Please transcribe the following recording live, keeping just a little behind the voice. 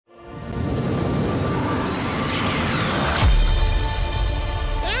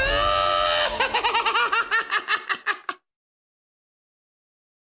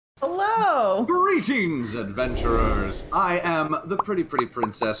Greetings, adventurers! I am the Pretty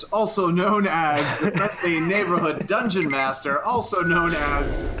Princess, also known as the friendly neighborhood dungeon master, also known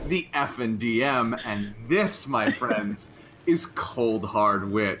as the F&DM, and this, my friends, is Cold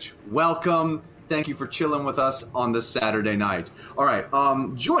Hard Witch. Welcome. Thank you for chilling with us on this Saturday night. All right,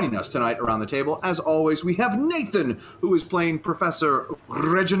 joining us tonight around the table, as always, we have Nathan, who is playing Professor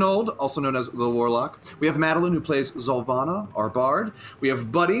Reginald, also known as the Warlock. We have Madeline, who plays Zolvana, our bard. We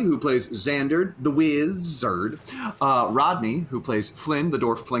have Buddy, who plays Xander, the Wizard. Rodney, who plays Flynn, the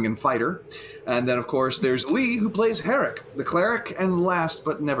dwarf-flinging fighter. And then, of course, there's Lee, who plays Herrick, the cleric. And last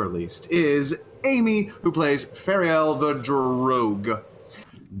but never least is Amy, who plays Fariel, the Drogue.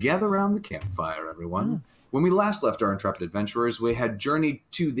 Gather around the campfire, everyone. When we last left our intrepid adventurers, we had journeyed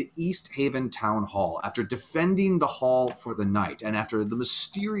to the Easthaven town hall after defending the hall for the night, and after the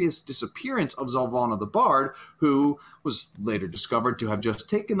mysterious disappearance of Zolvana the Bard, who was later discovered to have just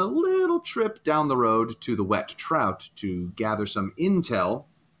taken a little trip down the road to the Wet Trout to gather some intel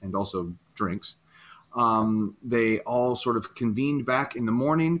and also drinks. They all sort of convened back in the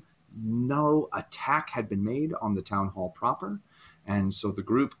morning. No attack had been made on the town hall proper. And so the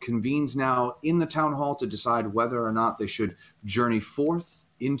group convenes now in the town hall to decide whether or not they should journey forth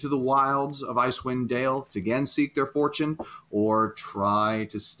into the wilds of Icewind Dale to again seek their fortune, or try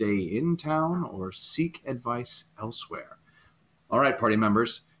to stay in town or seek advice elsewhere. All right, party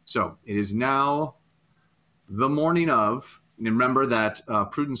members. So it is now the morning of, and remember that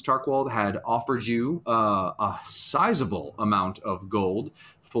Prudence Tarkwald had offered you a sizable amount of gold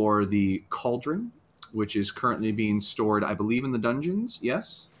for the cauldron, which is currently being stored, I believe, in the dungeons.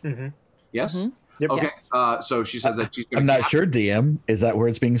 Yes? Mm-hmm. Yes? Mm-hmm. Yep. Okay. Yes. So she says that she's going to... I'm not sure, DM. Is that where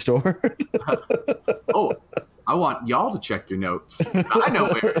it's being stored? Oh, I want y'all to check your notes. I know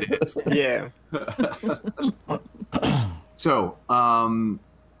where it is. Yeah. So,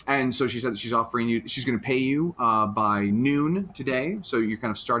 and so she said that she's offering you... She's going to pay you by noon today. So you're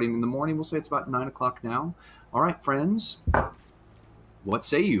kind of starting in the morning. We'll say it's about 9 o'clock now. All right, friends. What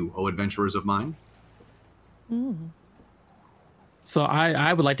say you, O adventurers of mine? So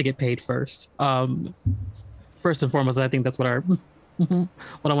I would like to get paid first. First and foremost, I think that's what our what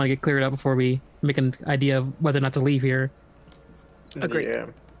I want to get cleared up before we make an idea of whether or not to leave here. Agreed. Yeah.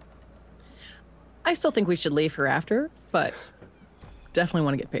 I still think we should leave here after, but definitely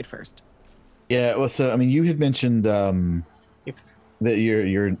want to get paid first. Yeah. Well, so I mean, you had mentioned that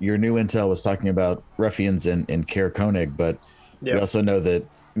your new intel was talking about ruffians in Caer Konig, but we also know that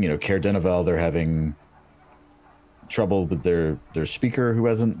Caer Denivel, they're having trouble with their speaker who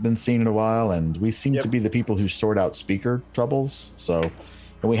hasn't been seen in a while, and we seem to be the people who sort out speaker troubles. So,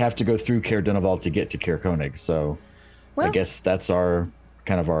 and we have to go through Caer Denivel to get to Caer Konig. So, well, I guess that's our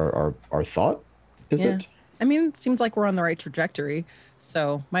kind of our thought. Is it? I mean, it seems like we're on the right trajectory.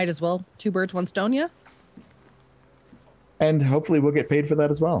 So, might as well 2 birds, 1 stone, yeah. And hopefully, we'll get paid for that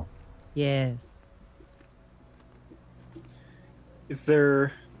as well. Yes. Is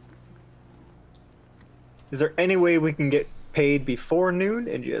there any way we can get paid before noon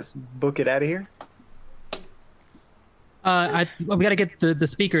and just book it out of here? We got to get the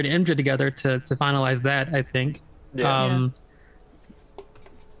speaker and Imja together to finalize that, I think. Yeah.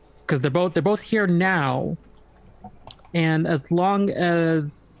 Because they're both here now, and as long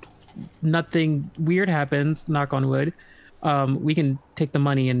as nothing weird happens, knock on wood, we can take the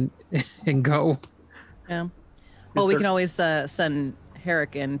money and go. Yeah. Well, we can always send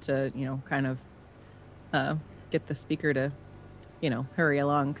Herrick in to kind of get the speaker to, hurry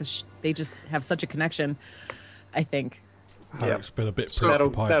along, because they just have such a connection, I think. Herrick's been a bit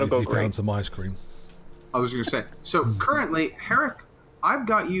preoccupied because he found some ice cream. I was going to say, so currently, Herrick, I've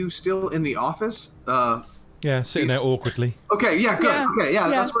got you still in the office. Yeah, sitting there awkwardly. Okay, yeah, good. Yeah, okay, yeah,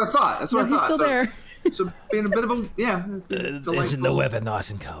 that's what I thought. That's what I thought. He's still there. So being a bit of a, Isn't the weather nice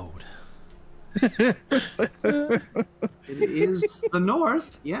and cold? It is the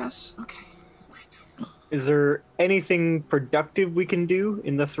north, yes. Okay. Is there anything productive we can do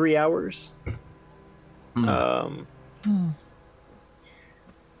in the 3 hours? We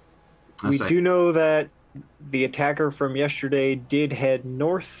do know that the attacker from yesterday did head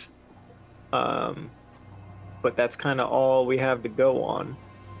north, but that's kind of all we have to go on.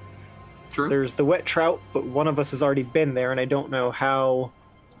 True. There's the Wet Trout, but one of us has already been there, and I don't know how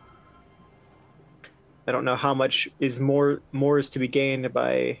much is more is to be gained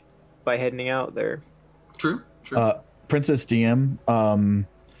by heading out there. True. Princess DM,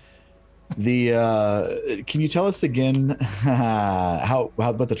 can you tell us again how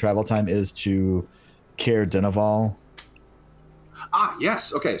what the travel time is to Caer Denivel?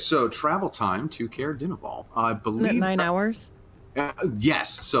 Yes. Okay. So travel time to Caer Denivel, I believe. Isn't it 9 hours?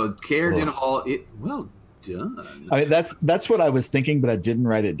 Yes. So Caer Dineval, well done. I mean, that's what I was thinking, but I didn't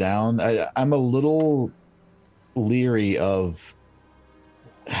write it down. I'm a little leery of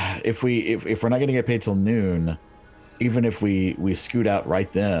if we're not going to get paid till noon, even if we scoot out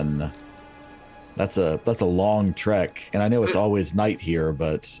right then. That's a long trek, and I know it's always night here,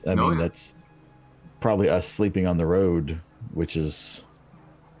 but I mean that's probably us sleeping on the road, which is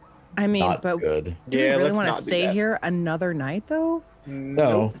not good. Do we really want to stay here another night, though?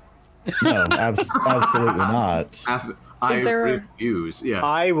 No, absolutely not. I refuse. Yeah,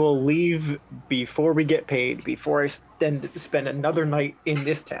 I will leave before we get paid. Before I spend another night in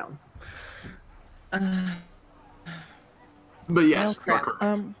this town. But yes,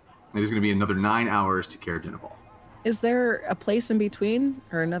 there's going to be another 9 hours to Caer Dineval. Is there a place in between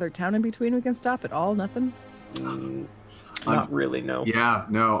or another town in between we can stop at all? Nothing? Not really, no. Yeah,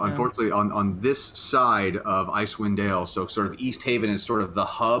 no. Unfortunately, on this side of Icewind Dale, so sort of Easthaven is sort of the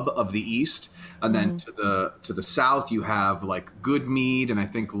hub of the east, and then to the south you have like Goodmead and I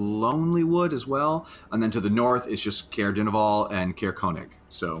think Lonelywood as well, and then to the north it's just Caer Dineval and Caer Konig.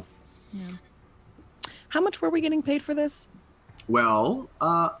 So, how much were we getting paid for this? Well,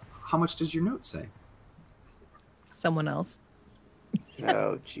 how much does your note say? Someone else.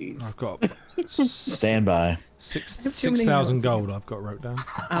 Oh, jeez. I've got stand by. 6,000 gold. I've got wrote down.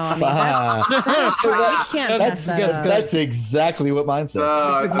 Oh, I mean, that's we can't mess that up. That's exactly what mine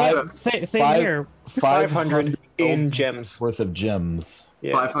says. Same here. 500 in gems worth of gems.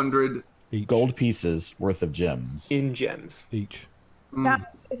 Yeah. 500 gold pieces worth of gems in gems each.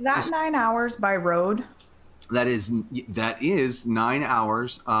 Is that 9 hours by road? That is 9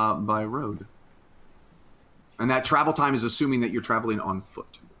 hours by road. And that travel time is assuming that you're traveling on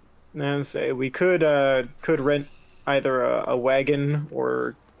foot. And say we could rent either a wagon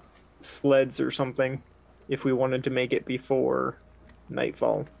or sleds or something if we wanted to make it before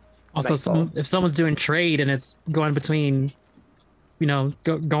nightfall. Also, if someone's doing trade and it's going between, going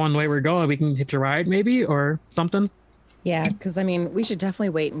the way we're going, we can hitch a ride maybe or something. Yeah, because I mean, we should definitely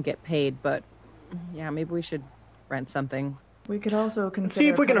wait and get paid, but yeah, maybe we should rent something. We could also consider. See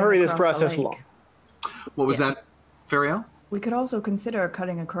if we can hurry this process along. What was that, Fariel? We could also consider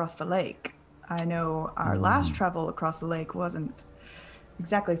cutting across the lake. I know our last travel across the lake wasn't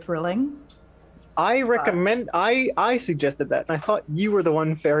exactly thrilling. I recommend. I suggested that, and I thought you were the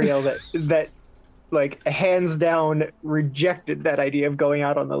one, Fariel, that like hands down rejected that idea of going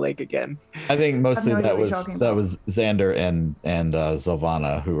out on the lake again. I think mostly that was Xander and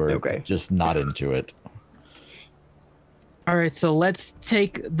Zilvana who were just not into it. All right, so let's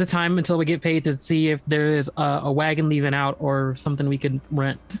take the time until we get paid to see if there is a wagon leaving out or something we could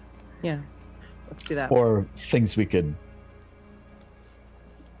rent. Yeah, let's do that. Or things we could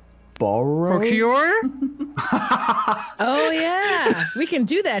borrow. Procure? Oh yeah, we can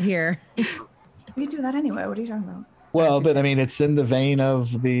do that here. We do that anyway. What are you talking about? Well, but I mean, it's in the vein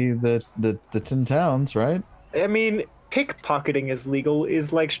of the 10 towns, right? I mean, pickpocketing is legal.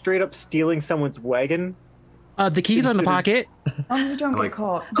 Is like straight up stealing someone's wagon. The keys on the pocket. As long as you don't get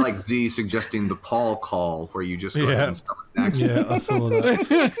caught. I like Z suggesting the Paul call, where you just go ahead and sell it next. Yeah, I saw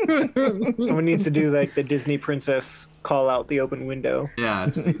that. Someone needs to do like the Disney princess call out the open window. Yeah,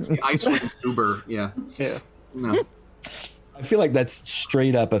 it's the Icewind Uber. Yeah. Yeah. No. I feel like that's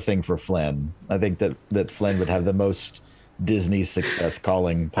straight up a thing for Flynn. I think that Flynn would have the most Disney success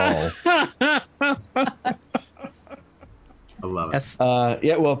calling Paul. I love it. Yes.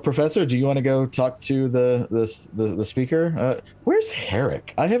 Yeah, well, Professor, do you want to go talk to the speaker? Where's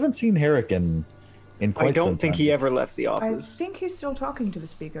Herrick? I haven't seen Herrick in quite some time. I don't think he ever left the office. I think he's still talking to the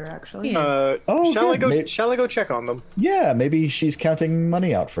speaker, actually. Shall I go check on them? Yeah, maybe she's counting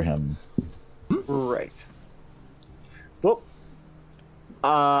money out for him. Right. Well,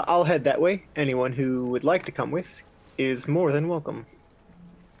 I'll head that way. Anyone who would like to come with is more than welcome.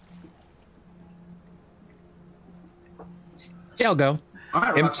 Yeah, I'll go. All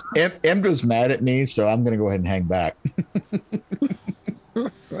right, Emdra's mad at me, so I'm going to go ahead and hang back.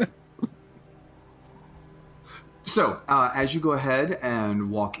 So, as you go ahead and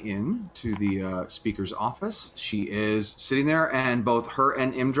walk in to the speaker's office, she is sitting there, and both her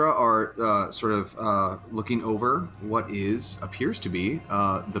and Imdra are sort of looking over what appears to be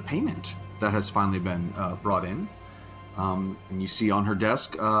the payment that has finally been brought in. And you see on her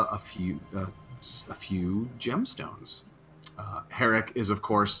desk a few gemstones. Herrick is, of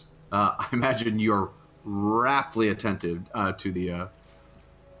course, I imagine you're raptly attentive to the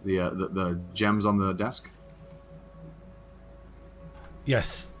gems on the desk.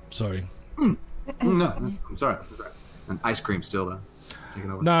 Yes, sorry. No, I'm sorry. And ice cream still, though.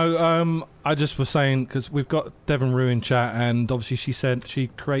 taking over. No, I just was saying, because we've got Devon Rue in chat, and obviously she said she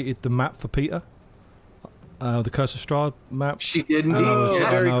created the map for Peter. The Curse of Strahd map. She did indeed.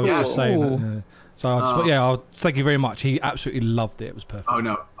 Very cool. Just saying that, So I'll thank you very much. He absolutely loved it. It was perfect. Oh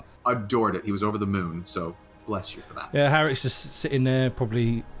no, adored it. He was over the moon. So bless you for that. Yeah, Harriet's just sitting there,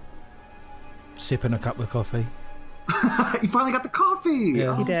 probably sipping a cup of coffee. You finally got the coffee.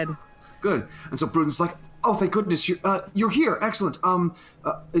 Yeah, he did. Good. And so Prudence like, oh, thank goodness you're here. Excellent.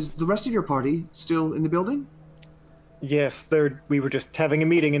 Is the rest of your party still in the building? Yes, we were just having a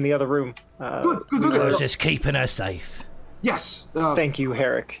meeting in the other room. Good. I was just keeping her safe. Yes. Thank you,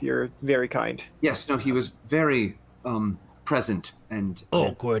 Herrick. You're very kind. Yes. No, he was very present and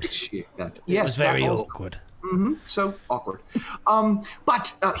awkward. That. Yes, it was very awkward. Mm-hmm. So awkward.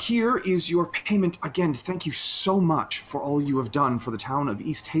 But here is your payment again. Thank you so much for all you have done for the town of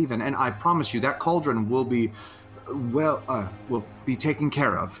Easthaven, and I promise you that cauldron will be will be taken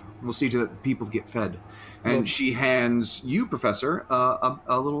care of. We'll see to that the people get fed. And she hands you, Professor,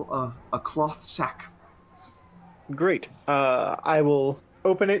 a little cloth sack. Great. I will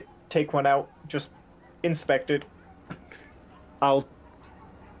open it, take one out, just inspect it. I'll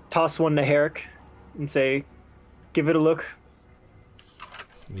toss one to Herrick and say, give it a look.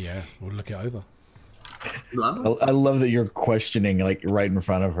 Yeah, we'll look it over. I love that you're questioning, like, right in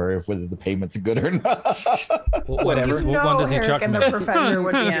front of her, if whether the payment's good or not. Whatever. What one does he chuck? And the professor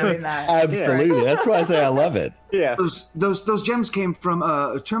would be doing that. Absolutely. Yeah. That's why I say I love it. Yeah. Those gems came from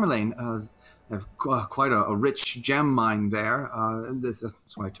Tourmaline. They have quite a rich gem mine there. That's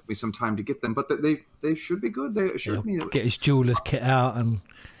why it took me some time to get them. But they should be good. They assured me. Get his jeweler's kit out and...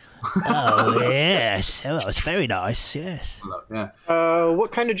 Oh, yes. Oh, it's very nice, yes. Yeah.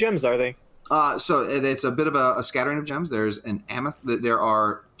 What kind of gems are they? So it's a bit of a scattering of gems. There's an there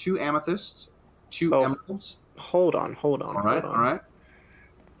are 2 amethysts, 2 emeralds. Hold on. All right.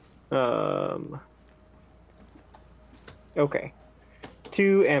 Okay.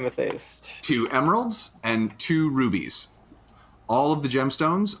 2 amethysts. 2 emeralds and 2 rubies. All of the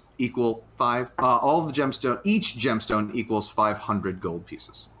gemstones equal 5. Each gemstone equals 500 gold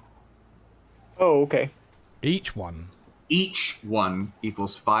pieces. Oh, okay. Each one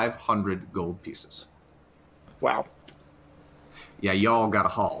equals 500 gold pieces. Wow. Yeah, y'all got a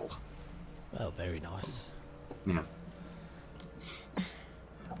haul. Oh, very nice. Yeah.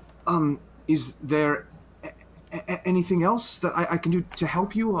 Is there anything else that I can do to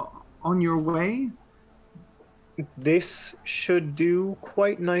help you on your way? This should do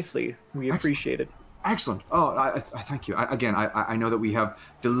quite nicely. We appreciate it. Excellent. Oh, I thank you. I know that we have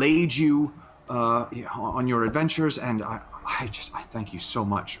delayed you on your adventures, and I thank you so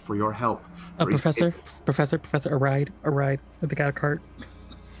much for your help. Professor, a ride. They got a cart.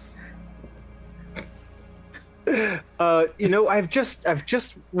 I've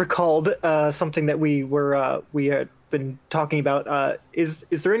just recalled something that we had been talking about. Is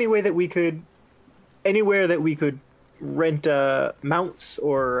there anywhere that we could rent mounts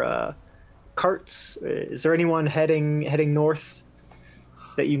or carts? Is there anyone heading north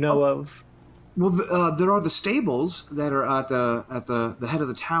that you know of? Well, there are the stables that are at the head of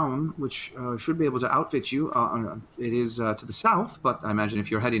the town, which should be able to outfit you. It is to the south, but I imagine if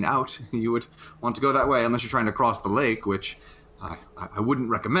you're heading out, you would want to go that way, unless you're trying to cross the lake, which I wouldn't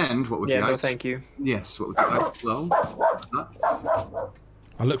recommend. What with the ice? No, thank you. Yes, what with the ice flow.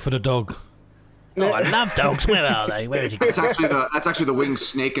 I look for the dog. Oh, I love dogs. Where are they? Where is he? That's actually the winged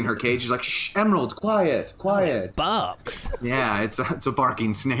snake in her cage. She's like, shh, Emerald, quiet. Barks. Yeah, it's a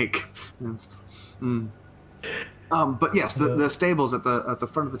barking snake. But yes, the stables at the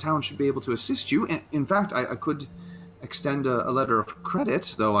front of the town should be able to assist you. In fact, I could extend a letter of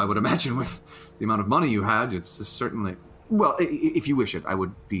credit, though I would imagine with the amount of money you had, it's certainly... Well, if you wish it, I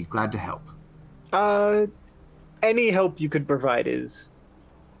would be glad to help. Any help you could provide is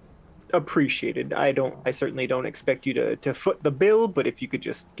appreciated. I certainly don't expect you to foot the bill, but if you could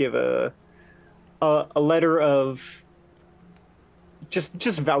just give a letter of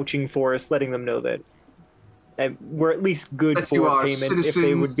just vouching for us, letting them know that we're at least good for payment, citizens, if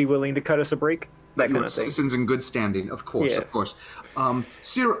they would be willing to cut us a break, that kind of thing. Citizens in good standing, of course, yes. Of course.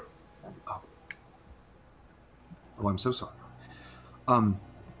 Cyril... Oh, I'm so sorry.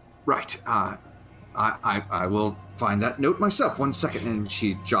 Right. I will find that note myself. 1 second. And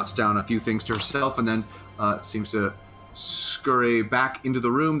she jots down a few things to herself and then seems to scurry back into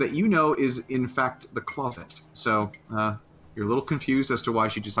the room that you know is, in fact, the closet. So you're a little confused as to why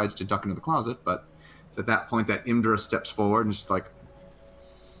she decides to duck into the closet, but it's at that point that Imdra steps forward and is like,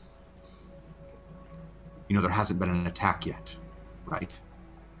 you know, there hasn't been an attack yet, right?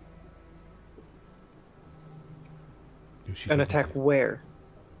 An attack where?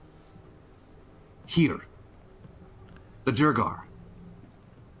 Here. The Durgar.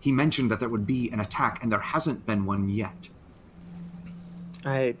 He mentioned that there would be an attack, and there hasn't been one yet.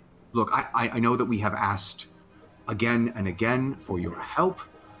 Look, I know that we have asked again and again for your help.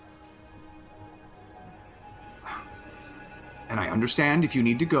 And I understand if you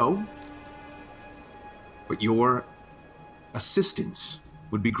need to go. But your assistance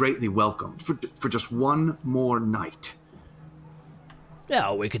would be greatly welcomed for just one more night.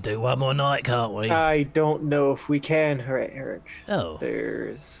 Yeah, we could do one more night, can't we? I don't know if we can, Eric. Oh.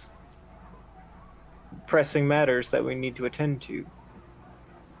 There's pressing matters that we need to attend to.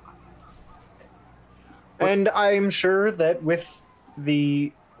 And I'm sure that with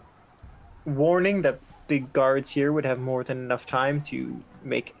the warning that the guards here would have more than enough time to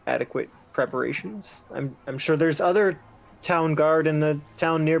make adequate preparations. I'm sure there's other town guard in the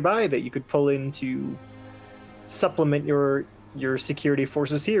town nearby that you could pull in to supplement your security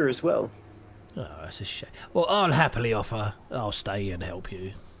forces here as well. Oh, that's a shame. Well, I'll happily offer. I'll stay and help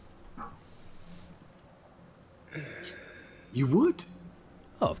you. You would?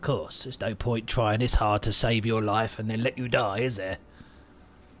 Oh, of course. There's no point trying this hard to save your life and then let you die, is there?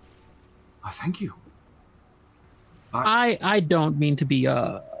 Thank you. I don't mean to be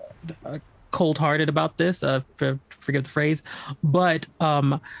cold-hearted about this. Forgive the phrase, but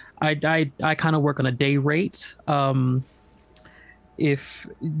I kind of work on a day rate. If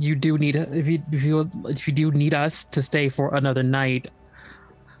you do need us to stay for another night,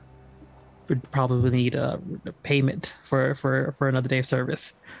 we'd probably need a payment for another day of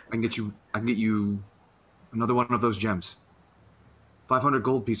service. I can get you another one of those gems. 500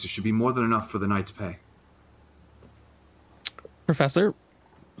 gold pieces should be more than enough for the night's pay. Professor,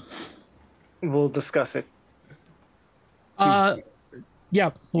 we'll discuss it.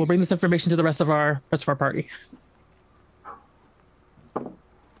 Yeah, we'll bring this information to the rest of our party.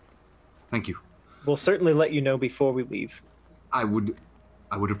 Thank you. We'll certainly let you know before we leave. I would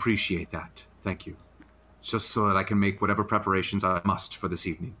appreciate that. Thank you. Just so that I can make whatever preparations I must for this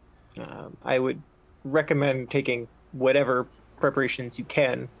evening. I would recommend taking whatever preparations you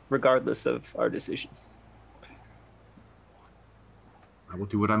can, regardless of our decision. I will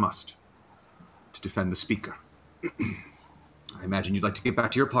do what I must to defend the speaker. I imagine you'd like to get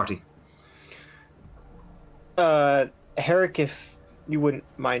back to your party. Herrick, if you wouldn't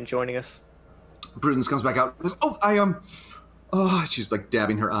mind joining us. Prudence comes back out and goes, she's like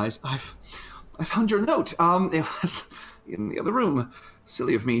dabbing her eyes. I found your note. It was in the other room.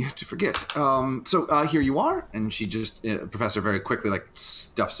 Silly of me to forget. So here you are. And she just, Professor very quickly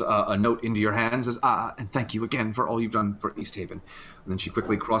stuffs a note into your hands, says, and thank you again for all you've done for Easthaven. And then she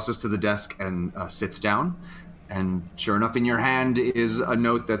quickly crosses to the desk and sits down. And sure enough, in your hand is a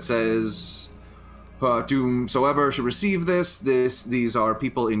note that says, to whomsoever should receive these are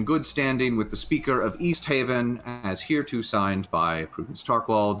people in good standing with the Speaker of Easthaven, as hereto signed by Prudence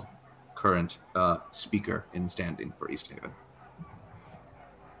Tarkwald, current Speaker in standing for Easthaven.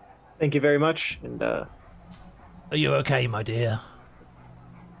 Thank you very much. And are you okay, my dear?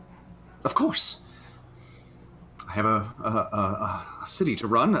 Of course. I have a city to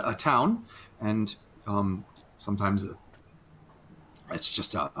run, a town, and sometimes it's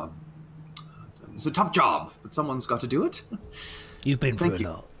just it's a tough job, but someone's got to do it. You've been through a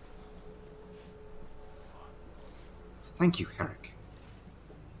lot. Thank you, Herrick.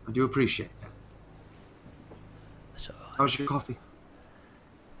 I do appreciate that. So, how's your coffee?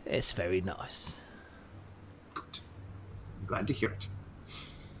 It's very nice. Good. I'm glad to hear it.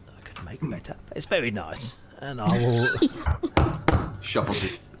 I could make better. It's very nice. And I will... Shuffles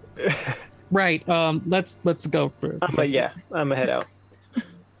you. Right. Let's go. I'm gonna head out.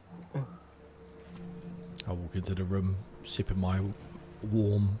 I walk into the room, sipping my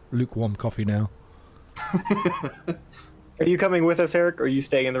lukewarm coffee now. Are you coming with us, Eric, or are you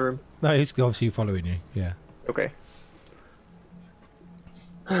staying in the room? No, he's obviously following you, yeah. Okay.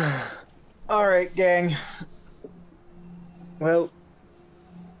 Alright, gang. Well,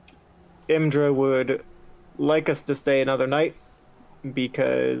 Imdra would like us to stay another night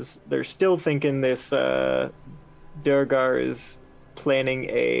because they're still thinking this Durgar is planning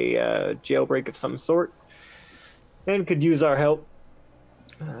a jailbreak of some sort and could use our help.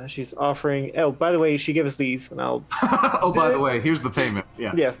 She's offering... Oh, by the way, she gave us these, and I'll... Oh, by the way, here's the payment.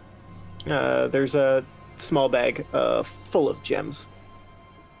 Yeah. Yeah. There's a small bag full of gems.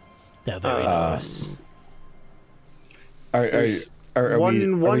 They're very nice. Are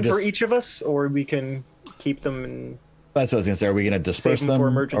one for each of us, or we can keep them in... That's what I was going to say. Are we going to disperse them? Or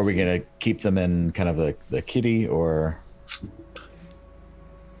are we going to keep them in kind of the kitty, or...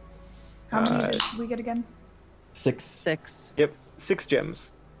 How many did we get again? 6. 6. Yep, 6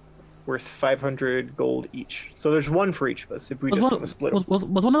 gems, worth 500 gold each. So there's one for each of us if we just want to split them. Was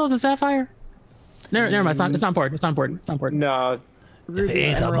one of those a sapphire? Never mind. It's not important. It's not important. It's not important. No, If it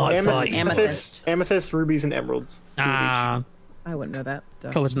is, I might fight you. Amethyst, rubies, and emeralds. Ah, I wouldn't know that.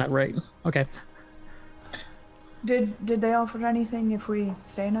 Duh. color's not right. Okay. Did they offer anything if we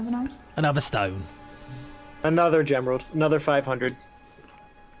stay another night? Another stone. Another gemerald, another 500.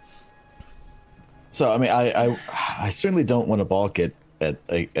 So I mean, I certainly don't want to balk at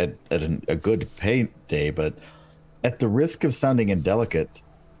a good pay day, but at the risk of sounding indelicate,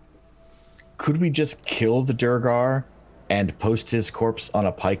 could we just kill the Durgar and post his corpse on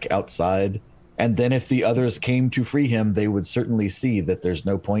a pike outside? And then if the others came to free him, they would certainly see that there's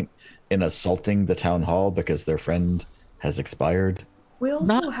no point in assaulting the town hall because their friend has expired. We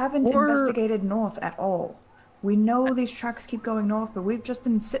also haven't investigated north at all. We know these tracks keep going north, but we've just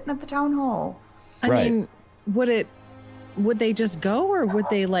been sitting at the town hall. I mean, would they just go, or would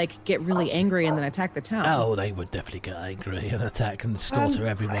they like get really angry and then attack the town? Oh, they would definitely get angry and attack and slaughter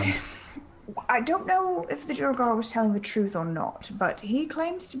everyone. I don't know if the Durgar was telling the truth or not, but he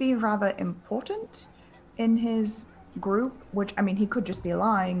claims to be rather important in his group, which, I mean, he could just be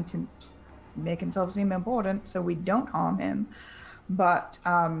lying to make himself seem important so we don't harm him. But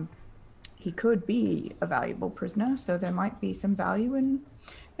he could be a valuable prisoner, so there might be some value in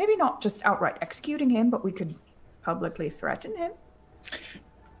maybe not just outright executing him, but we could publicly threaten him.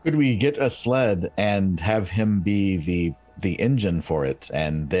 Could we get a sled and have him be the engine for it,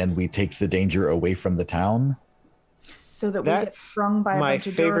 and then we take the danger away from the town? So that we get sprung by a bunch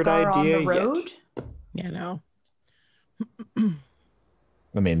of Durgar on the road? Yeah, no.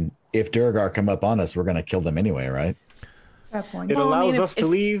 I mean, if Durgar come up on us, we're going to kill them anyway, right? Fair point. It allows us to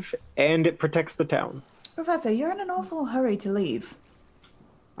leave, and it protects the town. Professor, you're in an awful hurry to leave.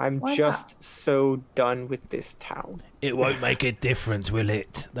 I'm just so done with this town. It won't make a difference, will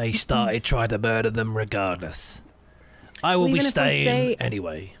it? They started trying to murder them regardless. I will be staying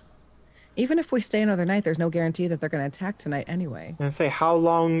anyway. Even if we stay another night, there's no guarantee that they're going to attack tonight anyway. And say, how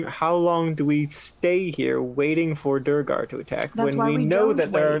long do we stay here waiting for Durgar to attack That's when we know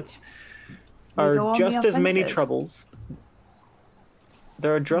that there are just as many offensive. troubles?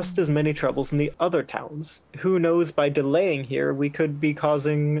 There are just as many troubles in the other towns. Who knows, by delaying here, we could be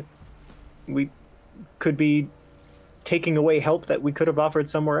taking away help that we could have offered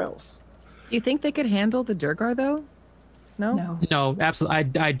somewhere else. Do you think they could handle the Durgar, though? No,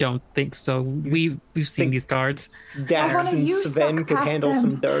 absolutely. I don't think so. We've seen these guards. Dax and Sven could handle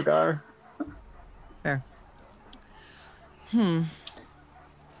some Durgar. Fair.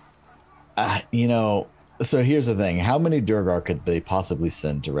 You know, so here's the thing. How many Durgar could they possibly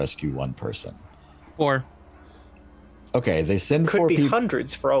send to rescue one person? 4. Okay, they send Could 4 be people.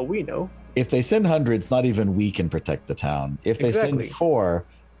 hundreds for all we know. If they send hundreds, not even we can protect the town. If they Exactly. send 4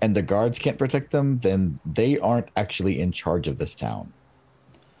 and the guards can't protect them, then they aren't actually in charge of this town.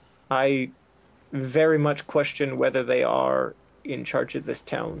 I very much question whether they are in charge of this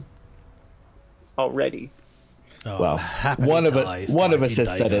town already. Oh, Well, one of us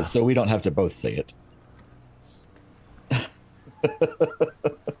has said it, so we don't have to both say it.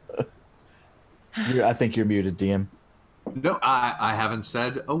 I think you're muted, DM. No, I haven't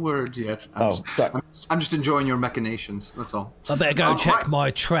said a word yet. Sorry. I'm just enjoying your machinations. That's all. I better go check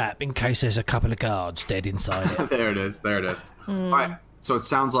my trap in case there's a couple of guards dead inside it. There it is. All right. So it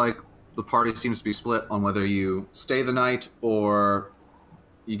sounds like the party seems to be split on whether you stay the night or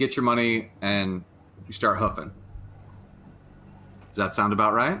you get your money and you start hoofing. Does that sound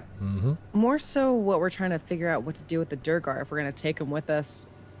about right? Mm-hmm. More so what we're trying to figure out what to do with the Durgar, if we're going to take him with us,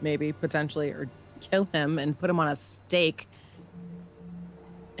 maybe, potentially, or kill him and put him on a stake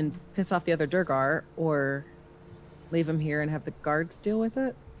and piss off the other Durgar, or leave him here and have the guards deal with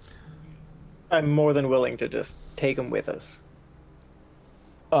it. I'm more than willing to just take him with us.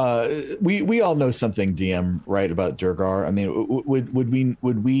 We all know something, DM, right, about Durgar. I mean,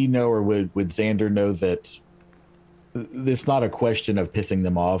 would we know, or would Xander know that it's not a question of pissing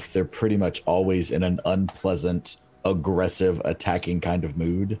them off? They're pretty much always in an unpleasant, aggressive, attacking kind of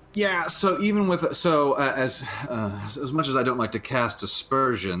mood. Yeah. So even with as much as I don't like to cast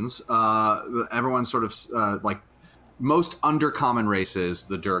aspersions, everyone sort of like most undercommon races,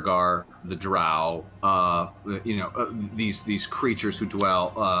 the Durgar, the Drow, these creatures who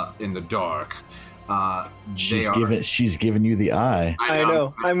dwell in the dark. She's giving you the eye. I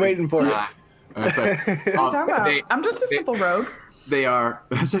know. I'm waiting for it. I'm just a simple rogue. They are.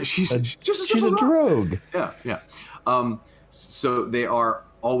 She's a rogue. Yeah. So they are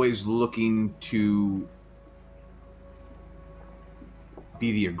always looking to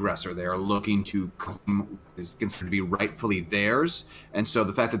be the aggressor. They are looking to claim what is considered to be rightfully theirs. And so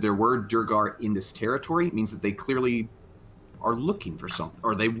the fact that there were Durgar in this territory means that they clearly are looking for something,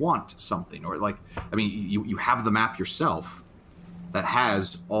 or they want something, or like, I mean, you have the map yourself that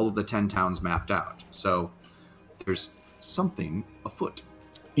has all of the 10 towns mapped out. So there's something afoot.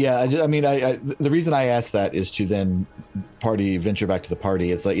 Yeah, I the reason I asked that is to then venture back to the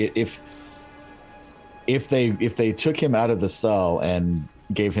party. It's like if they took him out of the cell and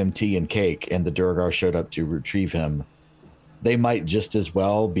gave him tea and cake, and the Durgar showed up to retrieve him, they might just as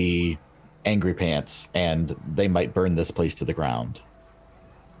well be angry pants, and they might burn this place to the ground.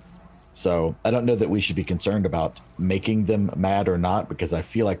 So I don't know that we should be concerned about making them mad or not, because I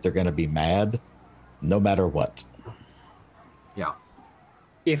feel like they're going to be mad no matter what. Yeah.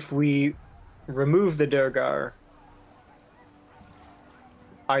 If we remove the Durgar,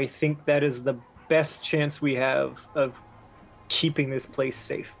 I think that is the best chance we have of keeping this place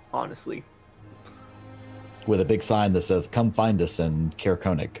safe, honestly. With a big sign that says, "Come find us in Caer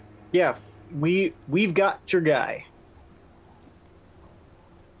Konig." Yeah, we've got your guy.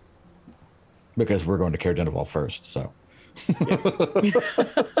 Because we're going to Caer Denival first, so. Yeah.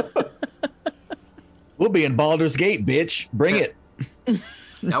 We'll be in Baldur's Gate, bitch. Bring it.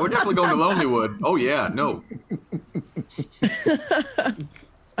 Now we're definitely going to Lonelywood. Oh, yeah, no.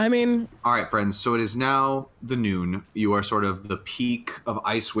 I mean... All right, friends, so it is now the noon. You are sort of the peak of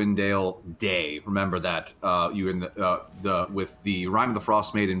Icewind Dale day. Remember that you in the with the Rime of the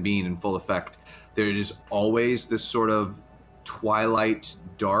Frostmaiden being in full effect, there is always this sort of twilight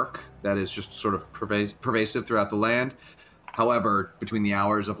dark that is just sort of pervasive throughout the land. However, between the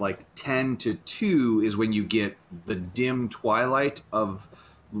hours of like 10 to 2 is when you get the dim twilight of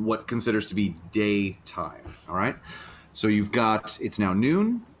what considers to be daytime. All right. So it's now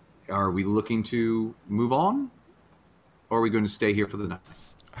noon. Are we looking to move on? Or are we going to stay here for the night?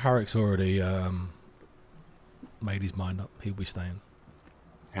 Harrick's already made his mind up. He'll be staying.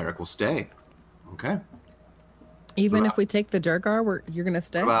 Herrick will stay. Okay. Even if we take the Durgar, you're going to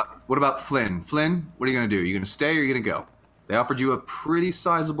stay? What about Flynn? Flynn, what are you going to do? Are you going to stay or are you going to go? They offered you a pretty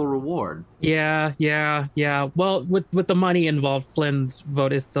sizable reward. Yeah. Well, with the money involved, Flynn's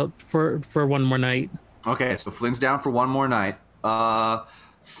vote is still for one more night. Okay, so Flynn's down for one more night. Fariel,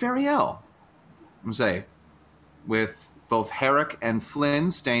 I'm going to say, with both Herrick and Flynn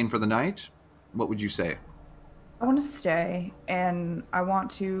staying for the night, what would you say? I want to stay, and I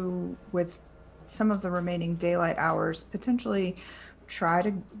want to, with some of the remaining daylight hours, potentially try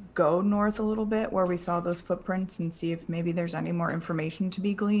to go north a little bit where we saw those footprints and see if maybe there's any more information to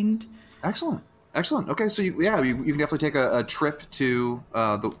be gleaned. Excellent. Okay, so you can definitely take a trip to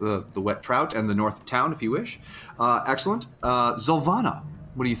the Wet Trout and the north of town if you wish. Excellent. Zolvana,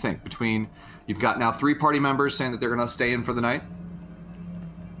 what do you think? You've got now 3 party members saying that they're going to stay in for the night.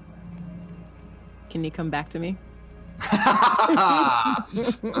 Can you come back to me? All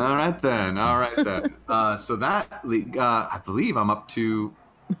right then. So that I believe I'm up to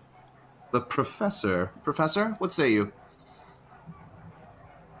the professor. Professor, what say you?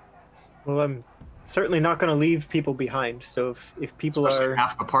 Well, I'm certainly not going to leave people behind. So if people especially are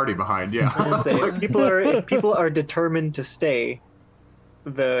half the party behind, yeah. If people are determined to stay,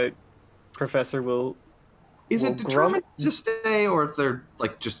 the professor will. Is it determined to stay, or if they're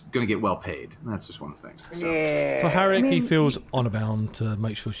like just going to get well paid? That's just one of the things. So. Yeah. For Harrick, he feels honor bound to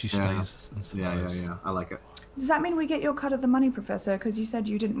make sure she stays and survives. Yeah. I like it. Does that mean we get your cut of the money, Professor? Because you said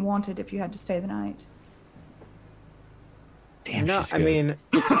you didn't want it if you had to stay the night. Damn, no, she's good. I mean,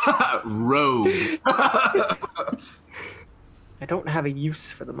 rogue. I don't have a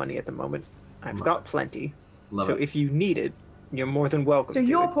use for the money at the moment. I've got plenty. So if you need it, you're more than welcome. So to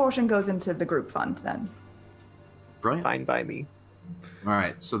your it. portion goes into the group fund then. Brilliant. Fine by me. All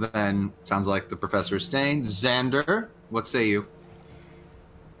right, so then sounds like the professor is staying. Xander, what say you?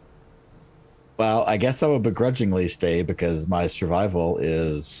 Well, I guess I would begrudgingly stay because my survival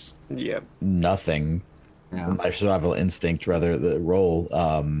is nothing. Yeah. My survival instinct, rather, the role.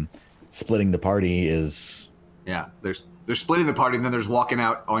 Splitting the party is. Yeah, there's splitting the party, and then there's walking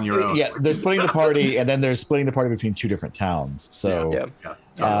out on your own. Yeah, there's splitting the party, and then there's splitting the party between 2 different towns. So,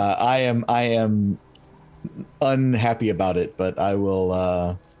 I am unhappy about it, but I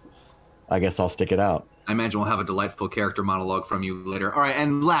will. I guess I'll stick it out. I imagine we'll have a delightful character monologue from you later. All right,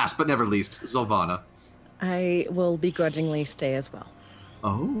 and last but never least, Zolvana. I will begrudgingly stay as well.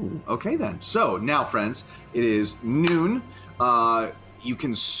 Oh, okay then. So now, friends, it is noon. You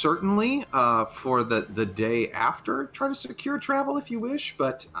can certainly, for the day after, try to secure travel if you wish,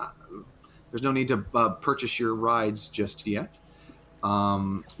 but there's no need to purchase your rides just yet.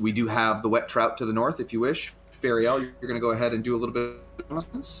 We do have the Wet Trout to the north if you wish. Fariel, you're going to go ahead and do a little bit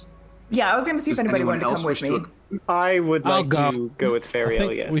Yeah, I was going to see if anybody wanted to come with me. I would like to go with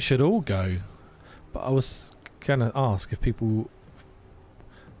Fariel, yes. We should all go. But I was going to ask if people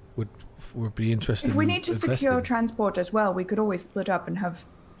would be interested. If we need to secure transport as well, we could always split up and have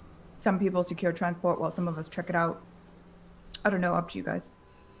some people secure transport while some of us check it out. I don't know, up to you guys.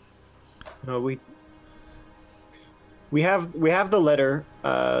 No, we have the letter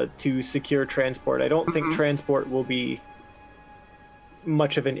to secure transport. I don't think transport will be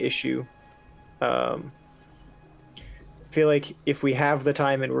much of an issue. I feel like if we have the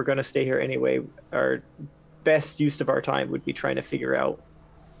time and we're going to stay here anyway, our best use of our time would be trying to figure out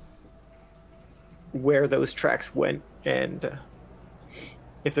where those tracks went and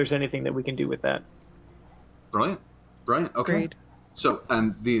if there's anything that we can do with that. Brilliant. Okay. Great. So,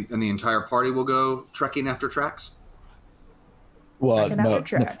 and the entire party will go trekking after tracks? Well, no,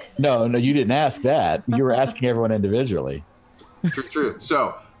 you didn't ask that. You were asking everyone individually. True.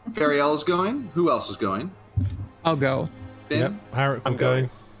 So, Fariel is going. Who else is going? I'll go. Ben? Yep, Eric, I'm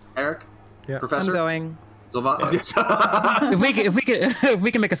going. Eric? Yeah. Professor? I'm going. Sylvan? if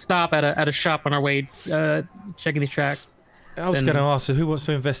we can make a stop at a shop on our way checking these tracks. I was going to ask, so who wants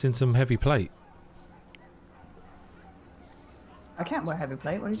to invest in some heavy plate? I can't wear heavy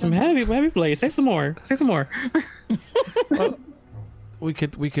plate. What are you Some heavy plate. Say some more. Well, we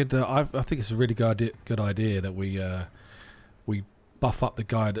could. I think it's a really good idea that we buff up the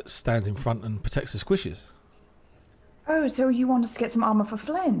guy that stands in front and protects the squishes. Oh, so you want us to get some armor for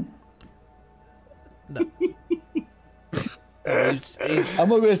Flynn? No. I'm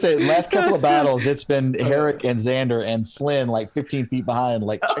going to say, last couple of battles, it's been Herrick and Xander and Flynn like 15 feet behind.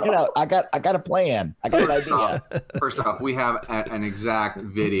 Like, check it out. I got a plan. I got an idea. First off, we have an exact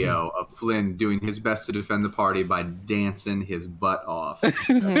video of Flynn doing his best to defend the party by dancing his butt off.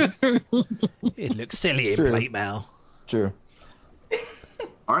 It looks silly in plate mail. True.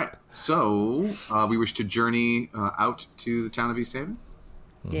 All right. So, we wish to journey out to the town of Easthaven?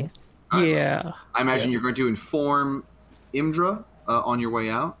 Yes. Right. Yeah. I imagine you're going to inform Imdra on your way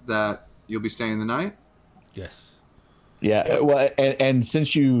out that you'll be staying the night? Yes. Yeah, well, and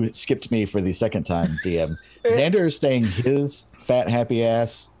since you skipped me for the second time, DM, Xander is staying his fat happy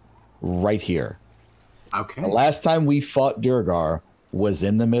ass right here. Okay. The last time we fought Durgar was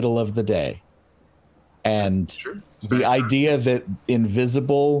in the middle of the day. And the idea that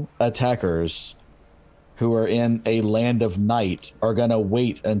invisible attackers who are in a land of night are going to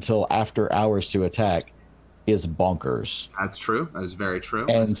wait until after hours to attack is bonkers. That's true. That is very true.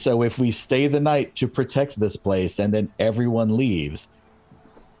 And so if we stay the night to protect this place and then everyone leaves,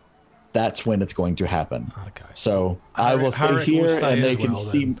 that's when it's going to happen. Okay. So I will stay here and they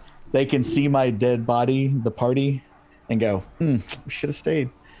can see my dead body, the party, and go, we should have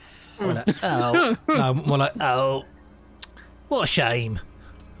stayed. More like, what a shame.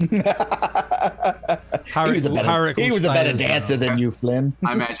 He was a better dancer than you, Flynn.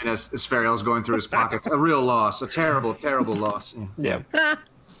 I imagine as Fariel's going through his pockets, a real loss, a terrible, terrible loss. Yeah. I'm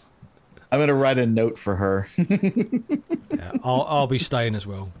going to write a note for her. Yeah, I'll be staying as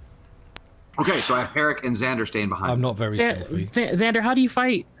well. Okay, so I have Herrick and Xander staying behind. I'm not very stealthy. Xander, how do you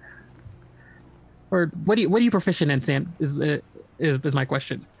fight? Or what are you proficient in, Sam? Is my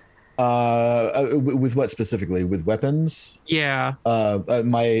question. With what specifically? With weapons? Yeah.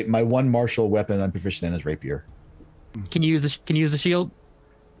 My one martial weapon I'm proficient in is rapier. Can you use a shield?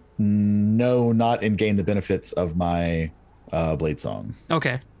 No, not in gain the benefits of my blade song.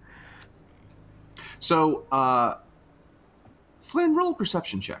 Okay. So, Flynn, roll a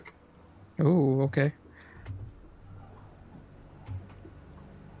perception check. Oh, okay.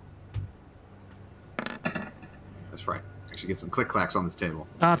 That's right. Actually get some click clacks on this table.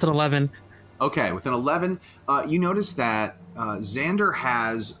 It's an 11. Okay, with an 11, you notice that Xander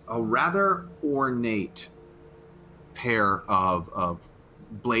has a rather ornate pair of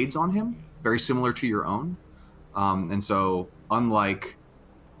blades on him, very similar to your own. And so, unlike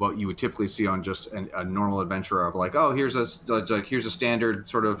what you would typically see on just a normal adventurer of like, oh, here's a standard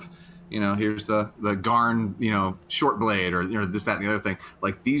sort of, here's the Garn, short blade or this, that, and the other thing.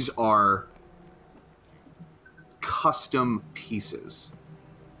 Like these are custom pieces.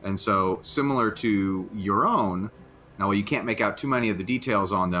 And so similar to your own, now you can't make out too many of the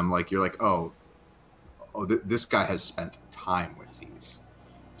details on them. Like you're like, this guy has spent time with these.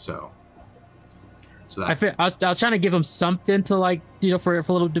 So that I'll try to give him something to like, for a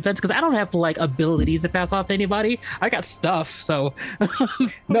little defense, because I don't have like abilities to pass off to anybody. I got stuff, so.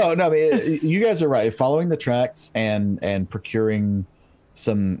 No, I mean, you guys are right. Following the tracks and procuring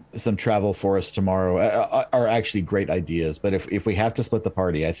some travel for us tomorrow are actually great ideas. But if we have to split the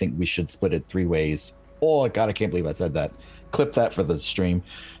party, I think we should split it 3 ways. Oh God, I can't believe I said that. clip that for the stream,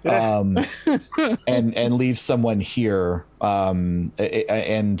 and leave someone here.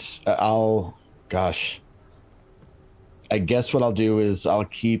 I guess what I'll do is I'll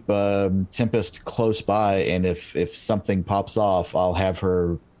keep Tempest close by, and if something pops off, I'll have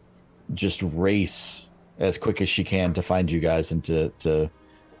her just race as quick as she can to find you guys and to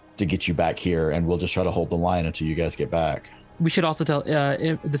get you back here, and we'll just try to hold the line until you guys get back. We should also tell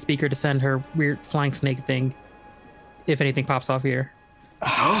the speaker to send her weird flying snake thing if anything pops off here.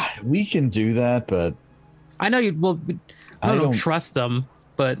 We can do that, but I know you. Well, I don't trust them,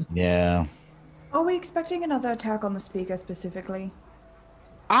 but yeah. Are we expecting another attack on the speaker specifically?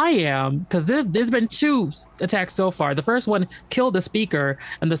 I am, because there's been 2 attacks so far. The first one killed the speaker,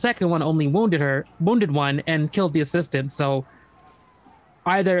 and the second one only wounded one and killed the assistant. So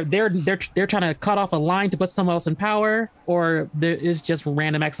either they're trying to cut off a line to put someone else in power, or there is just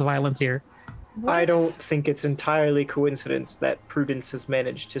random acts of violence here. I don't think it's entirely coincidence that Prudence has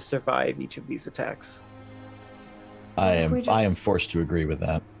managed to survive each of these attacks. I am forced to agree with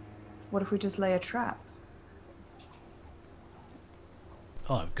that. What if we just lay a trap?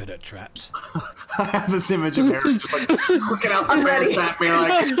 Oh, I'm good at traps. I have this image of Eric just like looking out the window at me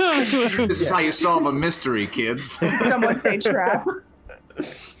like, this is how you solve a mystery, kids. Someone say trap.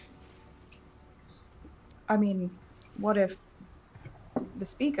 I mean, what if the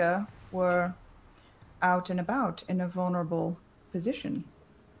speaker were out and about in a vulnerable position?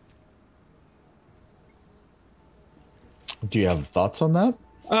 Do you have thoughts on that?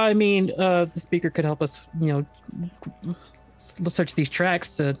 I mean, the speaker could help us, search these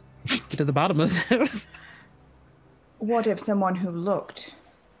tracks to get to the bottom of this. What if someone who looked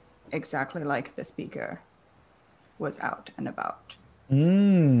exactly like the speaker was out and about?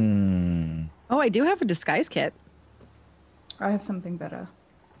 Oh, I do have a disguise kit. I have something better.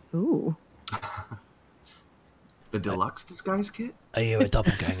 Ooh. The deluxe disguise kit? Are you a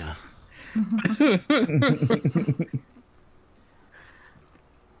doppelganger?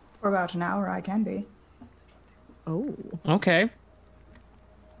 For about an hour, I can be. Oh. Okay.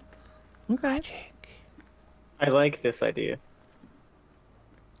 Magic. I like this idea.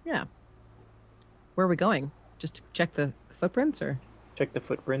 Yeah. Where are we going? Just to check the footprints, or? Check the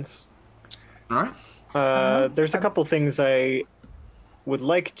footprints. All right. There's a couple things I would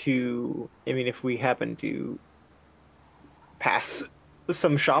like to... I mean, if we happen to pass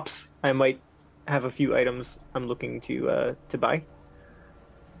some shops, I might have a few items I'm looking to buy.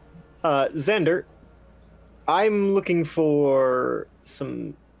 Xander, I'm looking for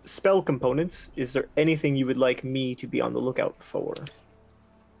some spell components. Is there anything you would like me to be on the lookout for?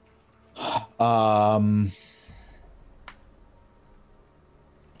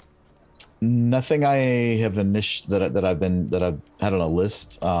 Nothing I have that I've had on a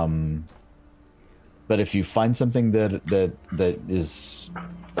list. But if you find something that is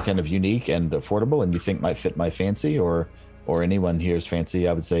kind of unique and affordable and you think might fit my fancy or anyone here's fancy,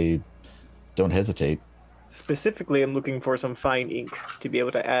 I would say don't hesitate. Specifically, I'm looking for some fine ink to be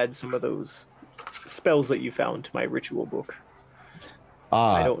able to add some of those spells that you found to my ritual book.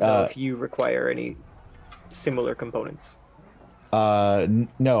 I don't know if you require any similar components.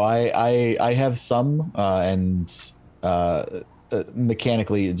 No, I have some, and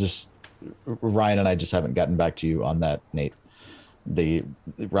mechanically, just Ryan and I just haven't gotten back to you on that, Nate.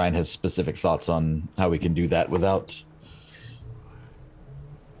 Ryan has specific thoughts on how we can do that without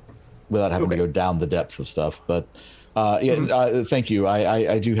having to go down the depth of stuff. But thank you.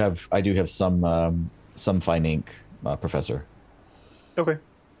 I do have some fine ink, Professor. Okay.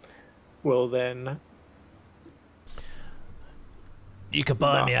 Well then, you could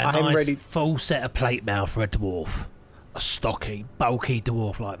buy me a nice full set of plate mail for a dwarf, a stocky, bulky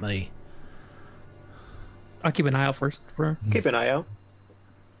dwarf like me. I'll keep an eye out first. Keep an eye out.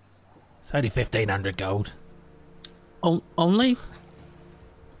 It's only 1,500 gold. Only?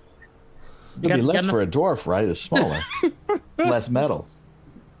 It'll be less for a dwarf, right? It's smaller. Less metal.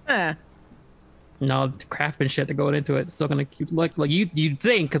 No, craftsmanship to go into it. It's still gonna keep like you'd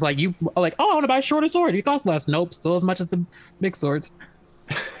think, because like you like, oh, I want to buy a shorter sword. It costs less. Nope, still as much as the big swords.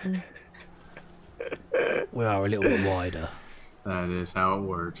 We are a little bit wider. That is how it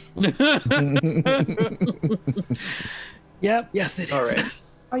works. Yep. Yes, it is. All right.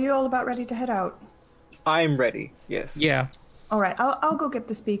 Are you all about ready to head out? I'm ready. Yes. Yeah. All right, I'll go get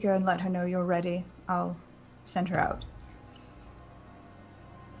the speaker and let her know you're ready. I'll send her out.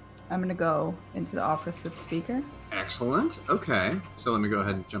 I'm gonna go into the office with the speaker. Excellent. Okay, so let me go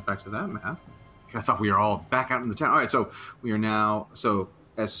ahead and jump back to that map. I thought we were all back out in the town. All right, so we are now. So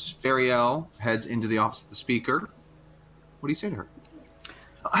as Fariel heads into the office of the speaker, what do you say to her?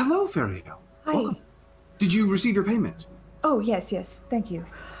 Hello, Fariel. Hi. Welcome. Did you receive your payment? Oh, yes, thank you.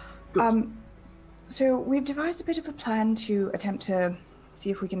 So we've devised a bit of a plan to attempt to see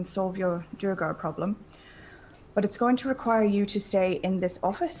if we can solve your Durgar problem. But it's going to require you to stay in this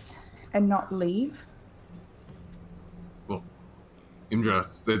office and not leave. Well, Imdra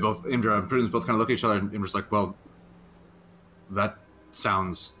and Prudence both kind of look at each other, and Imdra's like, well, that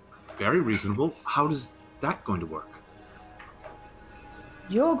sounds very reasonable. How is that going to work?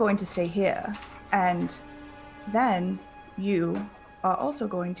 You're going to stay here, and then you are also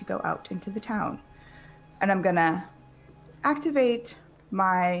going to go out into the town. And I'm gonna activate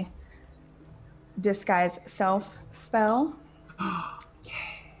my disguise self spell.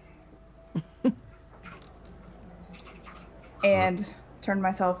 And turn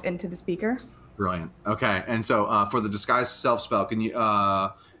myself into the speaker. Brilliant. Okay, and so for the disguise self spell, can you,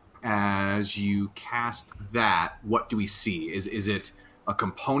 as you cast that, what do we see? Is it a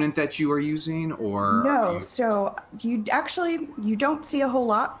component that you are using, or no? So you don't see a whole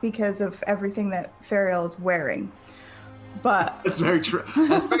lot because of everything that Fariel is wearing. But that's very true.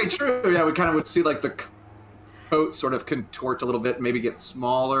 That's very true. Yeah, we kind of would see like the coat sort of contort a little bit, maybe get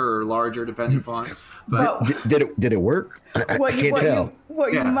smaller or larger depending upon. But did it work? I can't tell.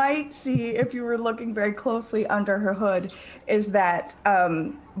 What you might see if you were looking very closely under her hood is that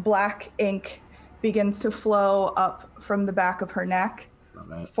black ink begins to flow up from the back of her neck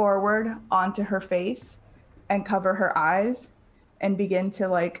forward onto her face and cover her eyes and begin to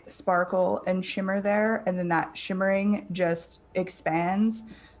like sparkle and shimmer there, and then that shimmering just expands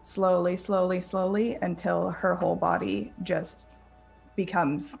slowly until her whole body just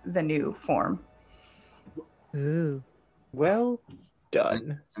becomes the new form. Ooh. Well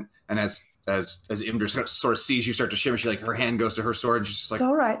done. And as Imdra sort of sees you start to shimmer, she like her hand goes to her sword and she's just like, it's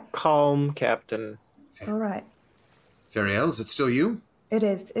all right. Calm, Captain. It's all right. Fariel, is it still you? It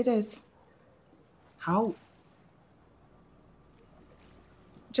is. How?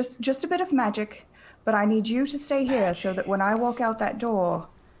 Just a bit of magic, but I need you to stay here so that when I walk out that door,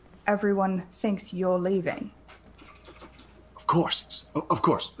 everyone thinks you're leaving. Of course.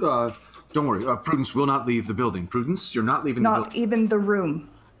 Don't worry. Prudence will not leave the building. Prudence, you're not leaving the building. Not even the room.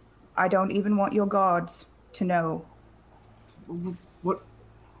 I don't even want your guards to know. What?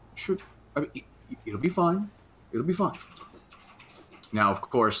 Should... I mean, it'll be fine. It'll be fine. Now, of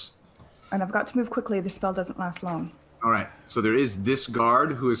course... And I've got to move quickly. The spell doesn't last long. All right. So there is this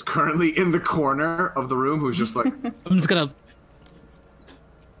guard who is currently in the corner of the room who's just like... I'm just gonna...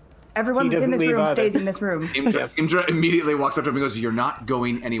 Everyone that's in this room stays in this room. Imdra immediately walks up to him and goes, you're not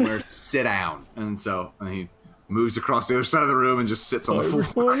going anywhere. Sit down. And he moves across the other side of the room and just sits on the floor.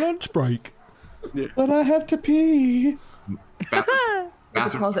 For a lunch break. Yeah. But I have to pee.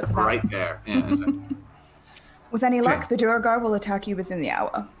 Bathroom right there. Yeah. With any luck, the Durgar will attack you within the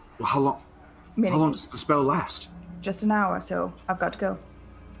hour. Well, how long? How long does the spell last? Just an hour, so I've got to go.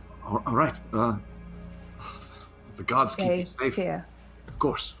 All right. The gods keep you safe. Here. Of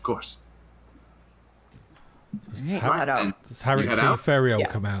course. Does Harry see Fariel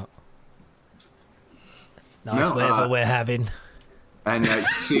come out? Nice whatever we're having. And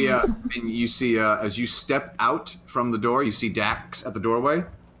you see as you step out from the door, you see Dax at the doorway.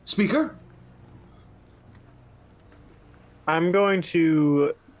 Speaker? I'm going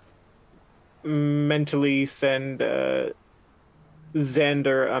to mentally send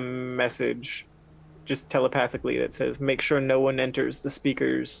Xander a message, just telepathically, that says, make sure no one enters the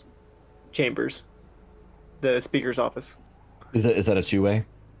speaker's chambers, the speaker's office. Is that a two-way?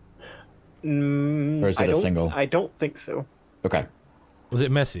 Or is it a single? I don't think so. Okay. Was it a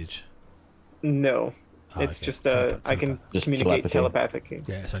message? No. It's okay. just I can just communicate telepathically.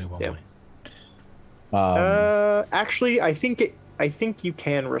 Yeah, it's only one way. Actually, I think you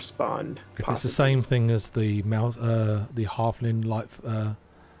can respond. If it's the same thing as the mouse, the halfling life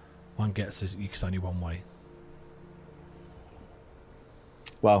one gets, it's only one way.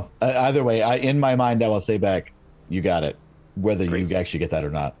 Well, either way, in my mind, I will say back, you got it, whether you actually get that or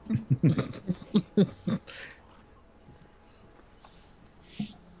not.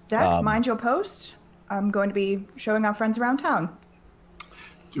 Dax, mind your post. I'm going to be showing our friends around town.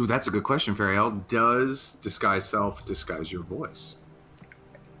 Ooh, that's a good question, Fariel. Does disguise self disguise your voice?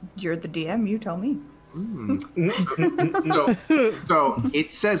 You're the DM, you tell me. So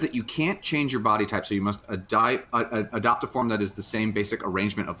it says that you can't change your body type, so you must adopt a form that is the same basic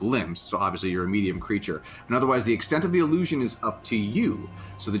arrangement of limbs. So obviously you're a medium creature. And otherwise, the extent of the illusion is up to you.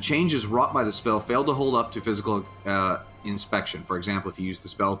 So the changes wrought by the spell fail to hold up to physical inspection. For example, if you use the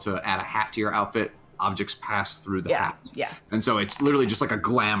spell to add a hat to your outfit, objects pass through the hat. Yeah. And so it's literally just like a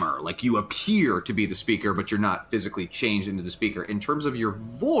glamour. Like you appear to be the speaker, but you're not physically changed into the speaker. In terms of your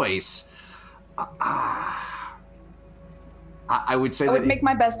voice, I would say I would make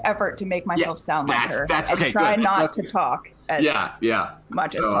my best effort to make myself sound like her. That's okay. And try good. not to talk as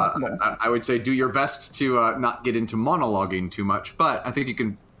much as possible. I would say do your best to not get into monologuing too much, but I think you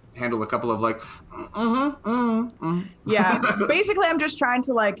can handle a couple of like, Yeah, basically I'm just trying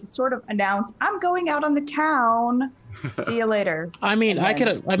to like sort of announce I'm going out on the town. See you later. I mean, like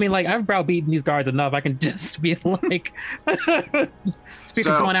I've browbeaten these guards enough. I can just be like, speaker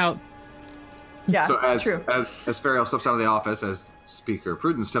going out. Yeah, so as true. as Fariel steps out of the office, as Speaker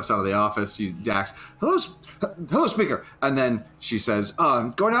Prudence steps out of the office, Dax, hello, Speaker, and then she says,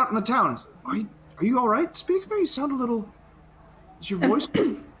 going out in the town. Are you all right, Speaker? You sound a little. Is your voice?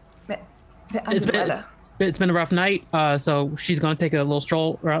 It's been a rough night, so she's gonna take a little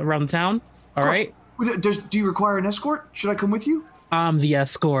stroll around the town. All right. Do you require an escort? Should I come with you? I'm the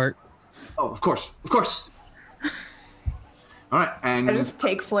escort. Oh, of course. All right, and I just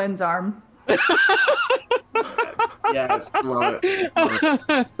take Flynn's arm. Yes, love it.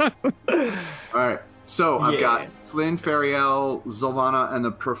 All right, so I've got Flynn, Fariel, Zilvana, and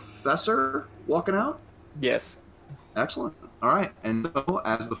the Professor walking out? Yes. Excellent. All right, and so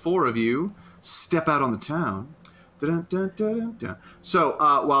as the four of you step out on the town, so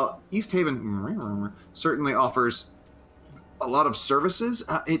while Easthaven certainly offers a lot of services,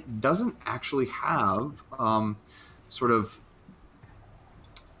 it doesn't actually have sort of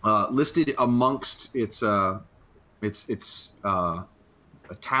listed amongst its a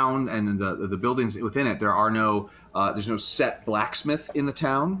town and the buildings within it. There are there's no set blacksmith in the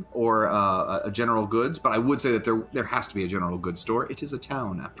town or a general goods, but I would say that there has to be a general goods store. It is a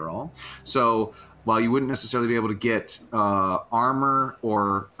town after all. So while you wouldn't necessarily be able to get armor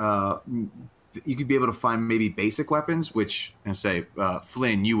or you could be able to find maybe basic weapons, which I say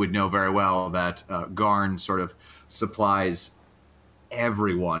Flynn, you would know very well that Garn sort of supplies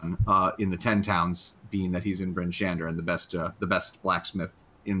everyone in the 10 towns, being that he's in Bryn Shander and the best blacksmith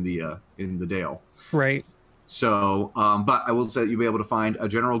in the Dale. Right. So, but I will say that you'll be able to find a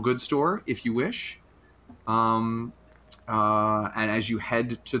general goods store if you wish. And as you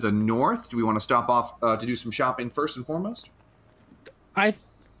head to the north, do we want to stop off to do some shopping first and foremost?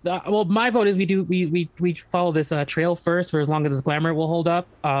 Well, my vote is we follow this trail first for as long as this glamour will hold up.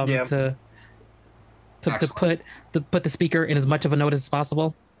 To put the speaker in as much of a notice as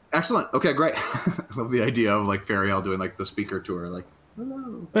possible. Excellent. Okay, great. I love the idea of like Fariel doing like the speaker tour, like,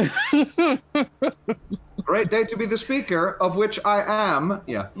 hello. Great day to be the speaker, of which I am.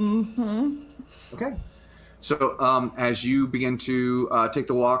 Yeah. Mm-hmm. Okay. So as you begin to take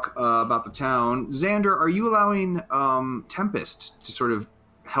the walk about the town, Xander, are you allowing Tempest to sort of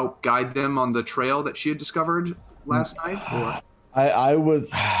help guide them on the trail that she had discovered last night? Or? I was,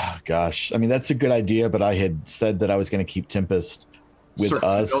 gosh, I mean, that's a good idea, but I had said that I was going to keep Tempest with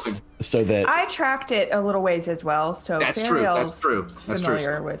us so that I tracked it a little ways as well. So that's true. That's true.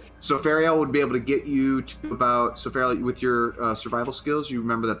 So Fariel would be able to get you to about, so Fariel, with your survival skills, you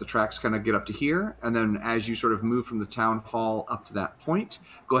remember that the tracks kind of get up to here. And then as you sort of move from the town hall up to that point,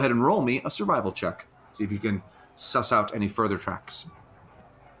 go ahead and roll me a survival check. See if you can suss out any further tracks.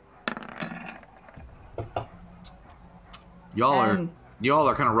 Y'all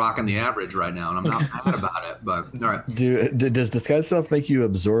are kind of rocking the average right now, and I'm not mad about it. But all right. Does disguise self make you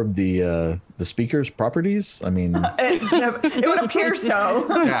absorb the speaker's properties? I mean, it would appear so.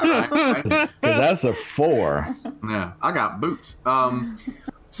 Yeah, right. Because that's a 4. Yeah, I got boots.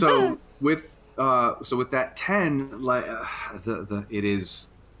 So with that 10, like it is.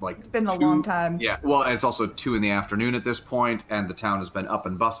 Like it's been a long time. Yeah, well, and it's also 2 in the afternoon at this point, and the town has been up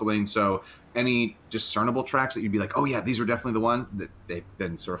and bustling. So any discernible tracks that you'd be like, oh yeah, these are definitely the one, that they've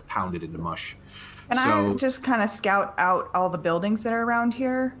been sort of pounded into mush. Can I just kind of scout out all the buildings that are around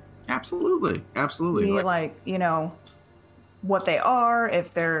here? Absolutely. Be like, what they are,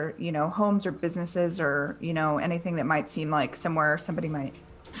 if they're, homes or businesses or, anything that might seem like somewhere somebody might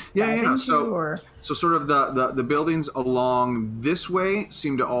So sort of the buildings along this way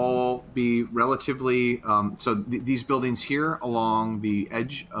seem to all be relatively these buildings here along the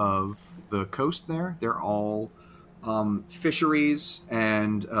edge of the coast they're all fisheries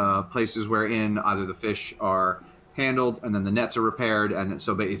and places wherein either the fish are handled and then the nets are repaired, and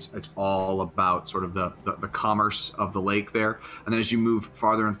so it's all about sort of the commerce of the lake there. And then as you move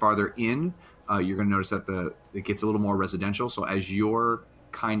farther and farther in, you're going to notice that it gets a little more residential. So as you're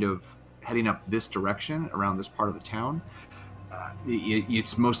kind of heading up this direction around this part of the town,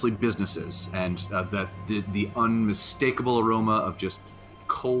 it's mostly businesses and the unmistakable aroma of just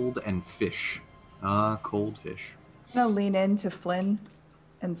cold and fish. Cold fish. I'm gonna lean into Flynn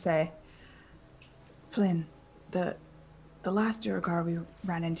and say, Flynn, the last Duergar we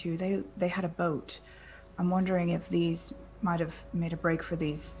ran into, they had a boat. I'm wondering if these might have made a break for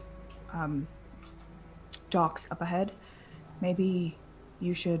these docks up ahead. Maybe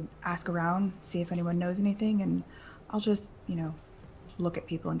you should ask around, see if anyone knows anything, and I'll just, look at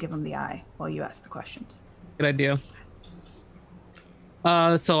people and give them the eye while you ask the questions. Good idea.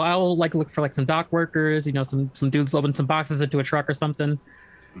 So I'll look for some dock workers, some dudes loading some boxes into a truck or something.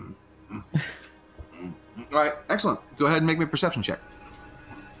 All right, excellent. Go ahead and make me a perception check.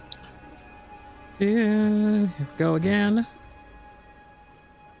 Yeah, here we go again.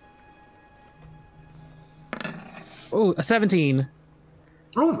 Oh, a 17.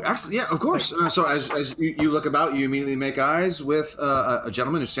 Oh, excellent. Yeah, of course. So as you look about, you immediately make eyes with a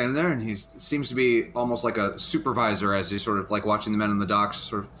gentleman who's standing there, and he seems to be almost like a supervisor as he's sort of watching the men on the docks.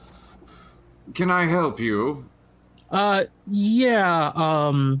 Sort of, can I help you? Yeah.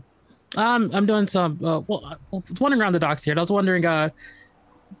 I'm doing some. I was wandering around the docks here. And I was wondering,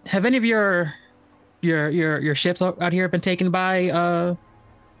 have any of your ships out here been taken by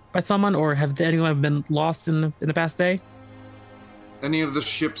someone, or have anyone been lost in the past day? Any of the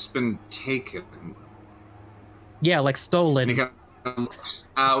ships been taken? Yeah, stolen. And he kind of looks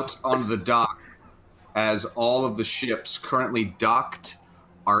out on the dock as all of the ships currently docked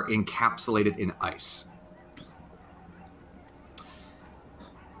are encapsulated in ice.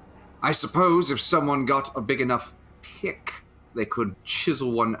 I suppose if someone got a big enough pick, they could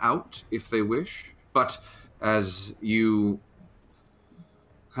chisel one out if they wish. But as you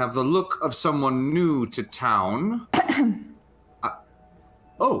have the look of someone new to town...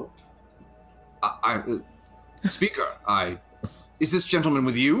 Speaker, is this gentleman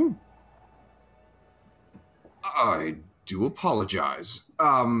with you? I do apologize.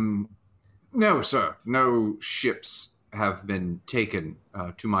 No, sir. No ships have been taken,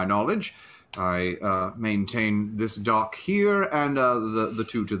 to my knowledge. I maintain this dock here and the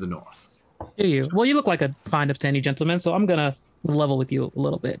two to the north. Do you? Well, you look like a fine, upstanding gentleman, so I'm gonna level with you a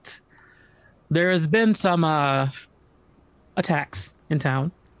little bit. There has been some attacks in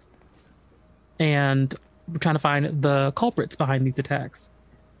town, and we're trying to find the culprits behind these attacks.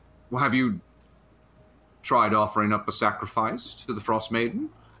 Well, have you tried offering up a sacrifice to the Frostmaiden?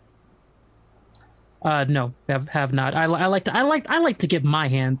 No, have not. I like to get my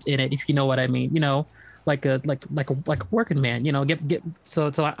hands in it, if you know what I mean. Like a working man. Get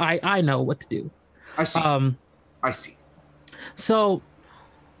so I know what to do. I see. I see. So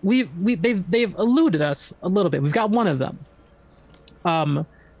they've eluded us a little bit. We've got one of them.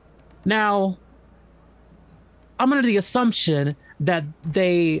 Now I'm under the assumption that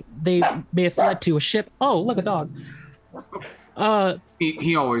they may have fled to a ship. Oh, look, a dog.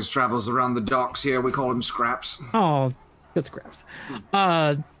 He always travels around the docks here. We call him Scraps. Oh, good Scraps.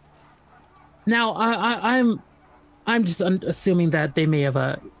 Now I'm just assuming that they may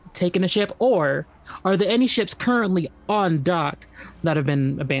have taken a ship, or are there any ships currently on dock that have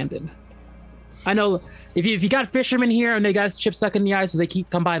been abandoned? I know if you got fishermen here and they got ships stuck in the ice, so they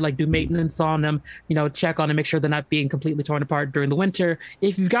come by, do maintenance on them, check on them, make sure they're not being completely torn apart during the winter.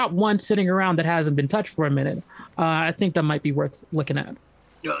 If you've got one sitting around that hasn't been touched for a minute, I think that might be worth looking at.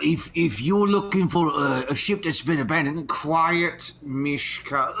 If you're looking for a ship that's been abandoned, quiet,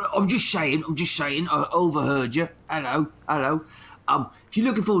 Mishka. I'm just saying. I overheard you. Hello. If you're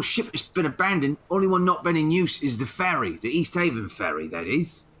looking for a ship that's been abandoned, only one not been in use is the ferry, the Easthaven ferry, that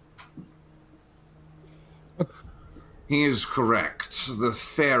is. He is correct. The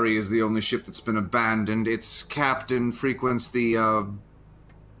ferry is the only ship that's been abandoned. Its captain frequents the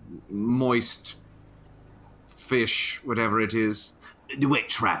moist fish, whatever it is. The wet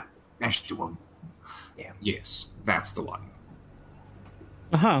trout. That's the one. Yeah. Yes, that's the one.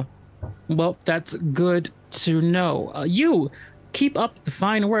 Uh-huh. Well, that's good to know. You keep up the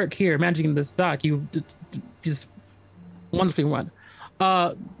fine work here managing this dock. You just wonderfully run.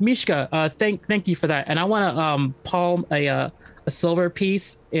 Mishka, thank you for that. And I want to palm a silver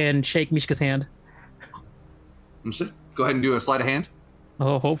piece and shake Mishka's hand. Go ahead and do a sleight of hand.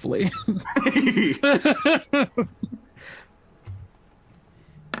 Oh, hopefully.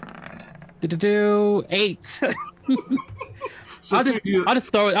 Do 8.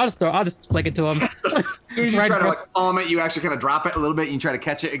 I'll just flick it to him. As soon as you try to palm it, you actually kind of drop it a little bit. And you try to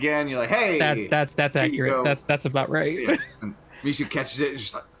catch it again. You're like, hey, that's accurate. That's about right. Yeah. And Misha catches it and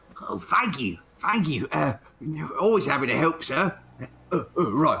just oh, thank you. Always happy to help, sir.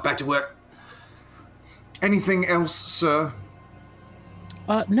 Right, back to work. Anything else, sir?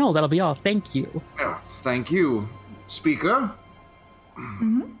 No, that'll be all. Thank you. Oh, thank you, Speaker.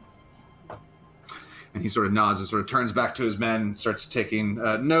 Mm-hmm. And he sort of nods and sort of turns back to his men, starts taking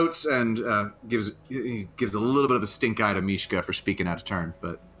notes, and gives a little bit of a stink eye to Mishka for speaking out of turn.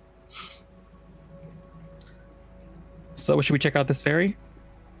 But So should we check out this ferry?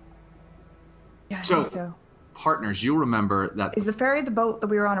 Yeah, I So, think so. partners, you'll remember that Is the ferry the boat that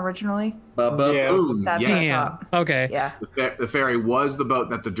we were on originally? Baboon. That's what I thought. Okay. Yeah. The ferry was the boat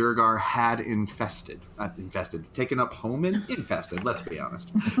that the Durgar had taken up home in, infested. Let's be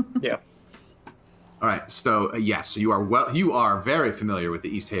honest. Yeah. All right. So yes, so you are very familiar with the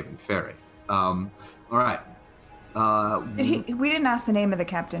Easthaven ferry. All right. We didn't ask the name of the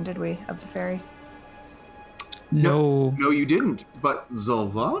captain, did we, of the ferry? No. No, you didn't. But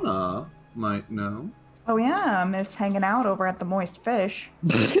Zolvana might know. Oh yeah, Miss hanging out over at the Moist Fish.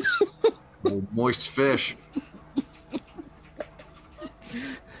 Oh, moist fish.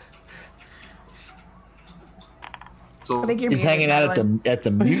 So I think you're He's muted, hanging out Madeline. at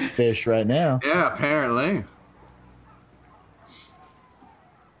the mute fish right now. yeah, apparently.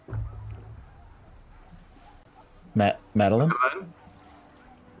 Madeline,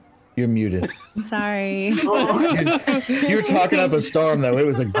 you're muted. Sorry. You're talking up a storm, though. It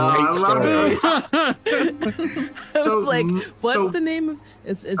was a great story. I was like, what's the name of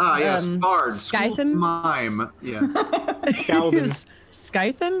it's yes, Bard, Skythen? Mime. Yeah. Is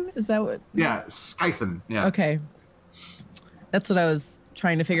Skythen? Is that what? Yeah, Skythen. Yeah. Okay. That's what I was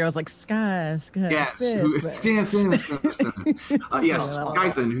trying to figure. I was like, Yes. Spiz, but- Yes,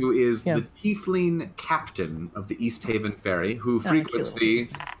 Skythen, who is Yeah. the tiefling captain of the Easthaven ferry, who frequents the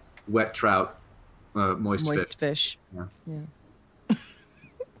wet trout, moist fish. Yeah.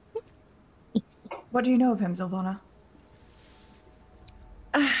 What do you know of him, Zolvana?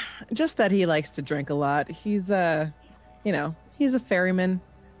 Just that he likes to drink a lot. He's he's a ferryman.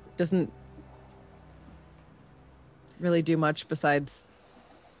 Doesn't really do much besides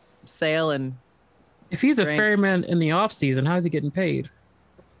sail and If he's a drink. ferryman in the off season, how is he getting paid?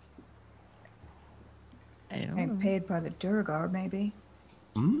 I don't And know. paid by the Durgar, maybe.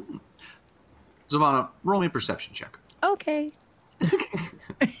 Zolvana, roll me a perception check. Okay.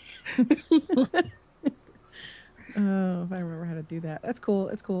 Oh, if I remember how to do that. That's cool.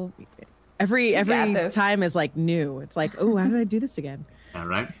 It's cool. Every got this. time is like new. It's like, oh, how did I do this again? All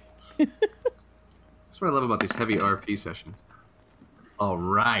right. That's what I love about these heavy RP sessions. All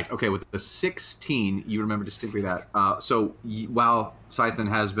right. Okay, with the 16, you remember distinctly that. So while Scythen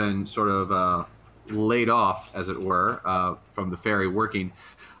has been sort of laid off, as it were, from the ferry working,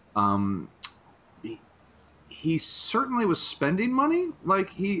 he certainly was spending money like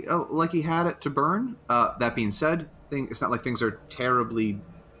he had it to burn. That being said, it's not like things are terribly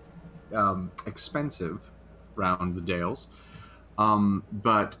expensive round the Dales.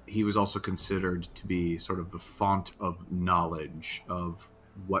 But he was also considered to be sort of the font of knowledge of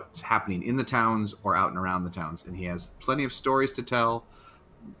what's happening in the towns or out and around the towns. And he has plenty of stories to tell.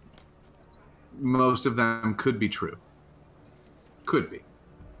 Most of them could be true. Could be.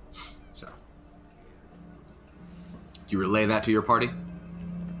 So, do you relay that to your party?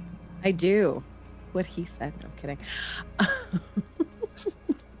 I do. What he said. No, I'm kidding.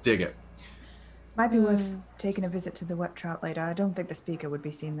 Dig it. Might be worth taking a visit to the wet trout later. I don't think the speaker would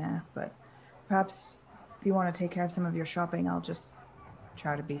be seen there, but perhaps if you want to take care of some of your shopping, I'll just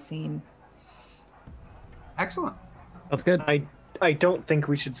try to be seen. Excellent. That's good. I don't think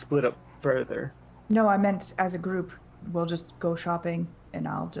we should split up further. No, I meant as a group. We'll just go shopping, and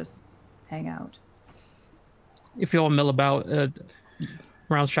I'll just hang out. If you'll mill about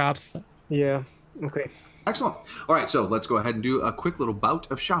around shops. Yeah. Okay. Excellent. All right, so let's go ahead and do a quick little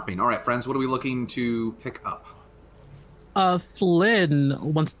bout of shopping. All right, friends, what are we looking to pick up? Flynn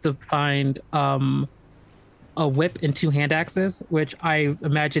wants to find a whip and 2 hand axes, which I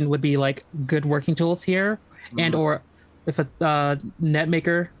imagine would be like good working tools here, and or if a net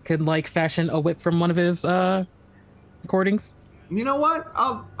maker could like fashion a whip from one of his recordings. You know what?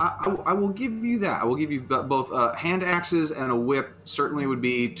 I will give you that. I will give you both hand axes and a whip. Certainly would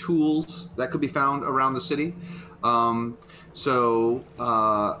be tools that could be found around the city. So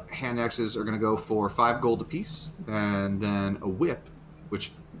hand axes are going to go for 5 gold apiece, and then a whip,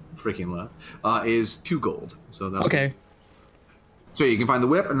 which freaking love, is 2 gold. So that Okay. So you can find the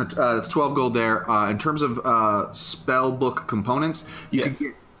whip, and that's 12 gold there. In terms of spell book components, you could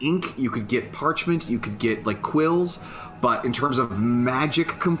get ink, you could get parchment, you could get like quills. But in terms of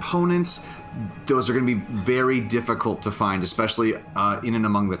magic components, those are going to be very difficult to find, especially in and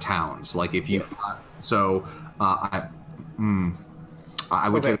among the towns. Like if you, so I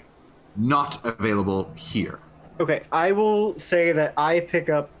would say not available here. Okay, I will say that I pick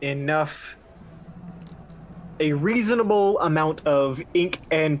up a reasonable amount of ink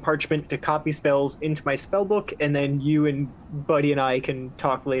and parchment to copy spells into my spell book, and then you and Buddy and I can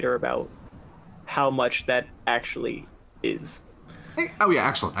talk later about how much that actually is. Hey, oh yeah,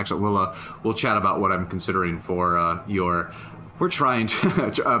 excellent. We'll chat about what I'm considering for your. We're trying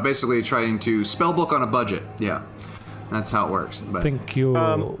to basically trying to spellbook on a budget. Yeah, that's how it works. But. I think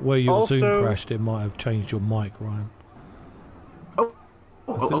where your Zoom crashed, it might have changed your mic, Ryan.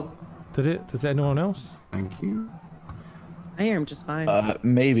 Oh. Did it? Does anyone else? Thank you. I hear him just fine.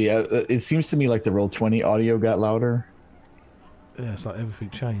 Maybe. It seems to me like the Roll20 audio got louder. Yeah, it's like everything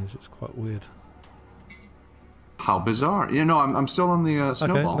changed. It's quite weird. How bizarre. I'm still on the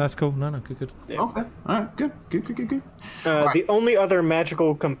snowball. Okay, that's cool. No, good. Yeah. Okay. All right, good. Right. The only other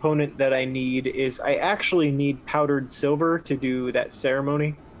magical component that I need is I actually need powdered silver to do that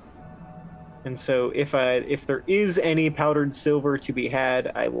ceremony. And so if there is any powdered silver to be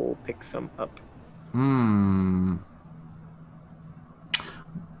had, I will pick some up.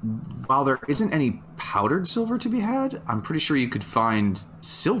 While there isn't any powdered silver to be had, I'm pretty sure you could find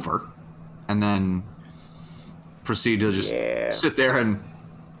silver and then proceed to just sit there and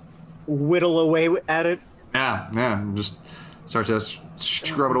whittle away at it. Yeah, just start to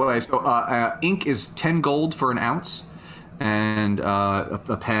scrub it away. So ink is 10 gold for an ounce, and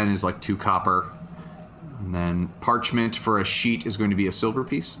a pen is like 2 copper, and then parchment for a sheet is going to be a silver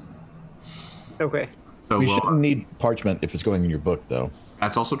piece. Okay. So we shouldn't need parchment if it's going in your book, though.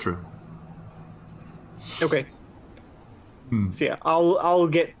 That's also true. Okay. So yeah, I'll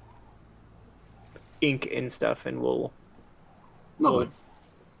get ink and stuff, and we'll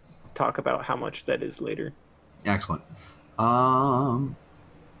talk about how much that is later. Excellent.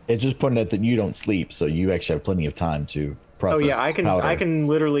 It's just pointing out that you don't sleep, so you actually have plenty of time to process. Oh yeah, I can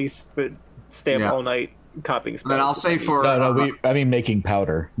literally stay up all night copying spells. And then I'll say for I mean making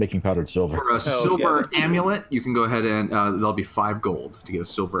powdered silver. For a silver amulet, you can go ahead and there'll be 5 gold to get a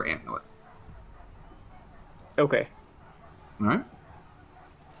silver amulet. Okay. All right.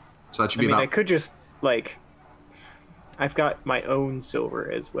 So that should be I could just I've got my own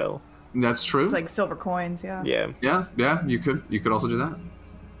silver as well. That's true. It's like silver coins, yeah. Yeah. You could also do that.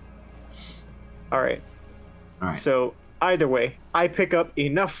 All right. So either way, I pick up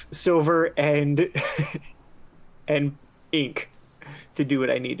enough silver and ink to do what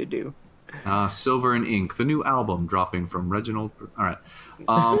I need to do. Silver and Ink, the new album dropping from Reginald. All right.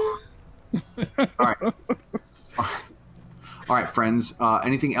 All right. All right, friends.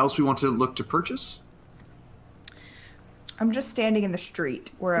 Anything else we want to look to purchase? I'm just standing in the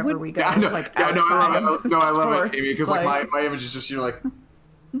street wherever we go. I know. I love it, Amy, because my image is just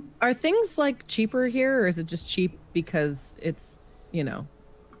Are things cheaper here, or is it just cheap because it's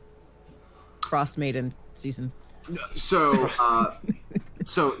Frostmaiden season? So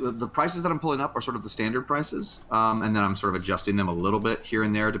the prices that I'm pulling up are sort of the standard prices, and then I'm sort of adjusting them a little bit here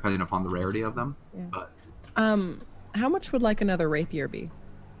and there depending upon the rarity of them. Yeah. But how much would another rapier be?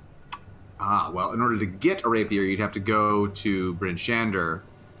 Well, in order to get a rapier, you'd have to go to Bryn Shander.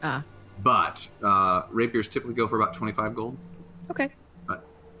 But rapiers typically go for about 25 gold. Okay. But,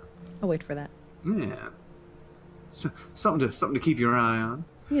 I'll wait for that. Yeah. So, something to keep your eye on.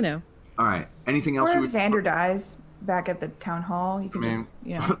 All right. Anything else? Or if Xander dies back at the town hall, you can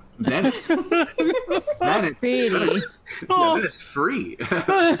then it's free. And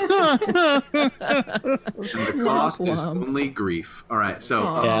the cost is only grief. All right, so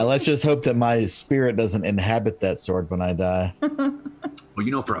let's just hope that my spirit doesn't inhabit that sword when I die.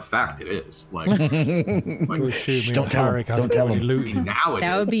 Well, for a fact it is. Don't tell him. Don't tell him.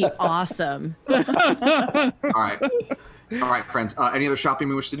 That would be awesome. All right, friends. Any other shopping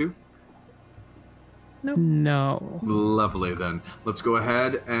we wish to do? Nope. No. Lovely, then. Let's go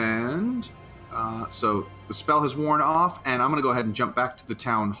ahead and... so the spell has worn off, and I'm going to go ahead and jump back to the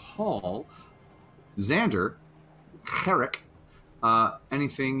town hall. Xander, Herrick,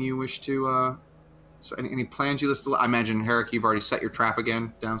 anything you wish to... So any plans you list? I imagine, Herrick, you've already set your trap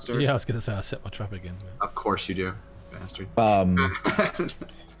again downstairs? Yeah, I was going to say I set my trap again. Of course you do, bastard.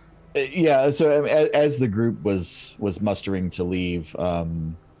 Yeah, so as the group was mustering to leave...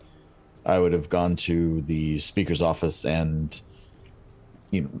 I would have gone to the speaker's office and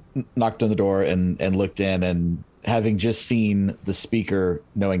knocked on the door and looked in, and having just seen the speaker,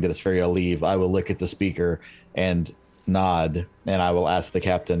 knowing that it's Ferial leave, I will look at the speaker and nod, and I will ask the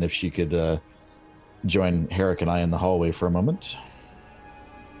captain if she could join Herrick and I in the hallway for a moment.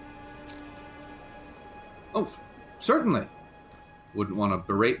 Oh, certainly. Wouldn't want to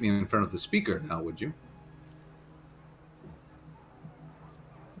berate me in front of the speaker now, would you?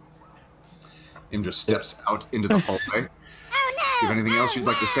 Im just steps out into the hallway. Oh, no! If you have anything else you'd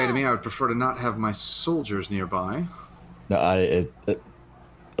like to say to me, I would prefer to not have my soldiers nearby. No,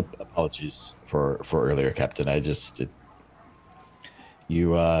 apologies for earlier, Captain. I just...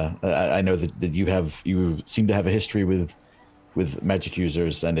 I know that you seem to have a history with with magic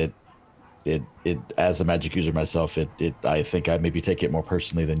users, and it as a magic user myself, I think I maybe take it more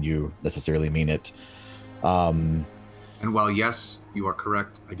personally than you necessarily mean it. And while yes, you are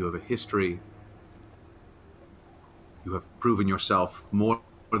correct, I do have a history. You have proven yourself more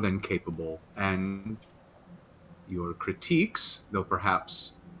than capable, and your critiques, though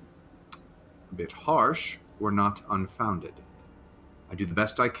perhaps a bit harsh, were not unfounded. I do the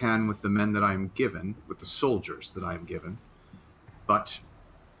best I can with the men that I am given, with the soldiers that I am given, but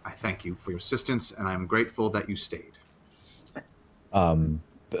I thank you for your assistance, and I am grateful that you stayed.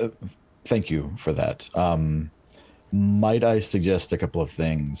 Thank you for that. Might I suggest a couple of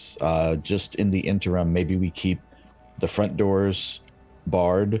things? Just in the interim, maybe we keep the front doors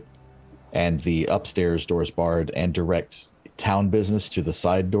barred and the upstairs doors barred and direct town business to the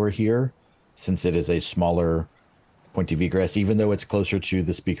side door here, since it is a smaller point of egress, even though it's closer to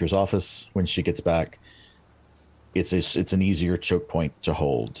the speaker's office when she gets back. It's an easier choke point to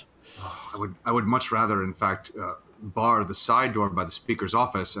hold. I would much rather, in fact, bar the side door by the speaker's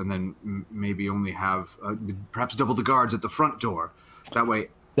office, and then maybe only have perhaps double the guards at the front door. That way,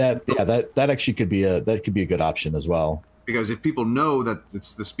 that actually could be a good option as well. Because if people know that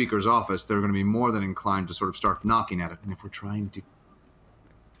it's the speaker's office, they're going to be more than inclined to sort of start knocking at it. And if we're trying to,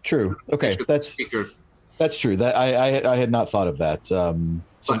 true, okay, that's true. That I had not thought of that.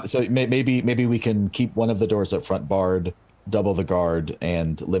 So maybe we can keep one of the doors up front barred, double the guard,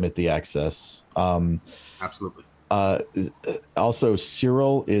 and limit the access. Absolutely. Also,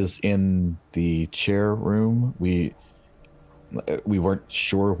 Cyril is in the chair room. We weren't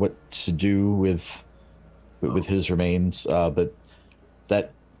sure what to do with his remains, but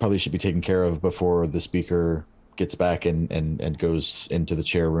that probably should be taken care of before the speaker gets back and goes into the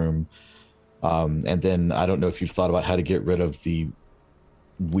chair room. And then I don't know if you've thought about how to get rid of the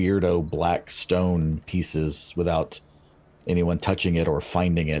weirdo black stone pieces without anyone touching it or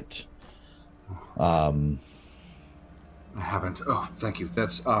finding it. I haven't. Oh, thank you.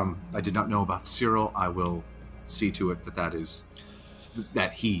 That's I did not know about Cyril. I will see to it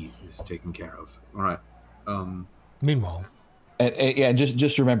that he is taken care of. All right. Meanwhile, and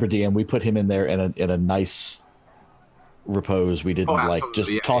just remember, DM, we put him in there in a nice repose. We didn't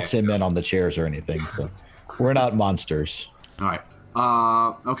toss him in on the chairs or anything. So we're not monsters. All right.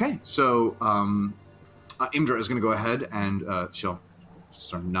 Okay. So Imdra is going to go ahead and she'll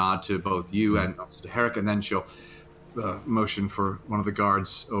sort of nod to both you and also to Herrick, and then she'll motion for one of the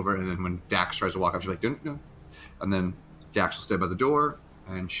guards over, and then when Dax tries to walk up, she'll be like, no. And then Dax will stay by the door,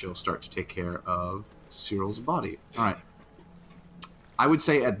 and she'll start to take care of Cyril's body. All right. I would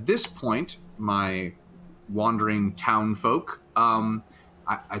say at this point, my wandering town folk,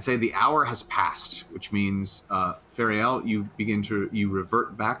 I'd say the hour has passed, which means Fariel, you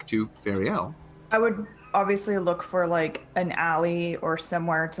revert back to Fariel. I would obviously look for like an alley or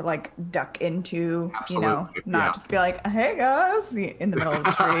somewhere to like duck into. Absolutely. Not just be like, hey guys, in the middle of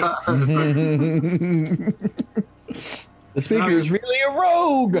the street. The speaker is really a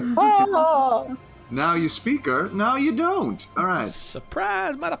rogue. Now you speaker, now you don't. All right.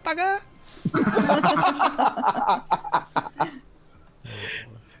 Surprise, motherfucker.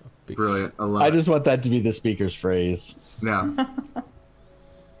 Brilliant. I just want that to be the speaker's phrase. Yeah.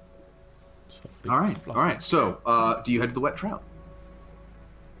 All right. So, do you head to the wet trout?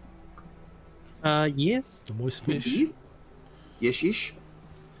 Yes. The moist fish. Yes.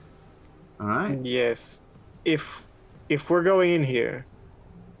 All right. Yes. If we're going in here,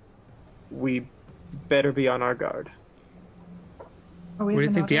 we better be on our guard. What do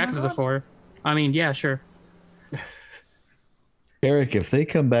you think the axes are for? I mean, yeah, sure. Eric, if they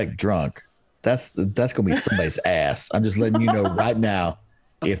come back drunk, that's gonna be somebody's ass. I'm just letting you know right now.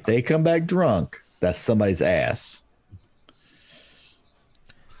 If they come back drunk, that's somebody's ass.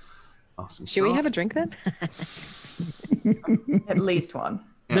 Awesome. Should we have a drink then? At least one.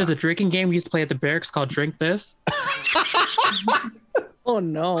 Yeah. There's a drinking game we used to play at the barracks called Drink This. Oh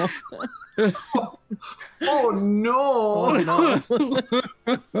no. Oh no. All right.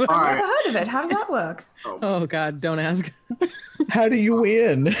 I've never heard of it. How does that work? Oh God, don't ask. How do you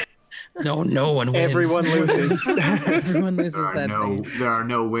win? No one wins. Everyone loses. Everyone loses that thing. There are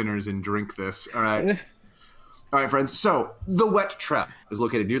no winners in Drink This. All right. All right, friends. So, the Wet Trap is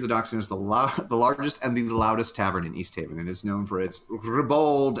located near the docks and is the largest and the loudest tavern in Easthaven, and is known for its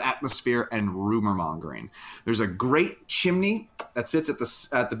ribald atmosphere and rumor mongering. There's a great chimney that sits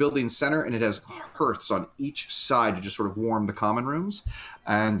at the building's center, and it has hearths on each side to just sort of warm the common rooms.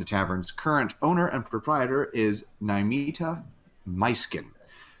 And the tavern's current owner and proprietor is Naimita Maiskin.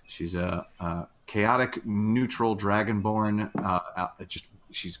 She's a chaotic, neutral dragonborn.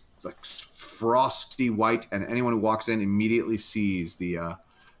 She's like frosty white, and anyone who walks in immediately sees the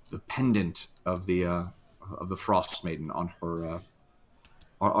pendant of the Frostmaiden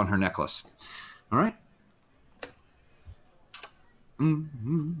on her necklace. All right. All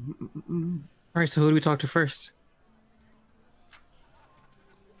right. So who do we talk to first?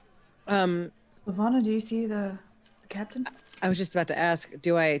 Lavana, do you see the captain? I was just about to ask,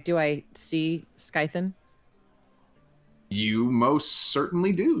 do I see Skythan? You most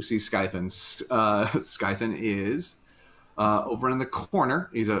certainly do see Skythan. Skythan is over in the corner.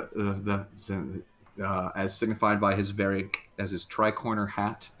 He's as signified by his tri-corner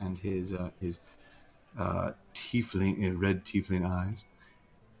hat and his tiefling red tiefling eyes.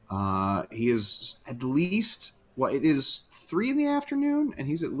 He is at least it is 3 in the afternoon, and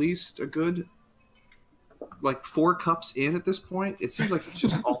he's at least a good 4 cups in at this point. It seems like he's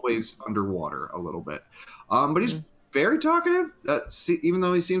just always underwater a little bit, but he's very talkative. Even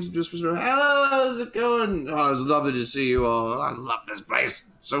though he seems to just sort of, hello, how's it going? Oh, it's lovely to see you all. I love this place.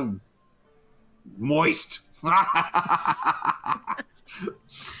 So moist. All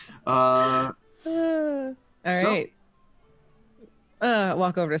right.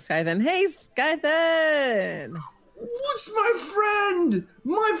 Walk over to Skythan. Hey, Skythan! What's my friend?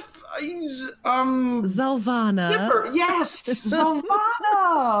 Zalvana. Skipper. Yes,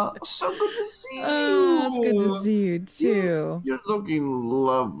 Zalvana. So good to see you. Oh, it's good to see you too. You're looking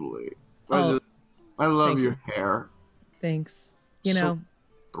lovely. Oh, I love your hair. Thanks. So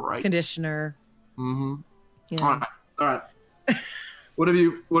bright. Conditioner. Mm-hmm. Yeah. All right. What do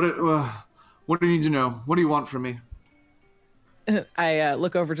you need to know? What do you want from me? I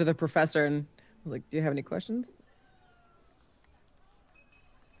look over to the professor and I was like, do you have any questions?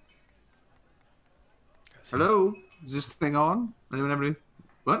 Hello? Is this thing on? Anyone have any?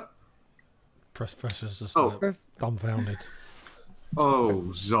 What? Professor's just dumbfounded. Oh,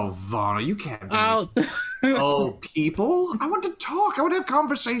 Zalvana, you can't be... Oh, people? I want to talk. I want to have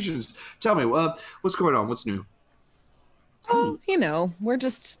conversations. Tell me, what's going on? What's new? Oh, we're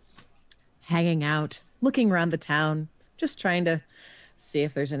just hanging out, looking around the town, just trying to see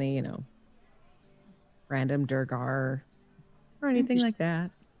if there's any, random Durgar or anything like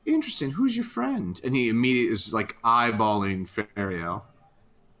that. Interesting. Who's your friend? And he immediately is eyeballing Ferio.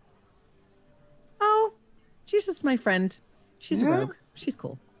 Oh, she's just my friend. She's a rogue. She's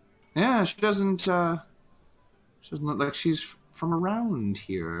cool. Yeah, she doesn't look like she's from around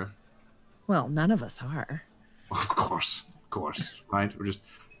here. Well, none of us are. Of course, right? We're just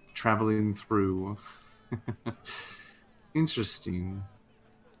traveling through. Interesting.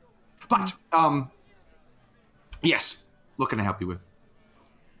 But, yes, what can I help you with?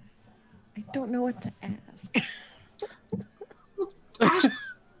 I don't know what to ask. Ask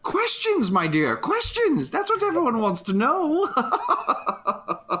questions, my dear. Questions. That's what everyone wants to know.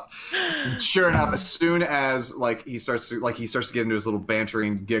 Sure enough, as soon as he starts to get into his little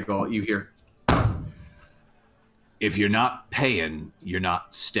bantering giggle, you hear, "If you're not paying, you're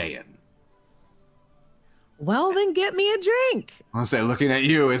not staying." Well, then get me a drink. I'll say, looking at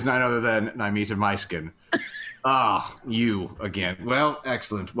you is none other than Naimita Maiskin. Ah, you again. Well,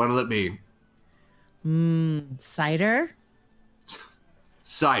 excellent. What'll it be? Cider?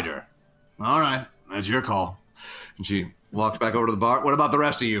 Cider. All right, that's your call. And she walks back over to the bar. What about the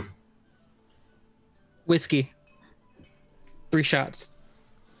rest of you? Whiskey. 3 shots.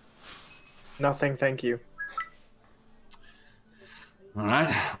 Nothing, thank you. All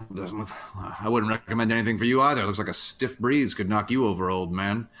right. I wouldn't recommend anything for you either. It looks like a stiff breeze could knock you over, old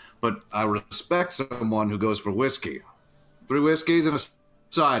man. But I respect someone who goes for whiskey. 3 whiskeys and a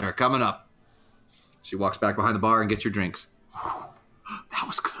cider coming up. She walks back behind the bar and gets your drinks. Whew, that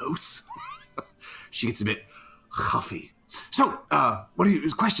was close. She gets a bit huffy. So, what are you?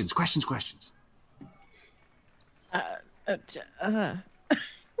 Questions.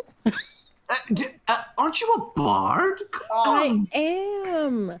 Aren't you a bard? Come on. I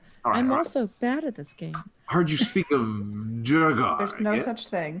am. Right, I'm also bad at this game. Heard you speak of Durgar. There's no such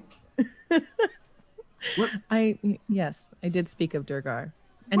thing. What? Yes, I did speak of Durgar.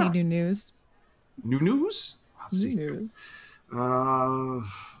 Any new news? New news? Let's see. News. Well,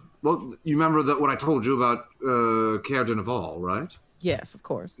 you remember what I told you about Caer de Naval, right? Yes, of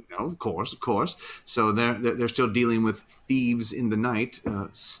course. No, of course. So they're still dealing with thieves in the night,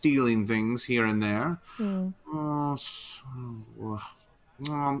 stealing things here and there.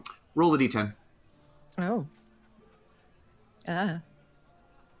 Roll the d10. Oh. Yeah.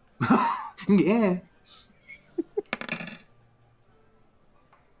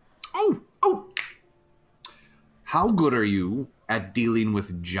 Oh. How good are you at dealing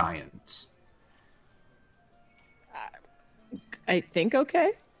with giants? I think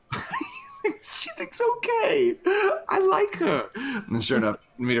okay. She thinks okay. I like her. And then sure enough,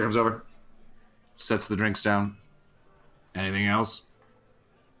 the meter comes over, sets the drinks down. Anything else?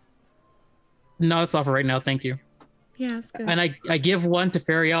 No, that's all for right now. Thank you. Yeah, that's good. And I give one to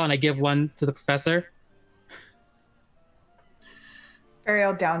Fariel and I give one to the professor.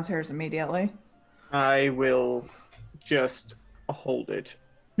 Ariel downs hers immediately. I will just hold it.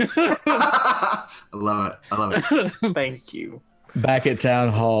 I love it. Thank you. Back at town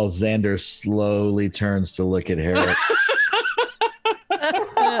hall, Xander slowly turns to look at Harriet.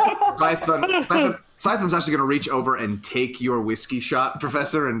 Scython's actually going to reach over and take your whiskey shot,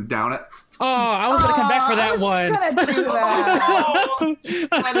 Professor, and down it. Oh, I was going to come back for that one. I was going to do that.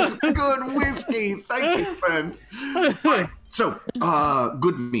 That is good whiskey. Thank you, friend. Right. So,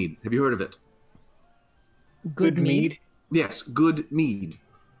 good mead. Have you heard of it? Good mead? Yes, good mead.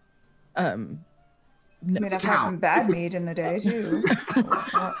 I mean, I've had some bad mead in the day, too.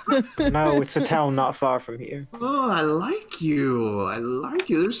 No, it's a town not far from here. Oh, I like you. I like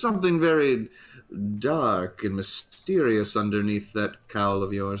you. There's something very dark and mysterious underneath that cowl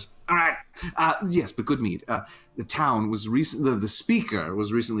of yours. All right. Yes, but good mead. The town was the speaker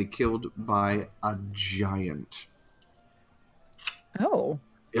was recently killed by a giant. Oh.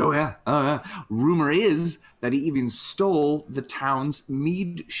 Oh, yeah. Rumor is that he even stole the town's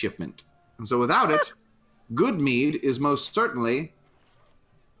mead shipment. And so without it, good mead is most certainly...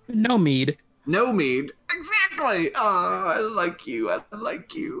 No mead. No mead. Exactly. I like you.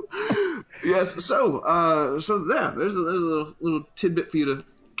 Yes. So there's a little tidbit for you to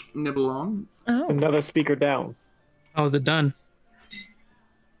nibble on. Oh. Another speaker down. How was it done?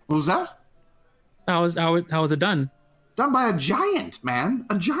 What was that? How was it done? Done by a giant, man.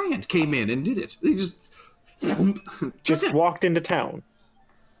 A giant came in and did it. He just walked into town.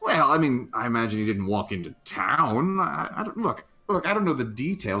 Well, I mean, I imagine he didn't walk into town. I don't look. I don't know the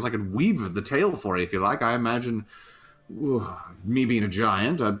details. I could weave the tale for you if you like. I imagine, me being a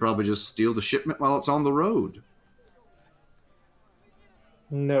giant, I'd probably just steal the shipment while it's on the road.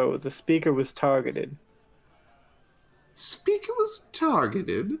 No, the speaker was targeted. Speaker was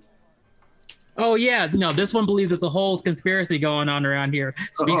targeted? Oh, yeah. No, this one believes there's a whole conspiracy going on around here.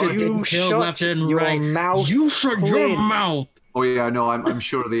 Speakers getting killed left and right. You shut your mouth. Oh yeah, no, I'm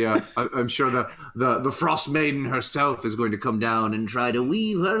sure the Frostmaiden herself is going to come down and try to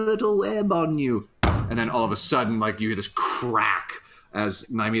weave her little web on you. And then all of a sudden, like, you hear this crack as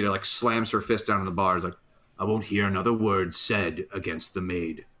Nymeda slams her fist down on the bars, like, I won't hear another word said against the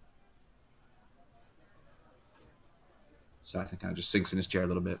maid. So I think I just sinks in his chair a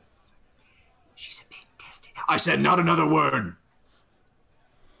little bit. She's a bit testy. I said not another word.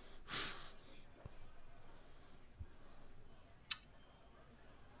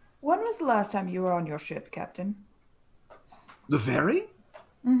 When was the last time you were on your ship, Captain? The ferry?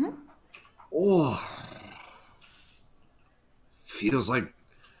 Mm-hmm. Oh. Feels like...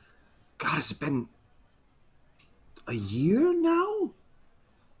 God, has it been... a year now?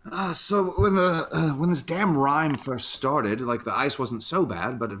 So when this damn Rime first started, the ice wasn't so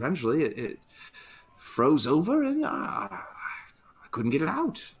bad, but eventually it froze over and I couldn't get it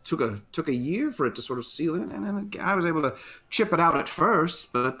out. Took a year for it to sort of seal in, and then I was able to chip it out at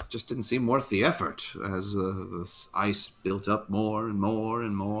first, but just didn't seem worth the effort as this ice built up more and more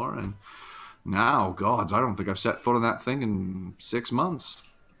and more, and now, gods, I don't think I've set foot on that thing in 6 months.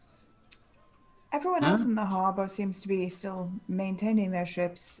 Everyone else in the harbor seems to be still maintaining their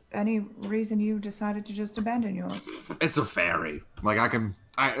ships. Any reason you decided to just abandon yours? It's a ferry.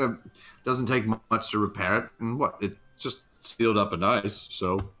 Doesn't take much to repair it, and it just sealed up in ice,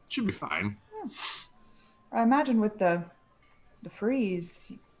 so it should be fine. I imagine with the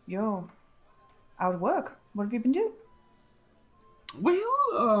freeze, you're out of work. What have you been doing?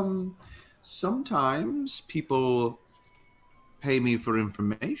 Well, sometimes people pay me for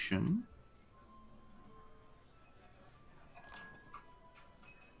information.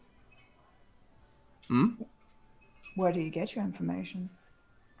 Where do you get your information?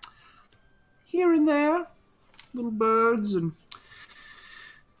 Here and there. Little birds and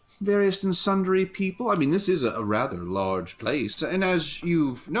various and sundry people. I mean, this is a rather large place. And as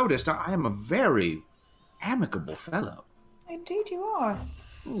you've noticed, I am a very amicable fellow. Indeed you are.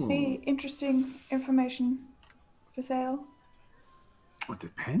 Any interesting information for sale? It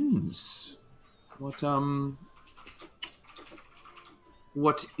depends.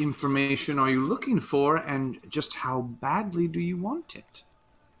 What information are you looking for, and just how badly do you want it?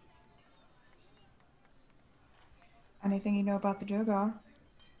 Anything you know about the Durgar?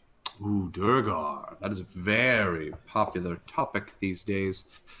 Ooh, Durgar. That is a very popular topic these days.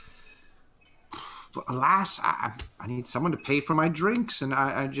 But alas, I need someone to pay for my drinks, and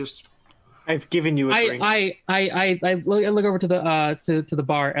I just... I've given you a drink. I look over to the to the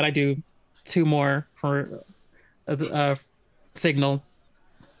bar, and I do 2 more for signal.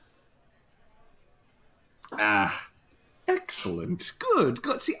 Excellent.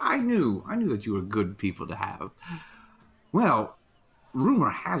 Good. See, I knew that you were good people to have. Well, rumor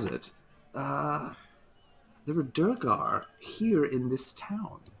has it, there are Durgar here in this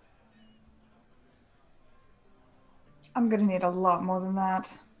town. I'm gonna need a lot more than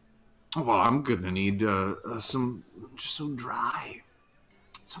that. Well, I'm gonna need some just so dry.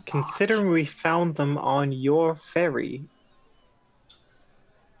 So considering we found them on your ferry,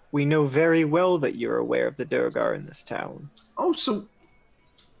 we know very well that you're aware of the Durgar in this town. Oh, so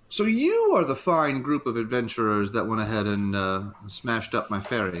you are the fine group of adventurers that went ahead and smashed up my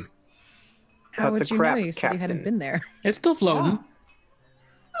ferry. How would you know? You said you hadn't been there. It's still floating.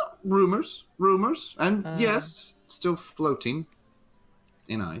 Rumors, and yes, still floating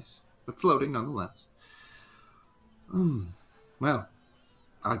in ice, but floating nonetheless. Well,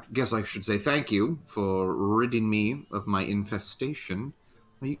 I guess I should say thank you for ridding me of my infestation.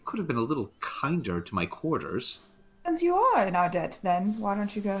 Well, you could have been a little kinder to my quarters. Since you are in our debt, then why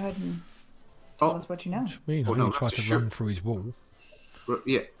don't you go ahead and tell us what you know? He tried to run through his wall.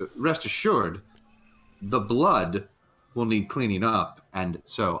 Yeah, rest assured, the blood will need cleaning up, and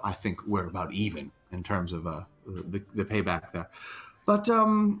so I think we're about even in terms of the payback there. But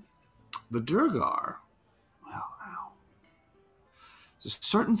the Durgar, well, there's a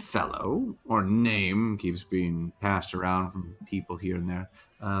certain fellow or name keeps being passed around from people here and there.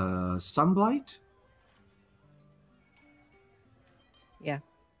 Sunblight. Yeah,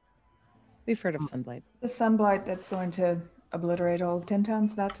 we've heard of Sunblight. The Sunblight that's going to obliterate all of Tin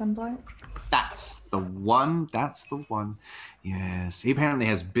Towns. That Sunblight. That's the one. Yes, he apparently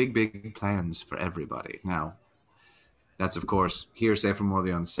has big plans for everybody. Now, that's of course hearsay from more of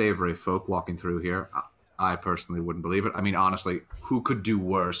the unsavory folk walking through here. I personally wouldn't believe it. I mean, honestly, who could do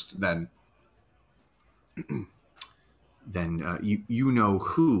worse than you know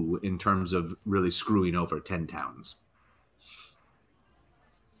who in terms of really screwing over 10 towns?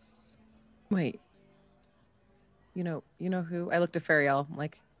 Wait. You know who? I looked at Fariel. I'm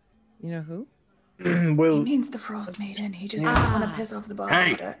like, you know who? He means the Frostmaiden. He just doesn't want to piss off the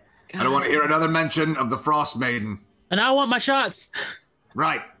bartender. Hey, I don't want to hear another mention of the Frostmaiden. And I want my shots.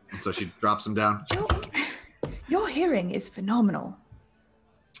 Right. And so she drops him down. Your hearing is phenomenal.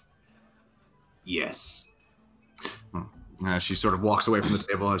 Yes. She sort of walks away from the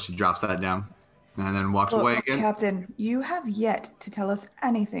table as she drops that down. And then walks away again. Captain, you have yet to tell us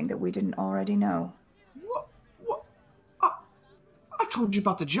anything that we didn't already know. What? I told you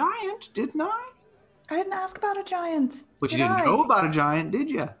about the giant, didn't I? I didn't ask about a giant. But you didn't know about a giant, did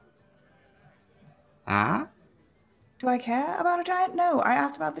you? Huh? Do I care about a giant? No, I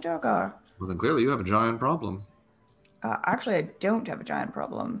asked about the Durgar. Well, then clearly you have a giant problem. Actually, I don't have a giant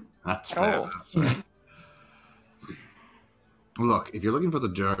problem. That's fair. That's fair. Look, if you're looking for the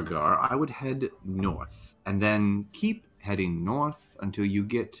Durgar, I would head north, and then keep heading north until you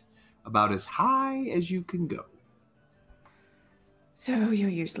get about as high as you can go. So you're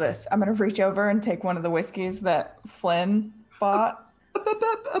useless. I'm going to reach over and take one of the whiskeys that Flynn bought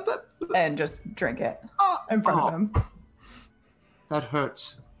and just drink it in front of him. That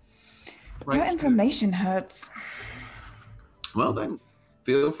hurts. Right. Your information hurts. Well, then,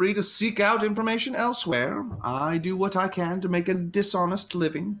 feel free to seek out information elsewhere. I do what I can to make a dishonest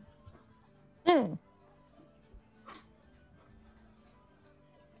living. And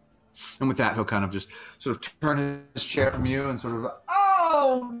with that, he'll kind of just sort of turn his chair from you and sort of,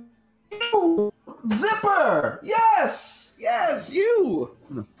 oh, you, Zipper! Yes, you!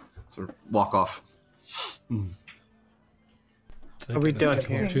 Sort of walk off. Are we done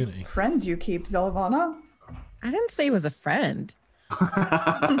here? Friends you keep, Zolvana. I didn't say he was a friend.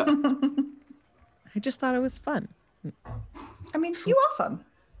 I just thought it was fun. I mean, you are fun.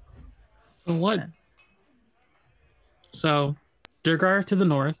 So what? So, Durgar to the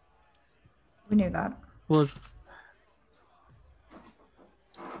north. We knew that. Well,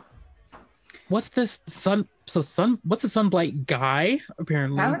 what's this sun? So what's the Sunblight guy?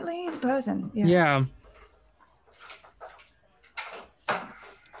 Apparently, he's a person. Yeah.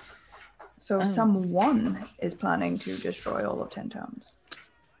 So someone is planning to destroy all of 10 towns.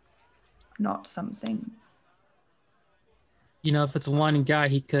 Not something. If it's one guy,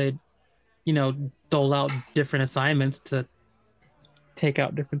 he could, dole out different assignments to take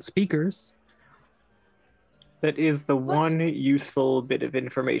out different speakers. That is the one useful bit of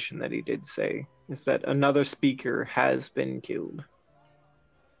information that he did say, is that another speaker has been killed.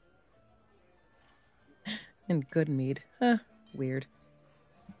 In Goodmead. Weird.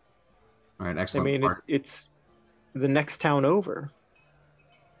 All right, excellent. It's the next town over.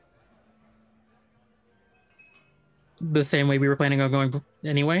 The same way we were planning on going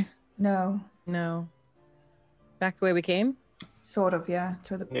anyway? No. Back the way we came? Sort of, yeah.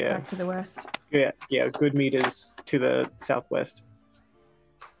 Back to the west. Yeah. Goodmead is to the southwest.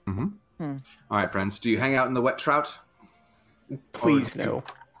 All right, friends. Do you hang out in the wet trout? Please, no.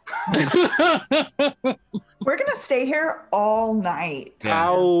 We're gonna stay here all night.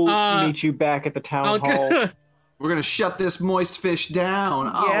 I'll meet you back at the town hall. We're gonna shut this moist fish down.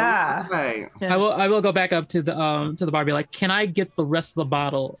 Yeah. Okay. I will go back up to the bar and be like, can I get the rest of the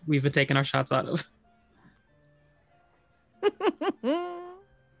bottle we've been taking our shots out of? Of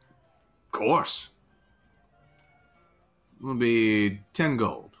course. It'll be 10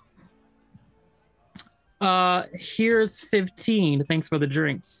 gold. Here's 15. Thanks for the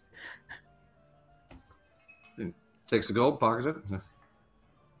drinks. Takes the gold, pockets it.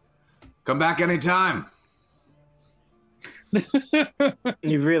 Come back anytime.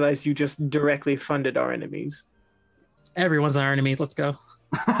 You've realized you just directly funded our enemies. Everyone's our enemies. Let's go.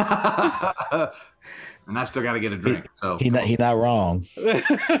 And I still got to get a drink. So he not wrong.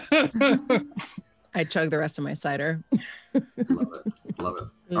 I chug the rest of my cider. Love it.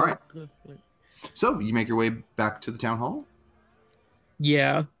 All right. So you make your way back to the town hall.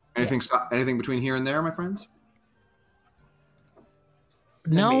 Yeah. Anything between here and there, my friends?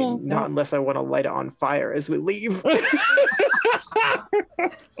 No, not unless I want to light it on fire as we leave.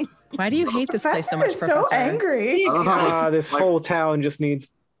 Why do you hate this place so much, Professor? So angry. This whole town just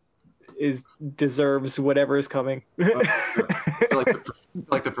deserves whatever is coming.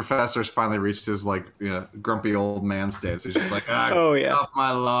 like the professor's finally reached his grumpy old man state. So he's just like, get off my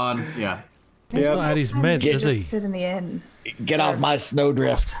lawn. Yeah. He's not had his meds, is he? Sit in the inn. Get off my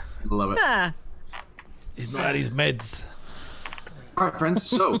snowdrift. Love it. He's not had his meds. All right, friends.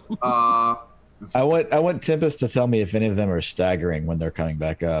 So, I want Tempest to tell me if any of them are staggering when they're coming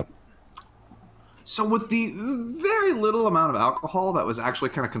back up. So, with the very little amount of alcohol that was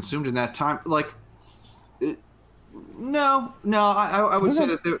actually kind of consumed in that time, no, I would say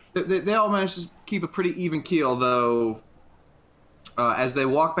that they all managed to keep a pretty even keel, though. As they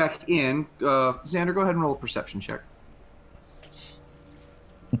walk back in, Xander, go ahead and roll a perception check.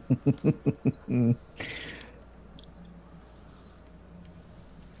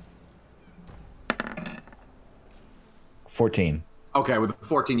 14. Okay, with the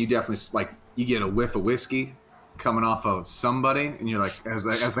 14, you definitely you get a whiff of whiskey coming off of somebody, and you're like, as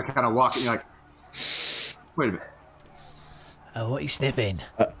they kind of walk in, you're like, wait a minute. What are you sniffing?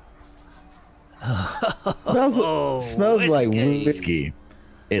 Smells like whiskey.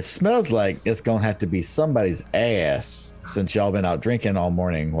 It smells like it's gonna have to be somebody's ass since y'all been out drinking all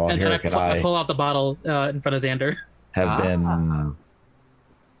morning while Herrick and I pull out the bottle in front of Xander. Have been.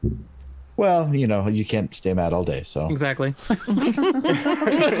 Well, you can't stay mad all day, so exactly.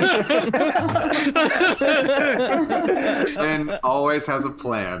 And always has a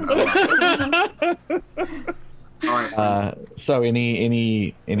plan. All right. So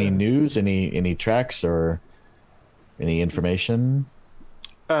any news, any tracks or any information?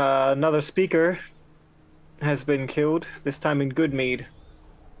 Another speaker has been killed, this time in Goodmead.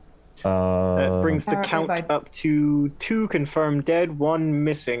 That brings the count up to 2 confirmed dead, 1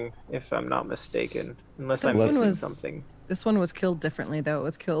 missing, if I'm not mistaken. Unless I'm missing something. This one was killed differently, though. It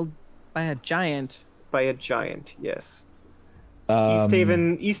was killed by a giant. By a giant, yes.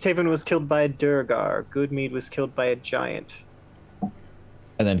 Easthaven was killed by a Durgar. Goodmead was killed by a giant.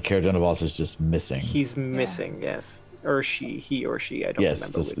 And then Caradonavos is just missing. He's missing, yes. Or he or she, I don't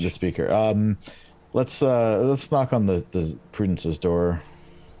remember which. The speaker. Let's knock on the Prudence's door.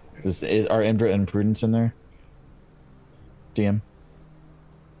 Are Indra and Prudence in there? DM?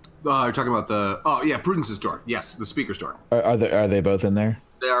 You're talking about Prudence's door. Yes, the speaker's door. Are they both in there?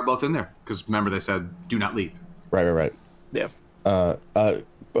 They are both in there because remember they said do not leave. Right. Yeah.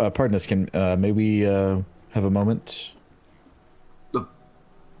 Pardon us. May we have a moment? Of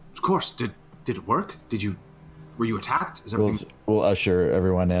course. Did it work? Were you attacked? Is everything? We'll usher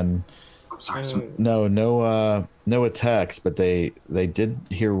everyone in. I'm sorry. No attacks, but they did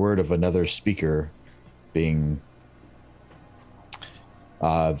hear word of another speaker being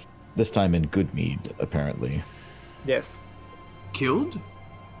this time in Goodmead, apparently. Yes. Killed.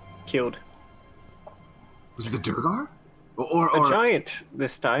 Was it the Durgar? Or a giant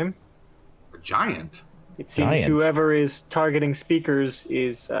this time. A giant? It seems whoever is targeting speakers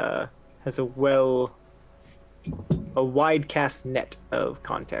has a wide cast net of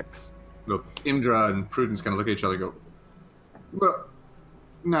contacts. Look, Indra and Prudence kind of look at each other and go, well,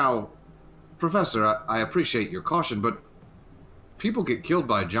 now, Professor, I appreciate your caution, but people get killed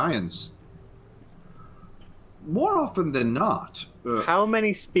by giants more often than not. How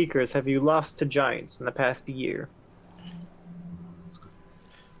many speakers have you lost to giants in the past year?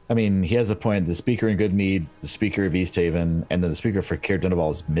 I mean, he has a point. The speaker in Goodmead, the speaker of Easthaven, and then the speaker for Caer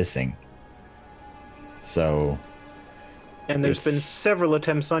Dineval is missing. So... And there's been several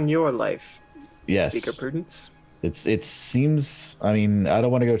attempts on your life. Yes. Speaker Prudence. It seems, I mean, I don't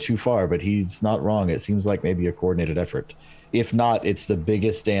want to go too far, but he's not wrong. It seems like maybe a coordinated effort. If not, it's the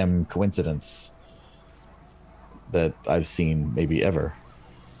biggest damn coincidence that I've seen maybe ever.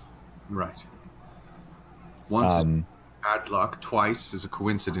 Right. Once is bad luck, twice is a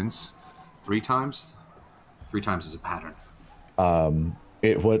coincidence, 3 times? 3 times is a pattern.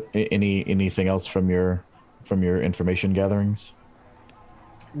 Anything else from your information gatherings?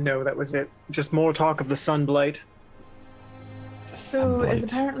 No, that was it. Just more talk of the Sunblight. So is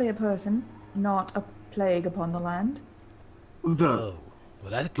apparently a person, not a plague upon the land. Well,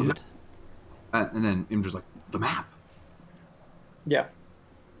 that's good. And then Imdra's like, the map. Yeah.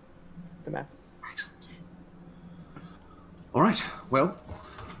 The map. Excellent. All right. Well,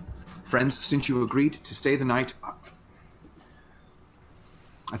 friends, since you agreed to stay the night,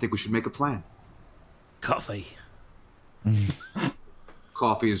 I think we should make a plan. Coffee.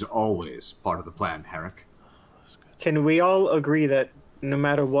 Coffee is always part of the plan, Herrick. Can we all agree that no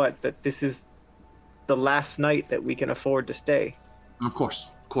matter what, that this is the last night that we can afford to stay? Of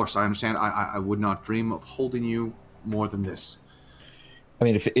course, I understand. I would not dream of holding you more than this. I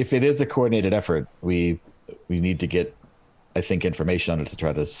mean, if it is a coordinated effort, we need to get, I think, information on it to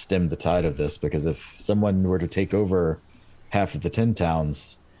try to stem the tide of this, because if someone were to take over half of the 10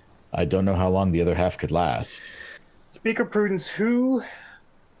 towns, I don't know how long the other half could last. Speaker Prudence, who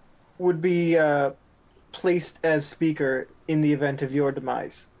would be placed as speaker in the event of your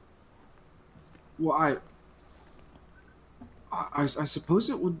demise? Well, I suppose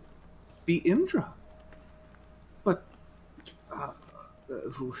it would be Imdra. But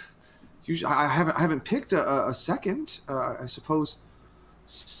usually I haven't picked a second. I suppose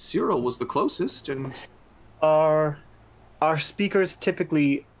Cyril was the closest. And are speakers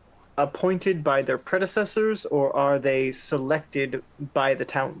typically appointed by their predecessors, or are they selected by the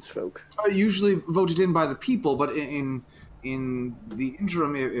townsfolk? Usually voted in by the people, but in the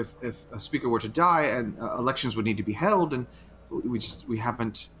interim, if a speaker were to die, and elections would need to be held, and we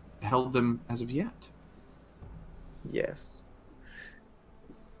haven't held them as of yet. Yes.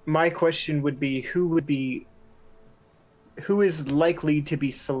 My question would be who is likely to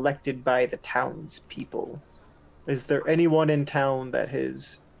be selected by the townspeople? Is there anyone in town that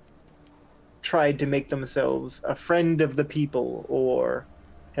has tried to make themselves a friend of the people, or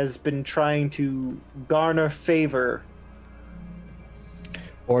has been trying to garner favor?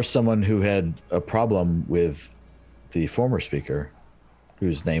 Or someone who had a problem with the former speaker,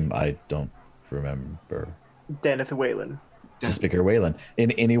 whose name I don't remember. Deneth Whalen. Speaker Whalen.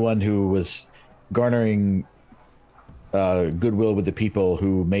 Anyone who was garnering goodwill with the people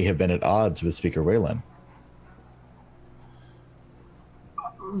who may have been at odds with Speaker Whalen.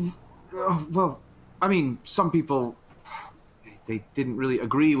 Well, I mean, some people, they didn't really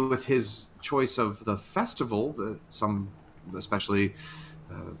agree with his choice of the festival. Some, especially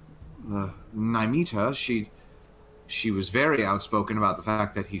the Nymita, she was very outspoken about the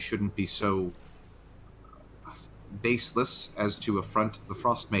fact that he shouldn't be so baseless as to affront the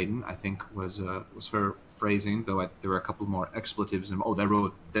Frostmaiden, I think was her phrasing, though there were a couple more expletives.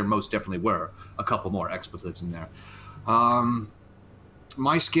 There most definitely were a couple more expletives in there.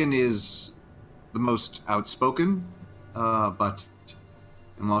 My skin is the most outspoken, but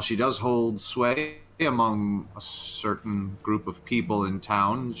while she does hold sway among a certain group of people in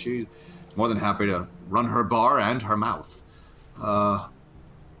town, she's more than happy to run her bar and her mouth.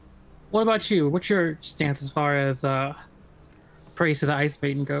 What about you? What's your stance as far as praise to the Ice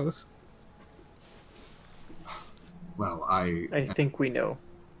Maiden goes? Well, I think we know.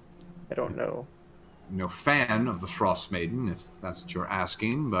 I don't know. No fan of the Frostmaiden, if that's what you're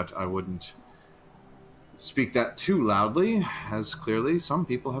asking, but I wouldn't speak that too loudly, as clearly some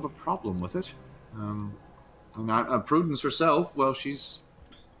people have a problem with it. And Prudence herself, well, she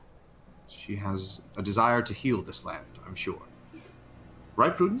has a desire to heal this land, I'm sure.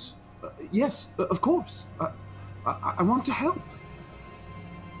 Right, Prudence? Yes, of course. I want to help.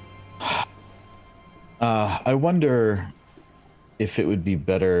 I wonder if it would be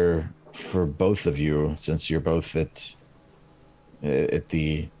better for both of you, since you're both at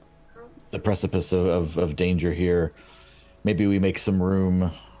the precipice of danger here. Maybe we make some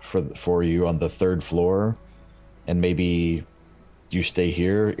room for you on the 3rd floor, and maybe you stay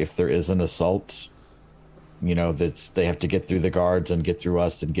here. If there is an assault, you know, they have to get through the guards and get through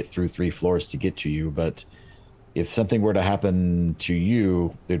us and get through 3 floors to get to you. But if something were to happen to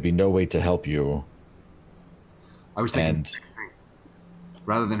you, there'd be no way to help you. I was thinking,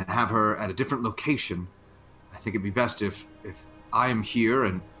 rather than have her at a different location, I think it'd be best if I am here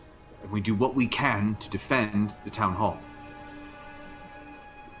and we do what we can to defend the town hall.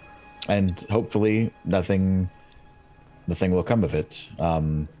 And hopefully nothing will come of it.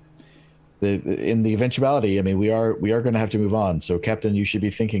 In the eventuality, I mean, we are going to have to move on. So, Captain, you should be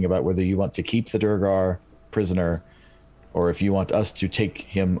thinking about whether you want to keep the Durgar prisoner, or if you want us to take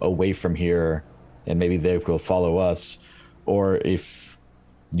him away from here, and maybe they will follow us, or if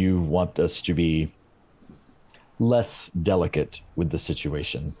you want us to be less delicate with the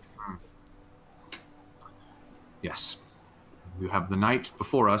situation. Yes. We have the night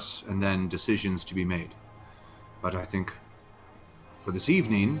before us, and then decisions to be made. But I think for this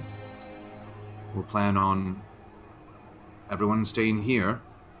evening, we'll plan on everyone staying here,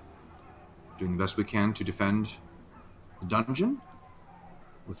 doing the best we can to defend the dungeon,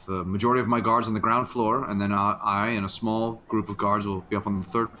 with the majority of my guards on the ground floor, and then I and a small group of guards will be up on the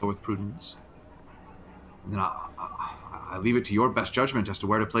 3rd floor with Prudence. And then I leave it to your best judgment as to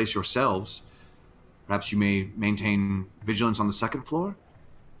where to place yourselves. Perhaps you may maintain vigilance on the 2nd floor?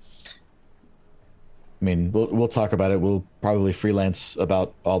 I mean, we'll talk about it. We'll probably freelance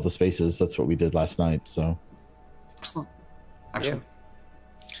about all the spaces. That's what we did last night, so. Excellent. Excellent.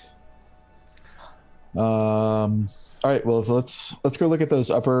 Yeah. All right, well, let's go look at those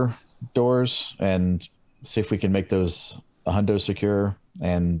upper doors and see if we can make those a hundo secure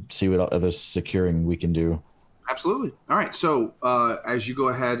and see what other securing we can do. Absolutely. All right. So as you go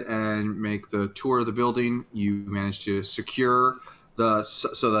ahead and make the tour of the building, you manage to secure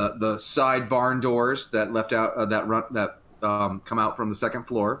the side barn doors that left out come out from the 2nd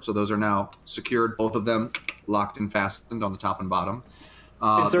floor. So those are now secured, both of them locked and fastened on the top and bottom.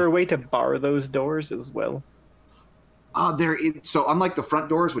 Is there a way to bar those doors as well? So unlike the front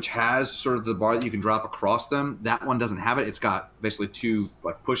doors, which has sort of the bar that you can drop across them, that one doesn't have it. It's got basically 2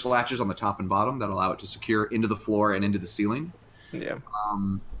 like push latches on the top and bottom that allow it to secure into the floor and into the ceiling. Yeah.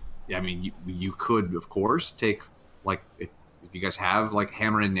 Yeah. I mean, you could, of course, take like if you guys have like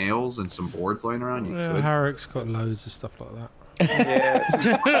hammer and nails and some boards lying around, you could. Harrick's got loads of stuff like that.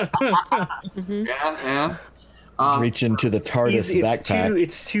 Yeah. Reach into the TARDIS backpack.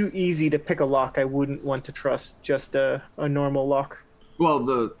 It's too easy to pick a lock. I wouldn't want to trust just a normal lock. Well,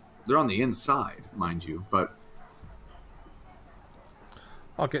 they're on the inside, mind you, but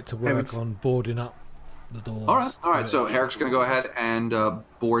I'll get to work on boarding up the doors. All right. So Eric's going to go ahead and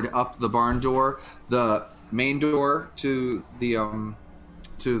board up the barn door. The main door to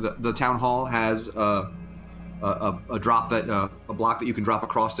the town hall has a drop a block that you can drop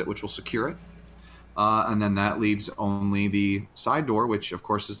across it, which will secure it. And then that leaves only the side door, which of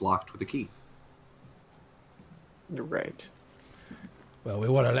course is locked with a key. You're right. Well, we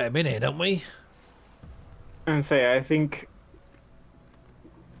want to let him in here, don't we? And say, I think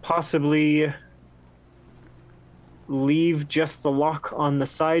possibly leave just the lock on the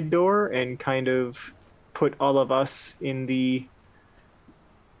side door and kind of put all of us in the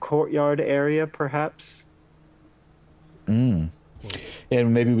courtyard area, perhaps. And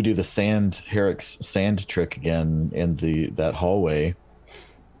maybe we do the Herrick's sand trick again in that hallway.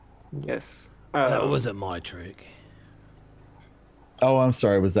 Yes. That wasn't my trick. Oh, I'm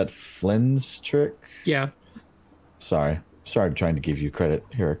sorry. Was that Flynn's trick? Yeah. Sorry trying to give you credit,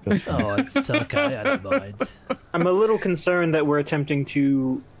 Herrick. Oh, it's okay. I don't mind. I'm a little concerned that we're attempting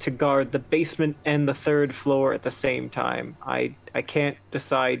to guard the basement and the 3rd floor at the same time. I can't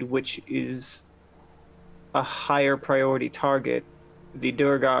decide which is a higher priority target, the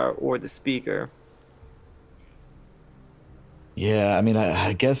Durgar or the speaker. Yeah, I mean,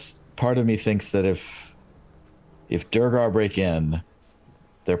 I guess part of me thinks that if Durgar break in,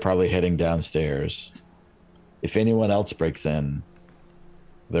 they're probably heading downstairs. If anyone else breaks in,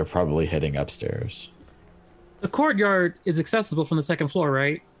 they're probably heading upstairs. The courtyard is accessible from the 2nd floor,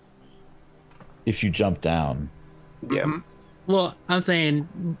 right? If you jump down. Yeah. Mm-hmm. Well, I'm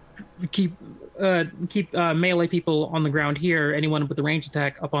saying keep melee people on the ground here. Anyone with the range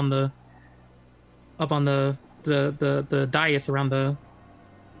attack up on the dais around the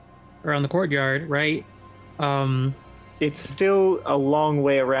courtyard, right? It's still a long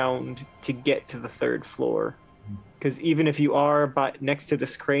way around to get to the 3rd floor, because even if you are next to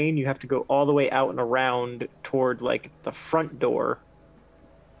this crane, you have to go all the way out and around toward like the front door,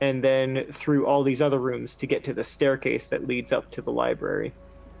 and then through all these other rooms to get to the staircase that leads up to the library.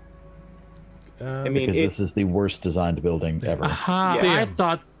 I mean, because this is the worst designed building ever. I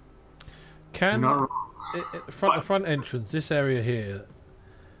thought. Can the front entrance, this area here,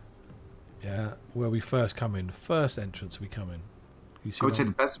 where we first come in, first entrance we come in. I would say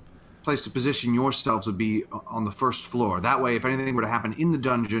the best place to position yourselves would be on the first floor. That way, if anything were to happen in the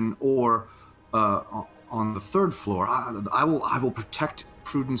dungeon or on the third floor, I will protect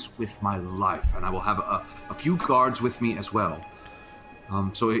Prudence with my life, and I will have a few guards with me as well.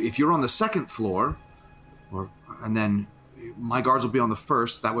 So if you're on the second floor, and then my guards will be on the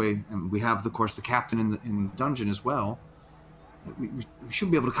first. That way, and we have, of course, the captain in the dungeon as well. We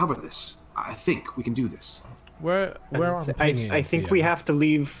should be able to cover this. I think we can do this. I think we have to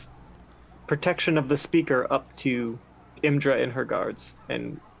leave protection of the speaker up to Imdra and her guards,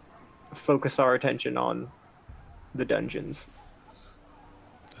 and focus our attention on the dungeons.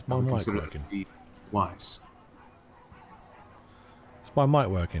 Is my mic working? Be wise. Is my mic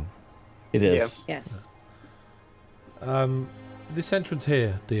working? It is. Yeah. Yes. This entrance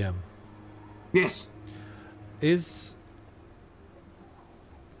here, DM. Yes.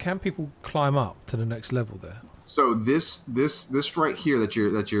 Can people climb up to the next level there? So this right here that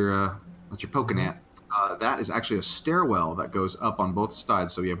you're poking at, that is actually a stairwell that goes up on both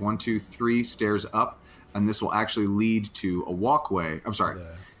sides. So you have 1, 2, 3 stairs up, and this will actually lead to a walkway. I'm sorry.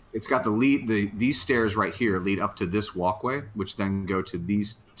 There. It's got these stairs right here lead up to this walkway, which then go to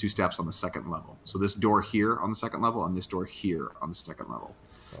these 2 steps on the second level. So this door here on the second level, and this door here on the second level.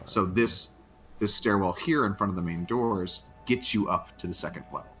 Right. So this stairwell here in front of the main doors gets you up to the second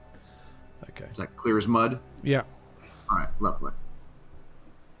level. Okay. Is that clear as mud? Yeah. All right, lovely.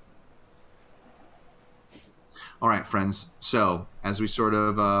 All right, friends. So as we sort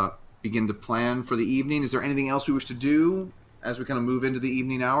of begin to plan for the evening, is there anything else we wish to do as we kind of move into the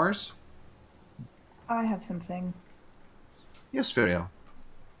evening hours? I have something. Yes, Feriel.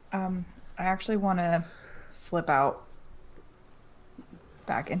 I actually want to slip out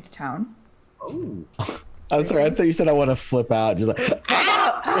back into town. Oh. I'm sorry. I thought you said I want to flip out. Just like,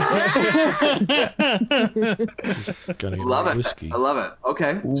 love it. Whiskey. I love it.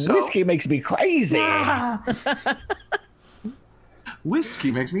 Okay. So, whiskey makes me crazy.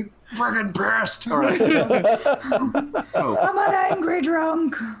 Whiskey makes me friggin' pissed. All right. I'm an angry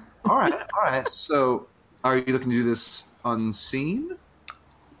drunk. All right. So, are you looking to do this unseen?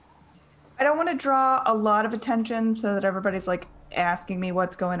 I don't want to draw a lot of attention so that everybody's like asking me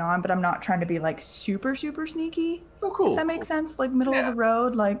what's going on, but I'm not trying to be like super sneaky. Oh, cool. Does that make sense? Like middle of the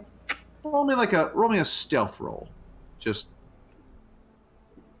road, like. Roll me a stealth roll. Just.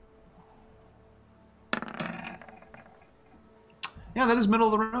 Yeah, that is middle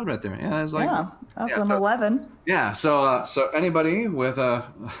of the road right there. Yeah, it's like. Yeah, that's an 11. Yeah, so anybody with a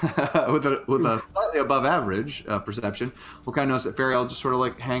with a slightly above average perception will kind of notice that Feriel just sort of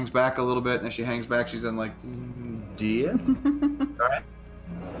like hangs back a little bit, and as she hangs back, she's then like, dear. All right.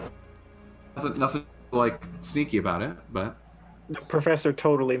 Nothing like sneaky about it, but. The professor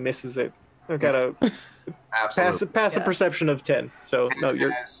totally misses it. I've got a pass a perception of 10. So no,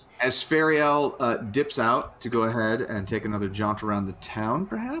 you're as Feriel dips out to go ahead and take another jaunt around the town.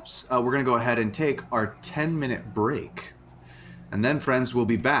 Perhaps we're going to go ahead and take our 10-minute break, and then friends will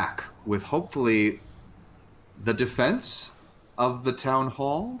be back with hopefully the defense of the town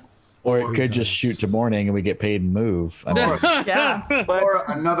hall. Or it could just shoot to morning and we get paid and move. I mean, or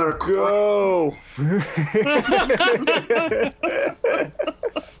another go.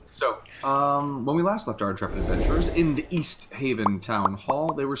 So, when we last left our intrepid adventurers in the Easthaven town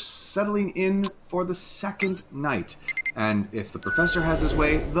hall, they were settling in for the second night. And if the professor has his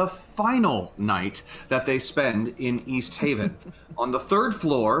way, the final night that they spend in Easthaven. On the third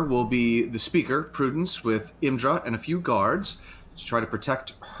floor will be the speaker, Prudence, with Imdra and a few guards, to try to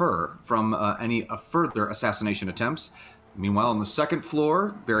protect her from any further assassination attempts. Meanwhile, on the second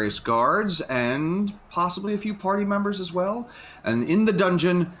floor, various guards and possibly a few party members as well. And in the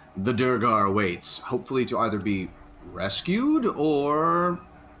dungeon, the Durgar waits, hopefully to either be rescued or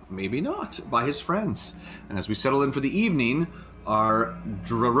maybe not by his friends. And as we settle in for the evening, our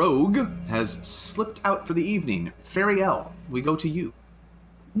Drogue has slipped out for the evening. Feriel, we go to you.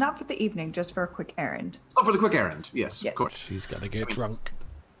 Not for the evening, just for a quick errand. Oh, for the quick errand. Yes, of course. She's got to get drunk.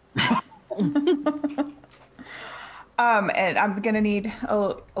 And I'm going to need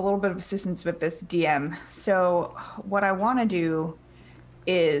a little bit of assistance with this DM. So what I want to do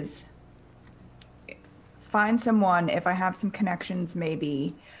is find someone, if I have some connections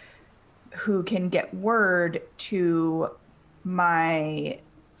maybe, who can get word to my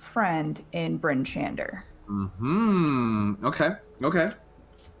friend in Bryn Shander. Okay.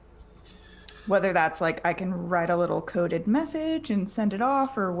 Whether that's like I can write a little coded message and send it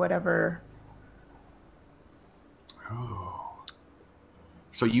off or whatever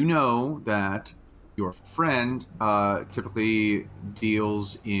So you know that your friend typically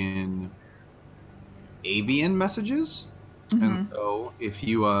deals in avian messages, and so if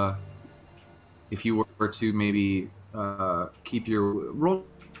you were to maybe keep your roll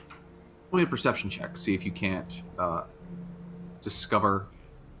a perception check, see if you can't discover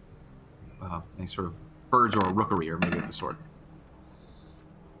any sort of birds or a rookery or maybe of the sort.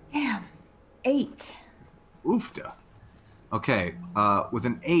 Damn. 8. Oofda. Okay, with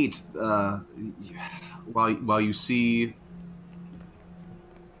an 8, while you see,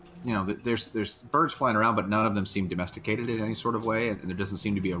 there's birds flying around, but none of them seem domesticated in any sort of way, and there doesn't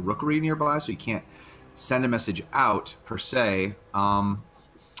seem to be a rookery nearby, so you can't send a message out per se.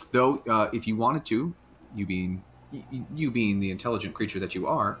 Though, if you wanted to, you being the intelligent creature that you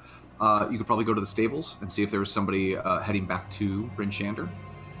are, you could probably go to the stables and see if there was somebody heading back to Bryn Shander,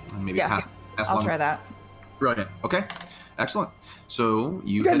 and maybe pass I'll along. Try that. Brilliant. Okay. Excellent. So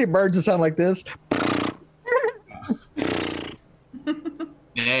you got any birds that sound like this?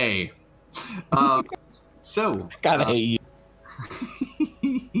 Nay. So Gotta hate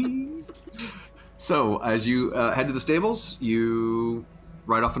you. So as you head to the stables, you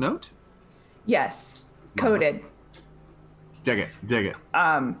write off a note. Yes. Coded. Dig it.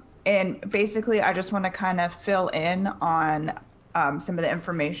 And basically, I just want to kind of fill in on some of the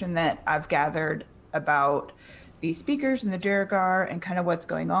information that I've gathered about the speakers and the Duergar and kind of what's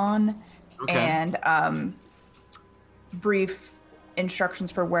going on, and brief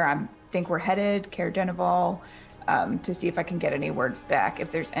instructions for where I think we're headed, Caer Denival, to see if I can get any word back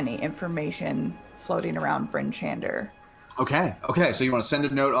if there's any information floating around Bryn Shander. Okay. So you want to send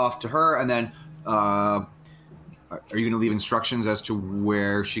a note off to her, and then are you going to leave instructions as to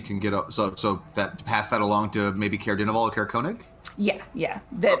where she can get up? So that pass that along to maybe Caer Denival or Caer Koenig? Yeah.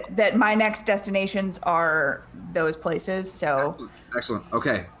 That my next destinations are those places. So excellent.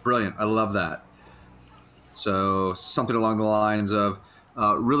 Okay, brilliant. I love that. So something along the lines of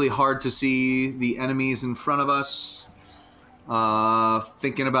really hard to see the enemies in front of us.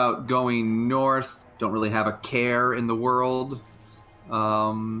 Thinking about going north. Don't really have a care in the world.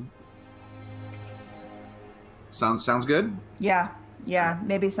 Sounds good? Yeah.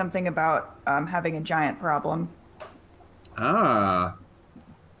 Maybe something about having a giant problem. Let's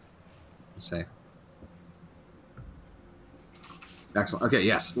see. Excellent. Okay,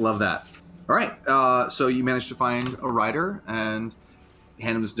 yes, love that. All right, so you managed to find a rider and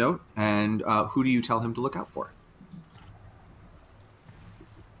hand him his note, and who do you tell him to look out for?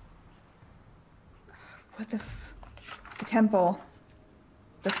 What the temple.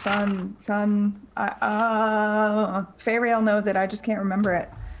 The sun. Fariel knows it. I just can't remember it.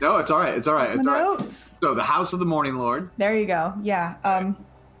 No, it's all right. It's all right. So the House of the Morning Lord. There you go. Yeah.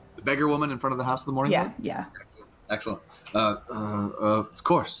 The beggar woman in front of the House of the Morning Lord. Yeah. Excellent. Of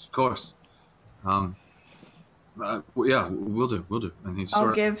course. Yeah, we'll do. And he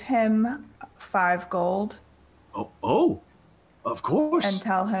I'll give him 5 gold. Oh, of course. And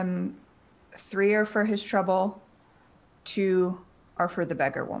tell him 3 are for his trouble, 2 are for the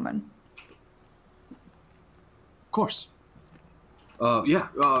beggar woman. Of course. Yeah.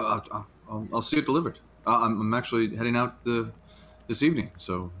 I'll see it delivered. I'm actually heading out this evening,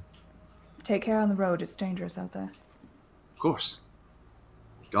 so. Take care on the road. It's dangerous out there. Of course.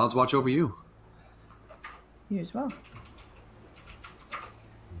 Gods watch over you. You as well.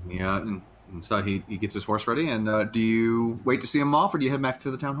 Yeah, and so he gets his horse ready. And do you wait to see him off, or do you head back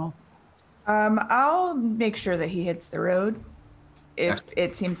to the town hall? I'll make sure that he hits the road. If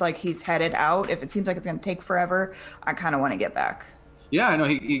it seems like he's headed out, if it seems like it's going to take forever, I kind of want to get back. Yeah, I know.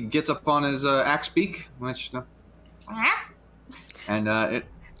 He gets up on his axe beak, which and it.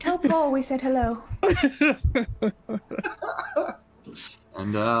 Tell Paul we said hello.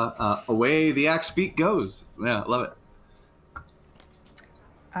 And away the axe beak goes. Yeah, love it.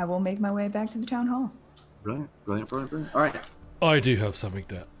 I will make my way back to the town hall. Brilliant. All right. I do have something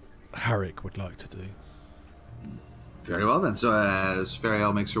that Herrick would like to do. Very well then. So as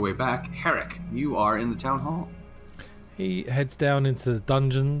Fariel makes her way back, Herrick, you are in the town hall. He heads down into the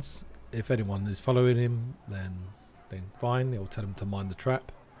dungeons. If anyone is following him, then fine. He'll tell him to mind the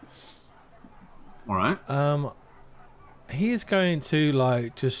trap. All right. He is going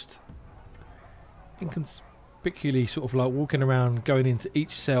to just inconspicuously sort of walking around, going into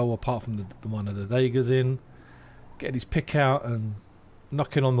each cell apart from the one that the Daegar's in, getting his pick out and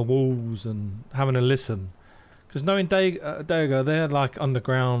knocking on the walls and having a listen. Because knowing Daegar, they're like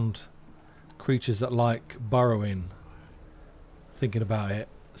underground creatures that like burrowing, thinking about it.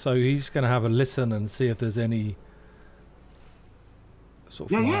 So he's going to have a listen and see if there's any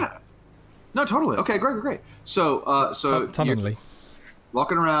sort of No, totally. Okay, great. So, Tunnelly.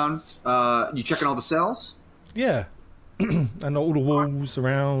 Walking around, you checking all the cells? Yeah. And all the walls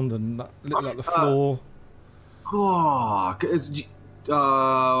around and look like the floor.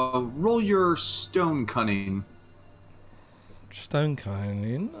 Roll your stone cunning. Stone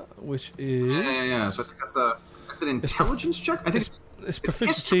cunning, which is... Yeah. So I think that's an intelligence check? I think it's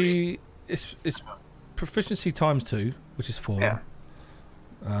proficiency... It's proficiency times 2, which is 4. Yeah.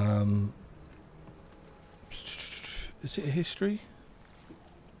 Is it history?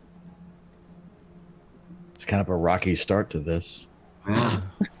 It's kind of a rocky start to this. Yeah.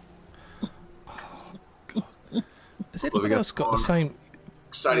 Oh, God. Has anyone else got the same...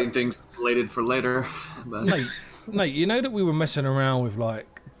 Exciting things related for later. But... Nate, you know that we were messing around with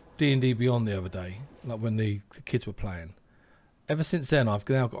like D&D Beyond the other day, like when the kids were playing. Ever since then, I've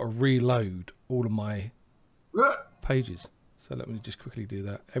now got to reload all of my pages. So let me just quickly do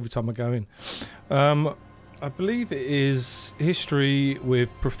that every time I go in. I believe it is history with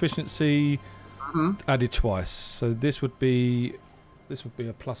proficiency added twice. So this would be a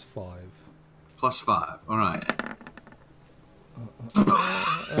 +5. +5. All right.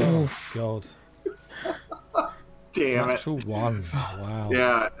 Oh God. Damn it. Natural 1. Wow.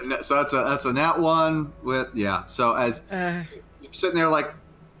 Yeah. So that's a nat 1 with So as you're sitting there like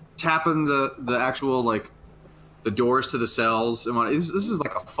tapping the actual like the doors to the cells and this is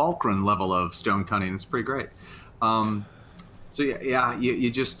like a Falkren level of stone cunning. It's pretty great. So you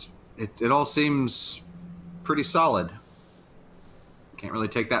just it all seems pretty solid. Can't really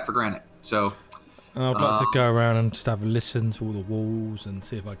take that for granted. So I'd like to go around and just have a listen to all the walls and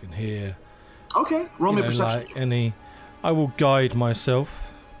see if I can hear. Okay, roll me a perception. Like I will guide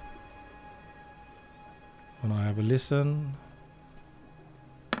myself when I have a listen.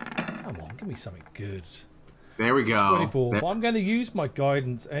 Come on, give me something good. There we go. 24. But I'm going to use my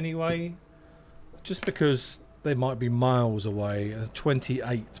guidance anyway, just because they might be miles away.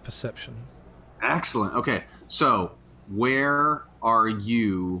 28 perception. Excellent. Okay, so where are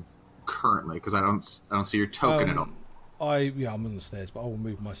you currently? Because I don't see your token at all. I'm on the stairs, but I will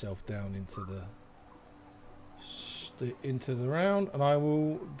move myself down into the round, and I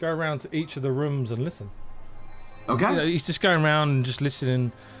will go around to each of the rooms and listen. Okay. He's just going around and just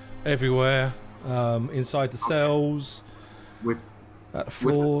listening everywhere, inside the cells, at the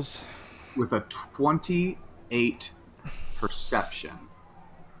floors. With a 28 perception,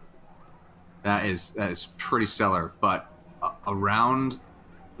 that is pretty stellar. But around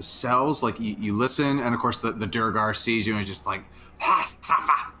the cells, like you listen, and of course the Durgar sees you and is just like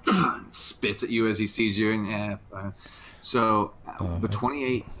spits at you as he sees you, and the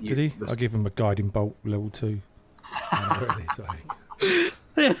 28. I give him a guiding bolt level 2.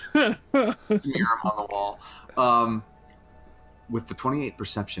 Mirror him on the wall. With the 28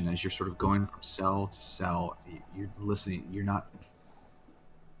 perception, as you're sort of going from cell to cell, you're listening. You're not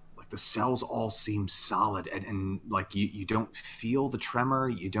like the cells all seem solid, and like you don't feel the tremor.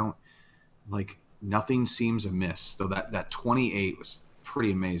 You don't like nothing seems amiss. Though that 28 was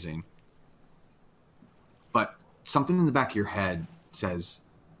pretty amazing. But something in the back of your head says,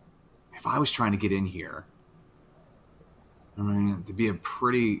 if I was trying to get in here, I mean, it'd be a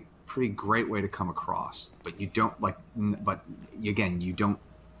pretty great way to come across. But you don't you don't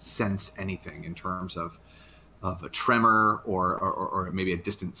sense anything in terms of a tremor or maybe a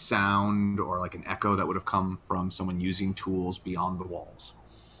distant sound or like an echo that would have come from someone using tools beyond the walls.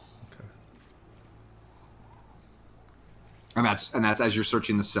 Okay. And that's as you're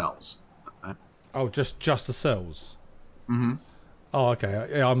searching the cells. Oh, just the cells? Mm-hmm. Oh, okay.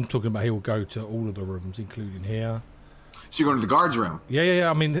 Yeah, I'm talking about he will go to all of the rooms, including here. So you're going to the guards room? Yeah.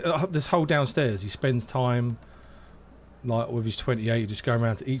 I mean, this whole downstairs, he spends time, like, with his 28, just going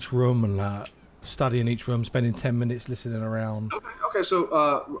around to each room and studying each room, spending 10 minutes listening around. Okay. So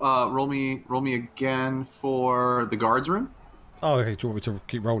roll me again for the guards room. Oh, okay. Do you want me to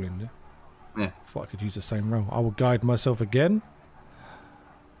keep rolling? Yeah. I thought I could use the same roll. I will guide myself again.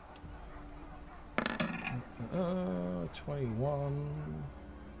 21,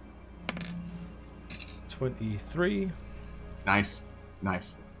 23. Nice.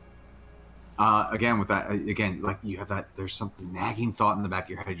 Again, with that, like you have that. There's something nagging thought in the back of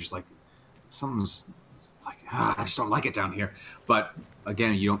your head. You're just like, something's like, I just don't like it down here. But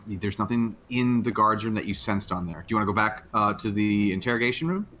again, there's nothing in the guards room that you sensed on there. Do you want to go back to the interrogation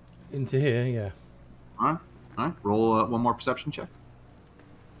room? Into here, yeah. All right. Roll one more perception check.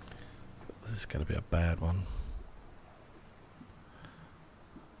 This is going to be a bad one.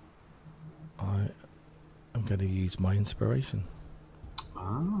 I'm going to use my inspiration.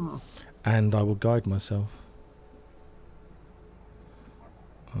 And I will guide myself.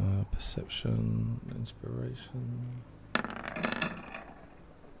 Perception, inspiration.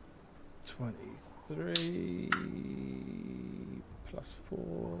 23 plus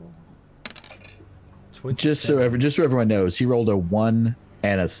 4. 27. Just so everyone knows, he rolled a 1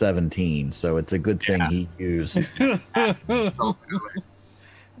 and a 17, so it's a good thing he used. So he was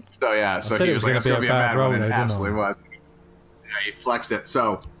like, it's going to be a bad one, and it absolutely was. Yeah, he flexed it.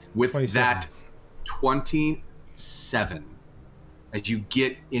 So with 27. that 27, as you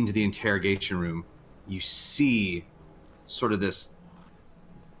get into the interrogation room, you see sort of this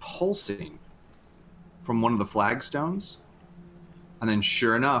pulsing from one of the flagstones, and then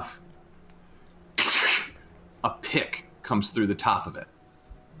sure enough, a pick comes through the top of it.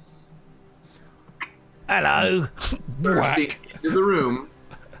 Hello. Bursting into the room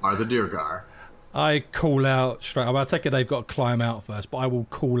are the Durgar. I call out straight up. I take it they've got to climb out first, but I will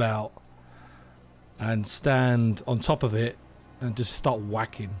call out and stand on top of it and just start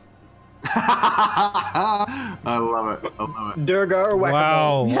whacking. I love it. Durgar whack.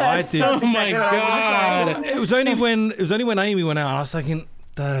 Wow, Yes, I did. that's Oh my exactly what I was god! It was only when Amy went out, and I was thinking,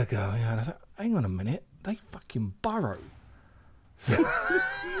 Durgar. Yeah, and I was like, hang on a minute, they fucking burrow.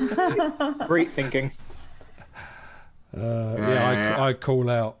 Great thinking. I call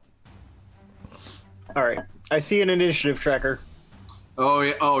out. All right. I see an initiative tracker. Oh,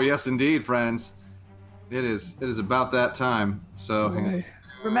 yeah. Oh, yes, indeed, friends. It is about that time. So, hang on.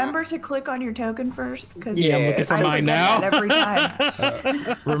 Remember to click on your token first, because Yeah, I'm looking for mine now. every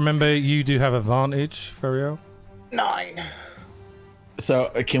time. Remember, you do have advantage, Feriel. 9.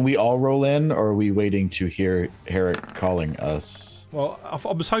 So can we all roll in, or are we waiting to hear Herrick calling us? Well, I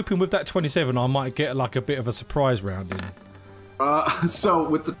was hoping with that 27, I might get like a bit of a surprise round in. So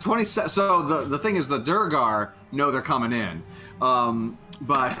with the 27, so the thing is, the Durgar know they're coming in.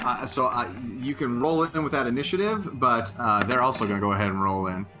 You can roll in with that initiative, but they're also going to go ahead and roll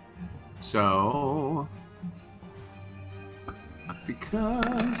in. So,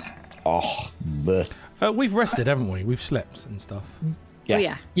 because... Oh, bleh. We've rested, haven't we? We've slept and stuff. Yeah. Oh,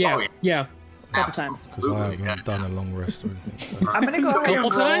 yeah. Yeah, Oh, yeah. yeah. A couple times. Because I haven't done a long rest or anything. So. I'm gonna go ahead and Couple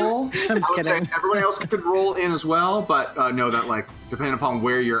times? roll. I'm just I would say kidding. everybody else could roll in as well, but know that, like, depending upon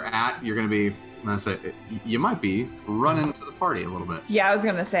where you're at, you're going to be... I'm gonna say you might be running to the party a little bit. Yeah, I was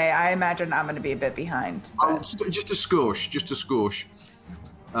gonna say. I imagine I'm gonna be a bit behind. Oh, but- just a scoosh.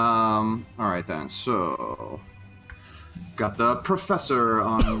 All right then. So, got the professor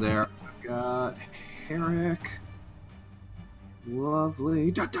on there. Got Herrick.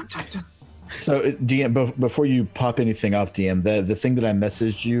 Lovely. So DM, before you pop anything off, DM, the thing that I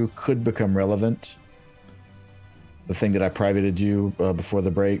messaged you could become relevant. The thing that I privated you before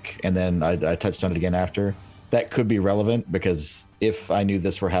the break, and then I touched on it again after. That could be relevant, because if I knew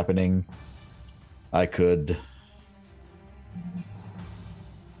this were happening, I could...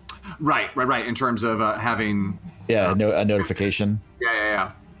 Right. In terms of having... Yeah, a notification.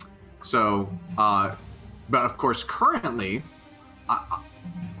 Yeah. So, but of course, currently...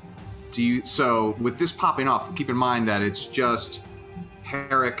 So, with this popping off, keep in mind that it's just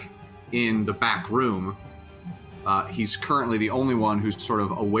Herrick in the back room. He's currently the only one who's sort of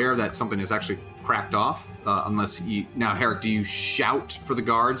aware that something is actually cracked off. Now, Herrick, do you shout for the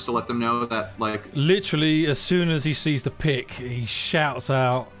guards to let them know that, like... Literally, as soon as he sees the pick, he shouts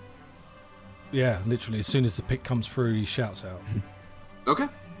out. Yeah, literally, as soon as the pick comes through, he shouts out. Okay.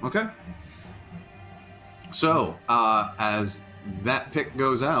 So, as that pick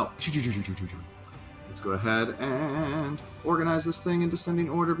goes out, let's go ahead and organize this thing in descending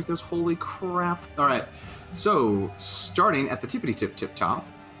order, because holy crap. All right. So, starting at the tippity-tip top.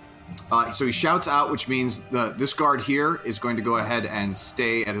 So he shouts out, which means this guard here is going to go ahead and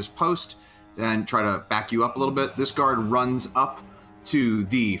stay at his post and try to back you up a little bit. This guard runs up to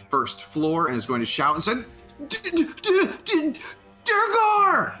the first floor and is going to shout and say,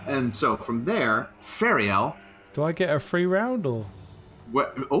 Durgar! And so from there, Feriel... Do I get a free round, or...?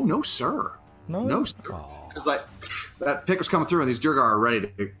 What? Oh, no, sir. No, sir. Because that pick was coming through, and these Durgar are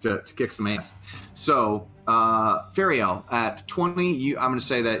ready to kick some ass. So, Feriel, at 20, I'm going to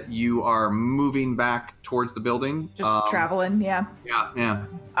say that you are moving back towards the building. Just traveling, yeah. Yeah.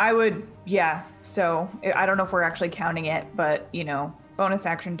 I would, yeah. So I don't know if we're actually counting it, but bonus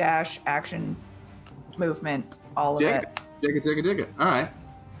action, dash, action, movement, all of it. Dig it. All right.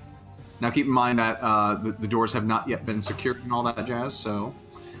 Now keep in mind that the doors have not yet been secured and all that jazz. So,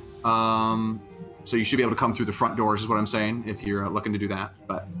 so you should be able to come through the front doors, is what I'm saying, if you're looking to do that.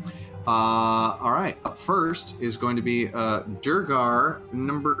 But all right, up first is going to be Durgar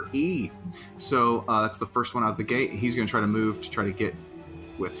number E. So that's the first one out the gate. He's going to try to move to try to get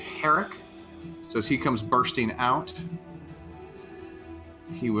with Herrick. So as he comes bursting out,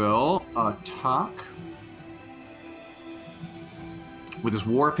 he will attack with his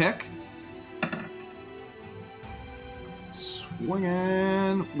war pick.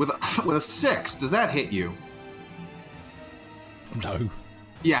 Swinging with a 6. Does that hit you? No.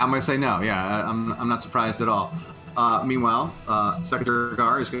 Yeah, I'm gonna say no. Yeah, I'm not surprised at all. Meanwhile, Second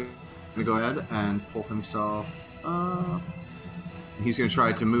Durgar is gonna go ahead and pull himself up. He's gonna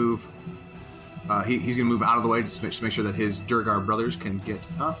try to move. He's gonna move out of the way to make sure that his Durgar brothers can get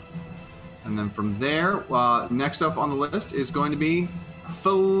up. And then from there, next up on the list is going to be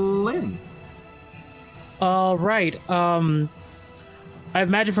Flynn. All right. I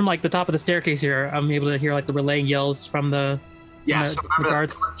imagine from like the top of the staircase here, I'm able to hear like the relaying yells from the so the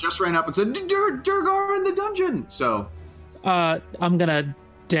guards. Just ran up and said, Durgar in the dungeon. So I'm gonna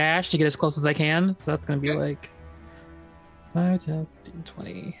dash to get as close as I can. So that's gonna be like 5, 10, 15,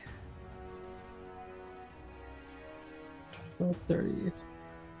 20, 12, 30,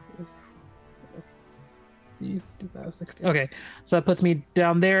 55, 60. Okay, so that puts me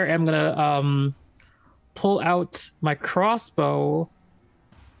down there. I'm gonna pull out my crossbow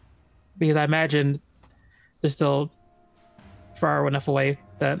because I imagine they're still far enough away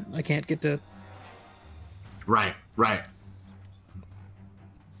that I can't get to. Right.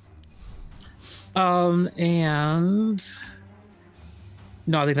 And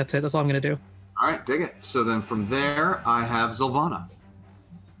no, I think that's it. That's all I'm gonna do. All right, dig it. So then from there, I have Zilvana.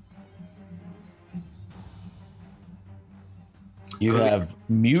 You have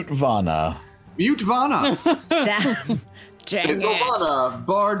Mute Vana. Mute Vana. It's Zilvana,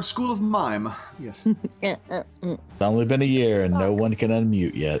 Bard, School of Mime. Yes. It's only been a year and no one can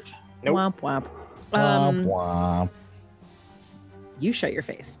unmute yet. Nope. Womp womp. Womp womp. You shut your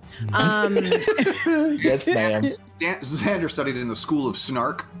face. Yes, ma'am. Xander studied in the School of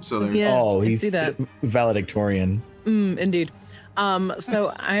Snark, so there's He's see that. valedictorian. Indeed.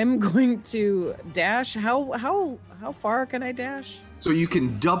 So I'm going to dash. How far can I dash? So you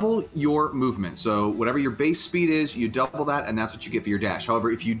can double your movement. So whatever your base speed is, you double that, and that's what you get for your dash.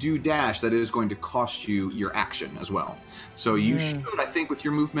 However, if you do dash, that is going to cost you your action as well. So you should, I think, with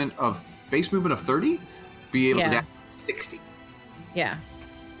your base movement of 30, be able to dash 60. Yeah.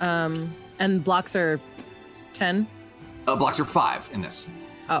 And blocks are 10? Blocks are 5 in this.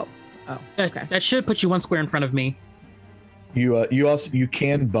 Oh, okay. That should put you one square in front of me. You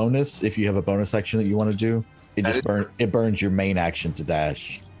can bonus if you have a bonus action that you want to do. It burns your main action to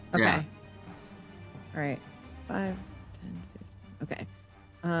dash. Okay. Yeah. All right. 5, 10, 15. Okay.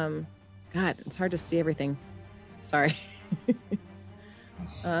 God, it's hard to see everything. Sorry.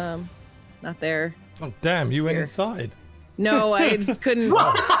 Not there. Oh, damn, you went Here. inside. No, I just couldn't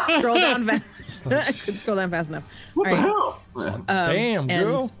scroll down fast. I couldn't scroll down fast enough. What the hell? Damn,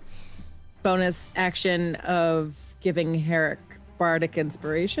 girl. And bonus action of giving Herrick bardic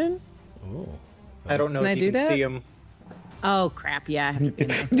inspiration. Oh. I don't know Can I if do you can that? see him. Oh crap! Yeah, I have to be.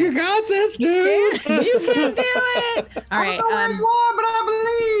 You got this, dude. You can do it. All right. I don't know where you are, but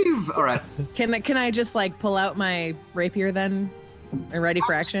I believe. All right. Can I just like pull out my rapier then? And ready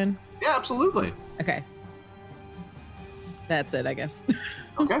for action? Yeah, absolutely. Okay. That's it, I guess.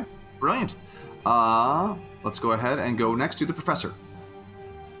 Okay, brilliant. Let's go ahead and go next to the professor.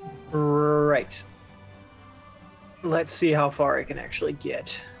 Right. Let's see how far I can actually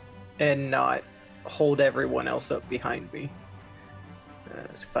get and not hold everyone else up behind me.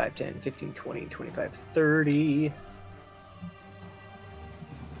 It's 5, 10, 15, 20, 25, 30.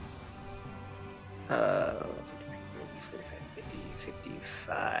 45, 50,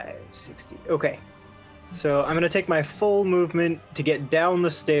 55, 60. Okay. So I'm going to take my full movement to get down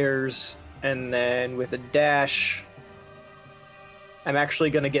the stairs, and then with a dash, I'm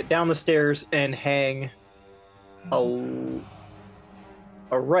actually going to get down the stairs and hang a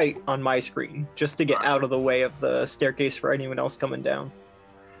right on my screen, just to get out of the way of the staircase for anyone else coming down.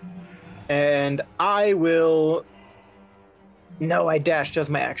 And I will... No, I dashed as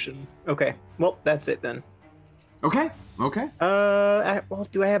my action. Okay, well, that's it then. Okay. Well,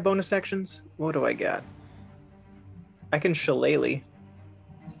 do I have bonus actions? What do I got? I can shillelagh.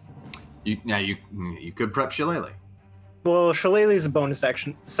 You could prep Shillelagh. Well, shillelagh is a bonus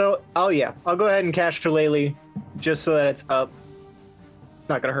action. So, I'll go ahead and cast shillelagh just so that it's up. It's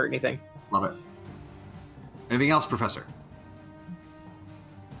not going to hurt anything. Love it. Anything else, Professor?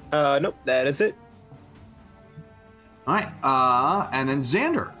 Nope, that is it. All right. And then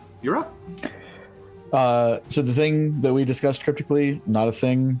Xander, you're up. So the thing that we discussed cryptically, not a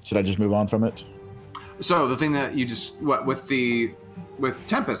thing. Should I just move on from it? So the thing that you just with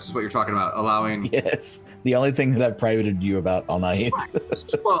Tempest is what you're talking about, allowing. Yes, the only thing that I've privated you about all night.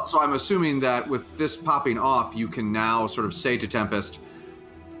 Well, so I'm assuming that with this popping off, you can now sort of say to Tempest,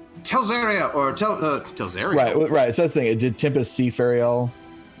 Telzaria or Telzaria. Right. So that's the thing. Did Tempest see Fariel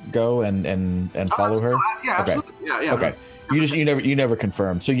go and follow her? Yeah, absolutely. Okay. Yeah. Okay. You never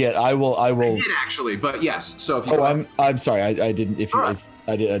confirmed. So yeah, I will. I did actually, but yes. So if you I'm sorry. I didn't.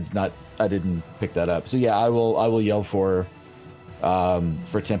 I didn't pick that up. So yeah, I will yell for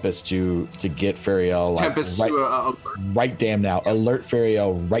Tempest to get Fariel. Tempest right damn now. Alert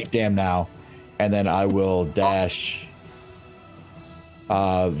Fariel right damn now, and then I will dash.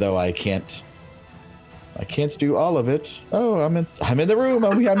 Though I can't do all of it. Oh, I'm in the room.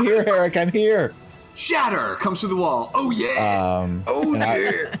 I'm here, Eric. I'm here. Shatter comes through the wall. Oh yeah.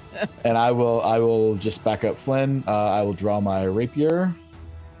 And I will just back up Flynn. I will draw my rapier.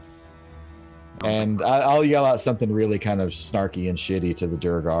 And I'll yell out something really kind of snarky and shitty to the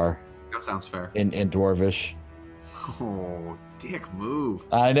Durgar. That sounds fair. In Dwarvish. Oh, dick move.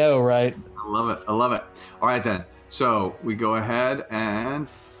 I know, right? I love it. All right, then. So we go ahead and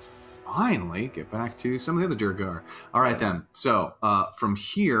finally get back to some of the other Durgar. All right, then. So from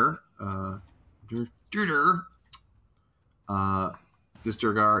here, this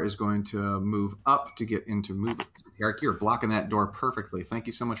Durgar is going to move up to get into move. Eric, you're blocking that door perfectly. Thank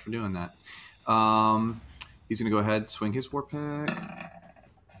you so much for doing that. He's going to go ahead, swing his war pick.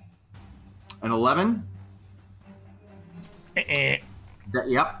 An 11.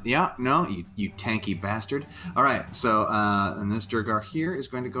 Yep. No, you tanky bastard. All right, so and this Durgar here is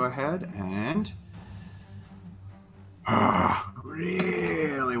going to go ahead and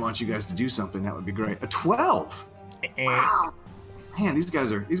really want you guys to do something. That would be great. A 12. Wow, man, these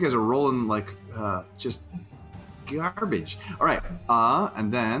guys are rolling like just garbage. All right,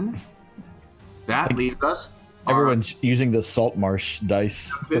 and then that leaves us. Everyone's using the salt marsh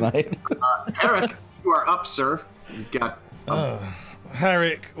dice tonight. Eric, you are up, sir. You've got.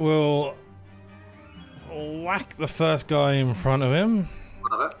 Herrick will whack the first guy in front of him.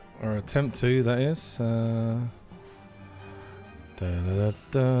 Love it. Or attempt to, that is.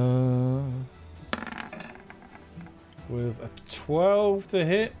 With a 12 to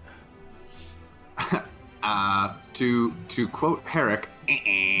hit. To quote Herrick.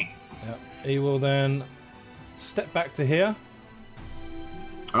 Yep. He will then step back to here.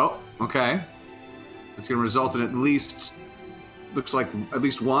 Oh, okay. It's going to result in at least... Looks like at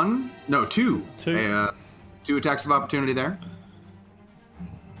least one. No, two. Two attacks of opportunity there.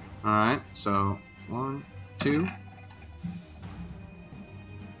 All right, so 1, 2.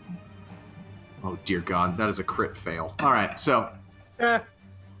 Oh dear God, that is a crit fail. All right, so.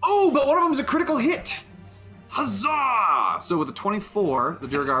 Oh, but one of them is a critical hit. Huzzah! So with a 24, the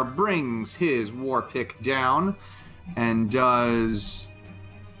Durgar brings his war pick down and does.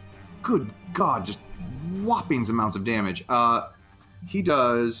 Good God, just whopping amounts of damage. He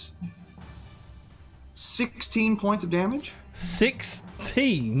does 16 points of damage.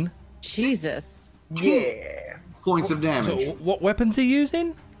 16? Jesus. Yeah. Points of damage. So what weapon's he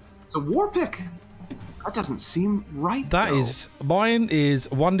using? It's a war pick. That doesn't seem right. That is, mine is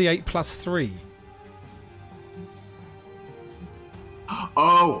 1d8 plus 3.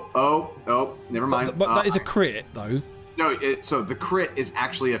 Oh, never mind. But that is a crit, though. No, so the crit is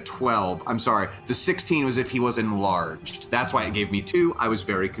actually a 12. I'm sorry. The 16 was if he was enlarged. That's why it gave me 2. I was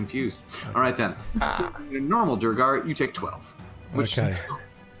very confused. All right, then. In a normal Durgar, you take 12. Which okay.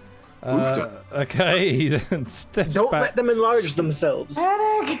 Okay, he then steps back. Don't let them enlarge themselves.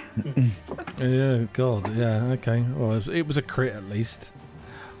 Panic! Yeah, God, yeah, okay. Well, it was a crit at least.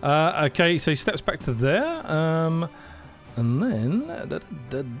 Okay, so he steps back to there. And then...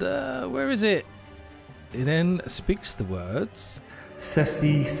 where is it? He then speaks the words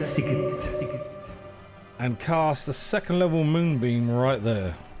Sesti Sigit and casts a second level moonbeam right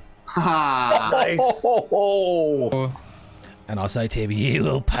there. Nice. And I say to him, you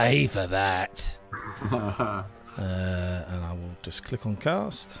will pay for that. And I will just click on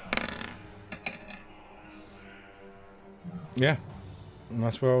cast. Yeah. And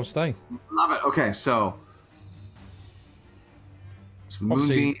that's where I'll stay. Love it. Okay, so it's the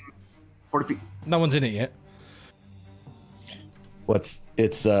moonbeam, 40 feet. No one's in it yet.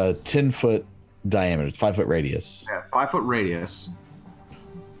 It's a 10-foot diameter, 5-foot radius. Yeah, 5-foot radius.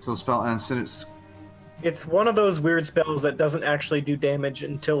 So the spell ends. It's one of those weird spells that doesn't actually do damage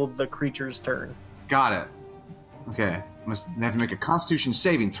until the creature's turn. Got it. Okay. They have to make a Constitution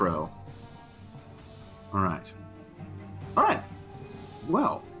saving throw. All right.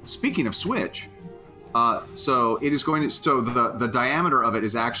 Well, speaking of switch, so it is going to. So the diameter of it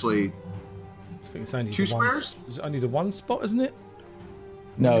is actually. I think it's only 2 squares? It's only the one spot, isn't it?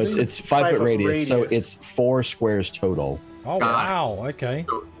 No, it's 5-foot radius, so it's 4 squares total. Oh, wow. Okay.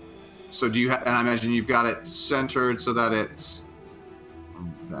 So do you have, and I imagine you've got it centered so that it's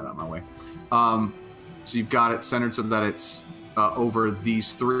that out of my way. So you've got it centered so that it's over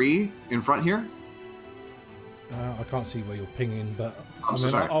these 3 in front here. I can't see where you're pinging, but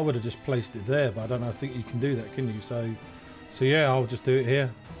sorry. I would have just placed it there, but I don't know. I think you can do that, can you? So yeah, I'll just do it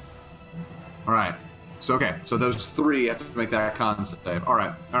here. All right. So okay. So those 3 have to make that con save. All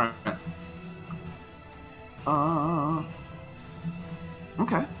right.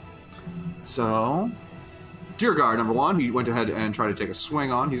 Okay. So, Deerguard number 1, who went ahead and tried to take a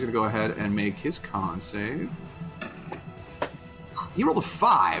swing on, he's going to go ahead and make his con save. He rolled a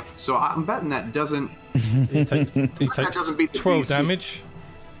 5, so I'm betting that doesn't. He takes doesn't beat the 12 DC. damage.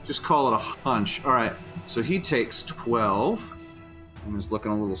 Just call it a hunch. All right. So he takes 12, and is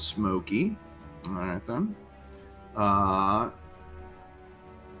looking a little smoky. All right then.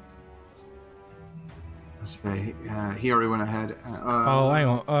 Let's say he already went ahead. Oh, hang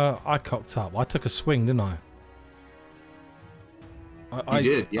on. I cocked up. I took a swing, didn't I? You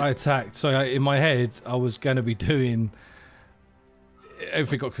did. Yeah. I attacked. So in my head, I was going to be doing.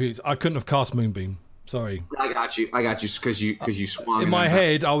 Everything got confused. I couldn't have cast Moonbeam. Sorry. I got you because you swung. In my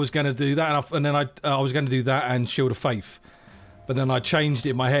head, I was going to do that, and then I was going to do that and Shield of Faith. But then I changed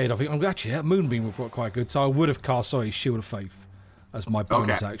it in my head. I think, actually, yeah, Moonbeam would work quite good. So I would have cast, Shield of Faith as my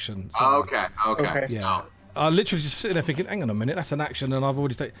bonus action. So, okay. Yeah. I literally just sitting there thinking, hang on a minute, that's an action, and I've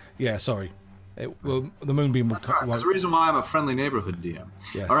already taken. Yeah, sorry. The Moonbeam will cut. There's a reason why I'm a friendly neighborhood DM.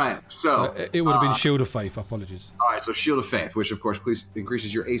 Yes. All right, so it would have been Shield of Faith. Apologies. All right, so Shield of Faith, which of course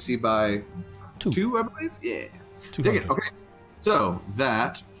increases your AC by 2, I believe. Yeah. Dig it. Okay. So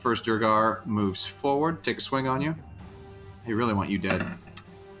that first Durgar moves forward. Take a swing on you. They really want you dead.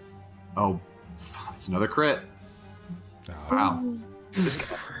 Oh, it's another crit. Wow. This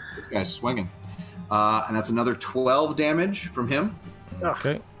guy's swinging. And that's another 12 damage from him.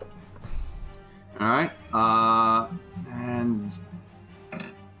 Okay. All right. And I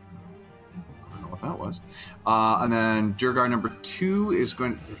don't know what that was. And then Durgar number 2 is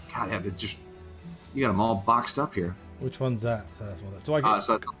going. God, yeah, you got them all boxed up here. Which one's that? So that's one. Do I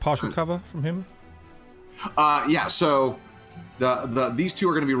get partial cover from him? Yeah. So these 2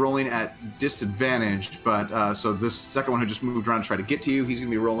 are going to be rolling at disadvantage, but so this second one who just moved around to try to get to you, he's going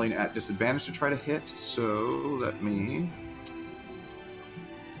to be rolling at disadvantage to try to hit. So let me.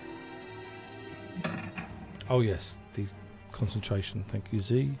 Oh yes, the concentration. Thank you,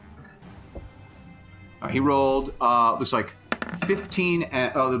 Z. He rolled. Looks like 15.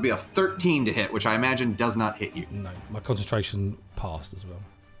 There'll be a 13 to hit, which I imagine does not hit you. No, my concentration passed as well.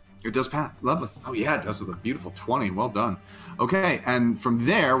 It does pass. Lovely. Oh yeah, it does with a beautiful 20. Well done. Okay, and from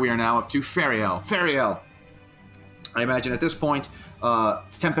there we are now up to Fariel. Fariel. I imagine at this point,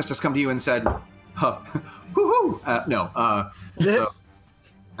 Tempest has come to you and said, "Woohoo!" No. So,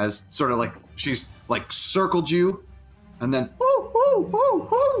 as sort of like she's like circled you, and then woo woo woo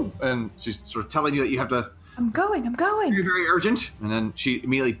woo, and she's sort of telling you that you have to. I'm going. Very, very urgent, and then she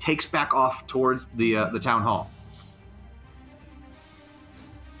immediately takes back off towards the town hall.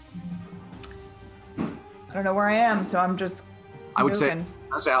 I don't know where I am, so I'm just. I would say. moving.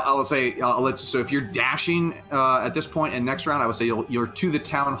 I'll let you. So if you're dashing at this point and next round, I would say you're to the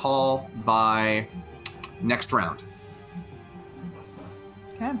town hall by next round.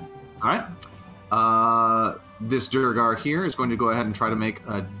 Okay. All right. This Durgar here is going to go ahead and try to make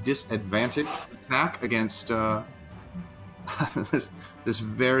a disadvantage attack against this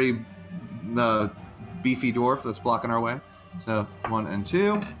very beefy dwarf that's blocking our way. So 1 and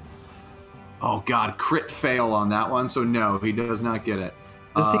 2. Oh God, crit fail on that one. So no, he does not get it.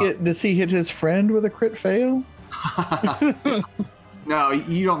 Does he hit his friend with a crit fail? No,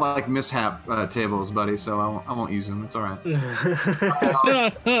 you don't like mishap tables, buddy. So I won't use them. It's all right.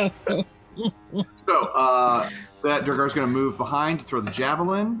 So that Durgar's going to move behind to throw the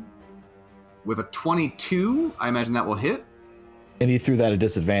javelin with a 22. I imagine that will hit. And he threw that at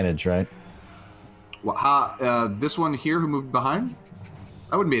disadvantage, right? Well, this one here who moved behind?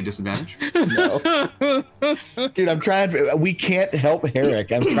 That wouldn't be a disadvantage. No. Dude, I'm trying. We can't help Herrick.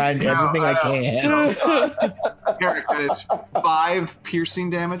 I'm trying everything I can. Herrick, that is 5 piercing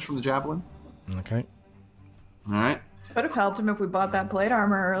damage from the javelin. Okay. All right. Would have helped him if we bought that plate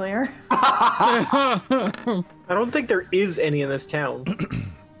armor earlier. I don't think there is any in this town.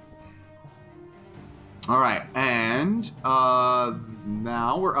 All right, and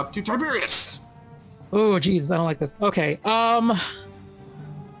now we're up to Tiberius. Oh, Jesus, I don't like this. Okay,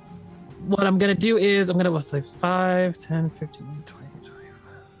 what I'm going to do is I'm going to say 5, 10, 15, 20, 25,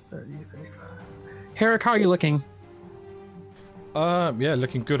 30, 35. Herrick, how are you looking? Yeah,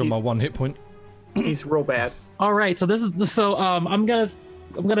 looking good on my 1 hit point. He's real bad. All right, so I'm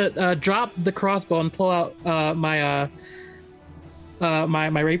gonna drop the crossbow and pull out my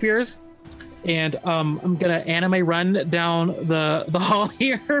my rapiers, and I'm gonna anime run down the hall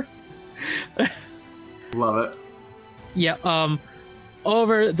here. Love it. Yeah.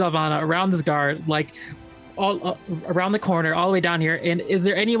 Over Dalvana, around this guard, like all around the corner, all the way down here. And is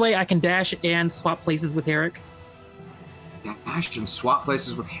there any way I can dash and swap places with Herrick? Dash and swap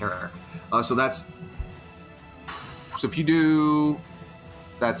places with Herrick. So if you do,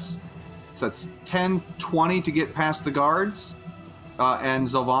 that's 10, 20 to get past the guards and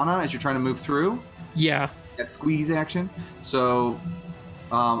Zalvana as you're trying to move through. Yeah. That squeeze action. So,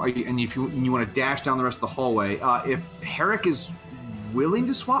 if you want to dash down the rest of the hallway, if Herrick is willing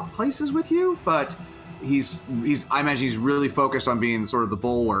to swap places with you, but he's I imagine he's really focused on being sort of the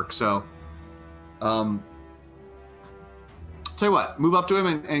bulwark. So, tell you what, move up to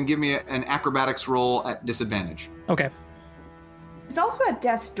him and give me an acrobatics roll at disadvantage. Okay. He's also at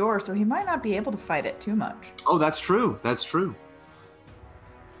death's door, so he might not be able to fight it too much. Oh, that's true. That's true.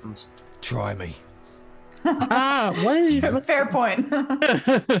 Try me. What is you? Fair point. All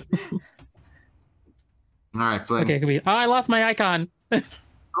right, Flynn. Okay, I lost my icon.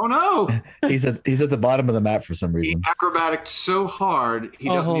 Oh no! He's at the bottom of the map for some reason. He acrobatic so hard he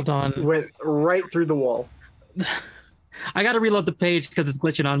doesn't. Hold on. Went right through the wall. I got to reload the page because it's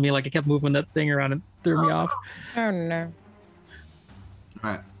glitching on me. Like I kept moving that thing around and threw me off. Oh no.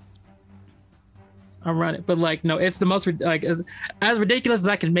 All right. I'm running, but like no, it's the most like as ridiculous as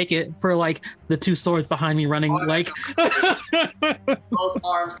I can make it for like the two swords behind me running like both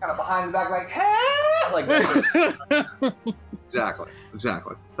arms kind of behind the back, like hey, like that.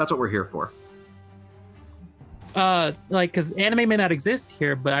 Exactly. That's what we're here for. Like because anime may not exist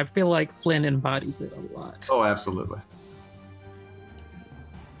here, but I feel like Flynn embodies it a lot. Oh, absolutely.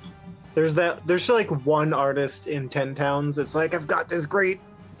 There's like one artist in 10 towns. It's like, I've got this great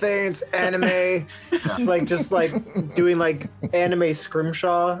thing. It's anime. Like just like doing like anime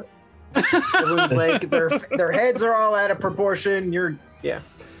scrimshaw. Everyone's like their heads are all out of proportion.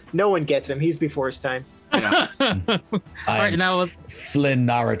 No one gets him. He's before his time. Yeah. All right, and that was Flynn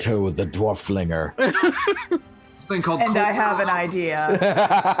Naruto, the dwarflinger. Thing called and I have an idea.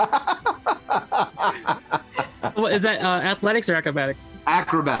 well, is that athletics or acrobatics?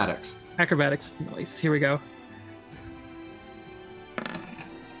 Acrobatics. Acrobatics. Nice. Here we go.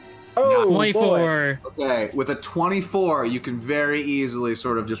 Oh, 24. Boy. Okay, with a 24, you can very easily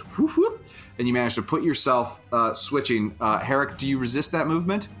sort of just whoop, whoop, and you manage to put yourself switching. Herrick, do you resist that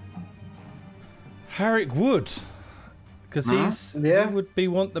movement? Herrick would, because he would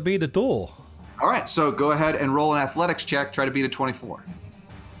want to be the door. All right, so go ahead and roll an athletics check. Try to beat a 24.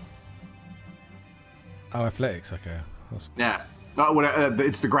 Oh, athletics. Okay. Yeah.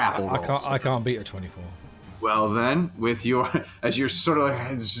 It's the grapple roll. I can't beat a 24. Well then, with your as you're sort of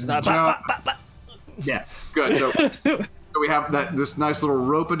yeah, good. So we have this nice little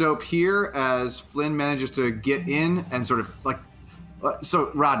rope-a-dope here as Flynn manages to get in and sort of like. So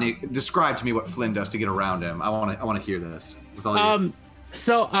Rodney, describe to me what Flynn does to get around him. I want to hear this. With all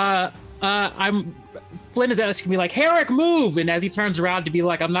Flynn is asking me like, Herrick, move, and as he turns around to be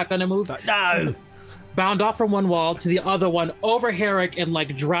like, I'm not gonna move. No. Bound off from one wall to the other one over Herrick and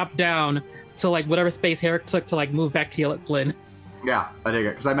like drop down to like whatever space Herrick took to like move back to yell at Flynn. Yeah, I dig it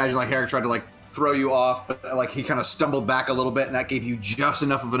because I imagine like Herrick tried to like throw you off, but like he kind of stumbled back a little bit, and that gave you just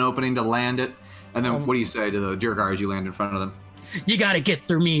enough of an opening to land it. And then what do you say to the Durgar as you land in front of them? You got to get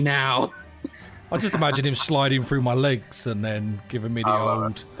through me now. I just imagine him sliding through my legs and then giving me the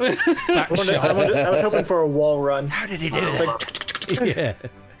old back shot. I was hoping for a wall run. How did he do it? Yeah.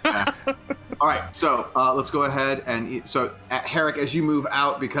 All right, so let's go ahead and Herrick, as you move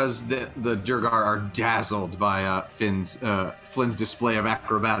out, because the Durgar are dazzled by Flynn's display of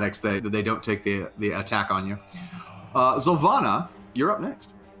acrobatics, they don't take the attack on you. Zolvana, you're up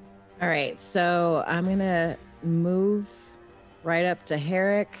next. All right, so I'm gonna move right up to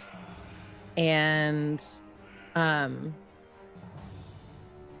Herrick and use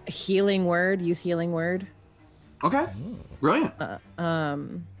healing word. Okay, brilliant.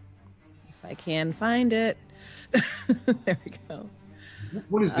 If I can find it. There we go.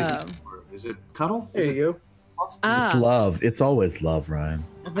 What is the healing word? Is it cuddle? There you go. It's love. It's always love, Ryan.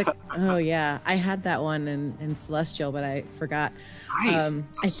 Oh yeah, I had that one in Celestial, but I forgot. Nice. I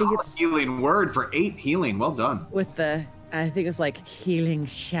think it's healing word for 8 healing. Well done. with I think it was like healing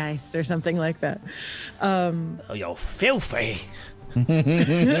shice or something like that. Oh, you're filthy.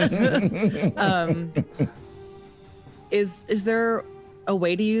 Is there a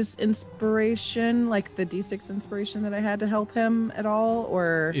way to use inspiration, like the D6 inspiration that I had to help him at all,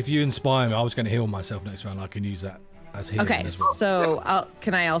 or? If you inspire me, I was going to heal myself next round. I can use that as healing. Okay, as well. so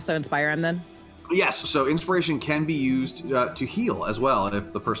can I also inspire him then? Yes, so inspiration can be used to heal as well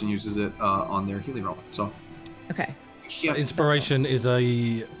if the person uses it on their healing roll. So, okay. Yes. Inspiration is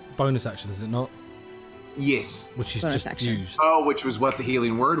a bonus action, is it not? Yes. Which is Bonus just action. used. Oh, which was what the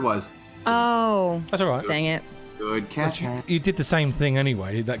healing word was. Oh. That's all right. Dang it. Good catch. You did the same thing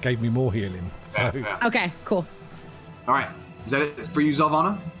anyway. That gave me more healing. So. Yeah. Okay, cool. All right. Is that it for you,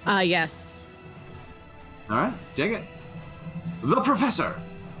 Zelvana? Yes. All right. Dig it. The professor.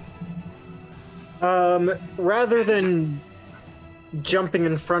 Rather than jumping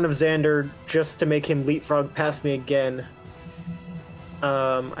in front of Xander just to make him leapfrog past me again,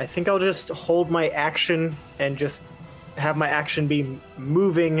 I think I'll just hold my action and just have my action be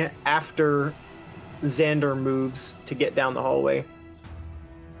moving after Xander moves to get down the hallway.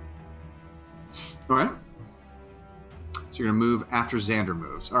 All right. So you're going to move after Xander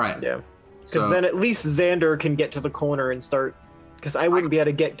moves. All right. Yeah. Because then at least Xander can get to the corner and start... Because I wouldn't be able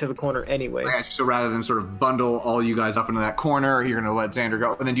to get to the corner anyway. So rather than sort of bundle all you guys up into that corner, you're going to let Xander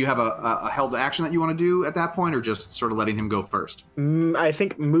go. And then do you have a held action that you want to do at that point, or just sort of letting him go first? I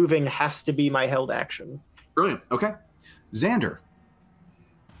think moving has to be my held action. Brilliant. Okay. Xander.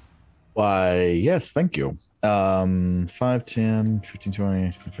 Why, yes, thank you. 5, 10, 15,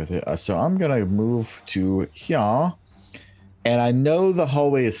 20, 25, so I'm going to move to here. And I know the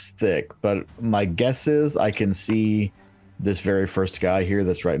hallway is thick, but my guess is I can see this very first guy here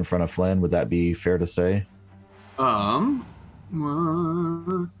that's right in front of Flynn. Would that be fair to say?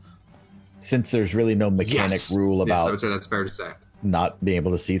 Since there's really no mechanic rule about yes, I would say that's fair to say. Not being able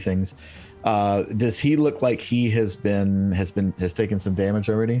to see things. Does he look like he has taken some damage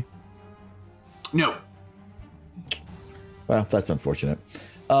already? No. Well, that's unfortunate.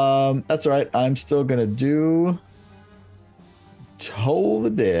 That's all right. I'm still gonna do Toll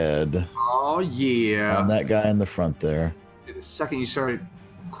the Dead. Oh yeah. On that guy in the front there. The second you started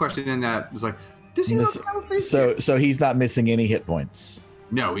questioning that, it's like, does he look kind of crazy? So he's not missing any hit points.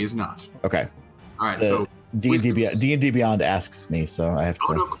 No, he's not. Okay. All right. So D&D Beyond asks me, so I have to.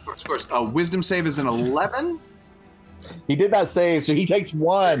 Oh no, of course. Wisdom save is an 11. He did not save, so he takes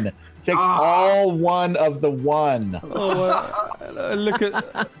 1. He takes all 1 of the 1. Oh, look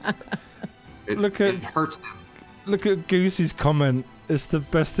at. It hurts him. Look at Goose's comment. It's the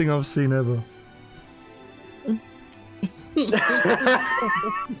best thing I've seen ever. Oh,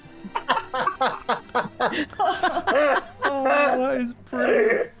 that is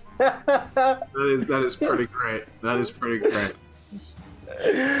pretty. That is pretty great. That is pretty great.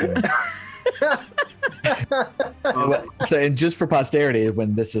 So, and just for posterity,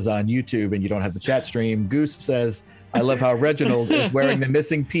 when this is on YouTube and you don't have the chat stream, Goose says, "I love how Reginald is wearing the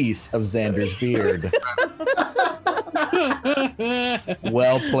missing piece of Xander's beard."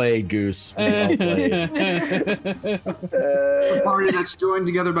 Well played, Goose. Well played. A party that's joined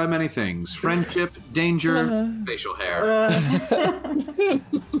together by many things: friendship, danger, facial hair.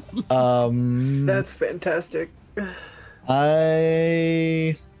 That's fantastic.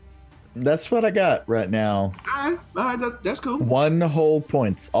 That's what I got right now. All right, that's cool. 1 whole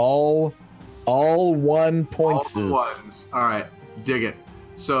points. All 1 points. All ones. All right, dig it.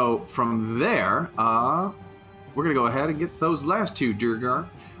 So from there, we're gonna go ahead and get those last 2, Durgar.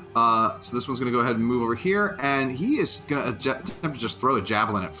 So this one's gonna go ahead and move over here, and he is gonna attempt to just throw a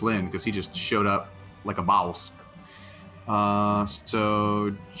javelin at Flynn because he just showed up like a boss.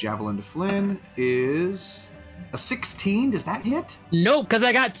 So javelin to Flynn is a 16. Does that hit? Nope, because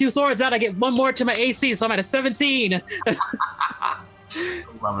I got 2 swords out. I get 1 more to my AC, so I'm at a 17.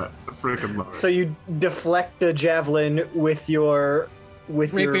 Love it. I freaking love it. So you deflect a javelin with your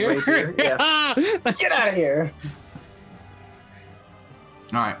rapier. Yeah. Get out of here.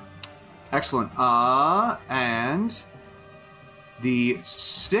 All right. Excellent. And the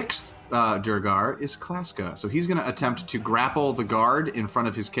 6th Durgar is Klaska. So he's going to attempt to grapple the guard in front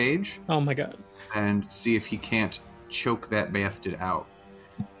of his cage. Oh my god. And see if he can't choke that bastard out.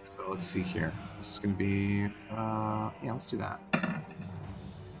 So let's see here. This is going to be... yeah, let's do that.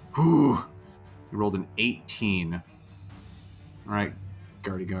 Whew. He rolled an 18. All right,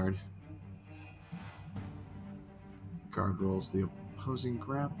 guardy guard. Guard rolls the opposing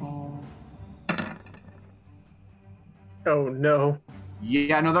grapple. Oh no.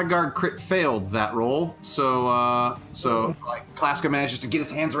 Yeah, no, that guard crit failed that roll. So like Klaska manages to get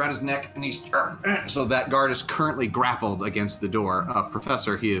his hands around his neck, and he's so that guard is currently grappled against the door.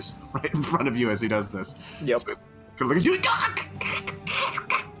 Professor, he is right in front of you as he does this. Yep. So he's look at you.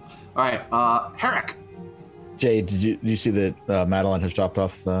 All right, Herrick. Jay, did you see that Madeline has dropped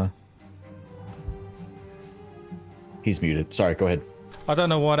off the? He's muted. Sorry, go ahead. I don't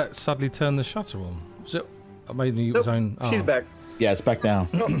know why that suddenly turned the shutter on. Was it? I made its own. She's back. Yeah, it's back now.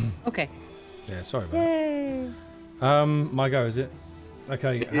 Okay. Yeah, sorry about that. My go, is it?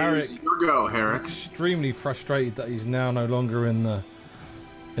 Okay, Here's your go, Herrick. Extremely frustrated that he's now no longer in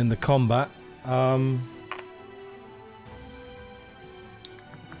the combat.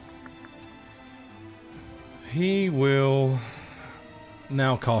 He will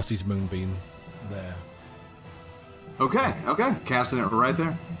now cast his moonbeam there. Okay, casting it right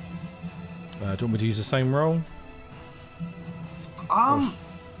there. Do you want me to use the same roll? Yeah,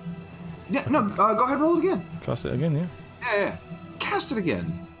 no, go ahead, roll it again. Cast it again, yeah. Yeah. Cast it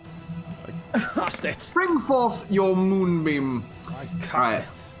again. Cast it. Bring forth your moonbeam. I cast All right,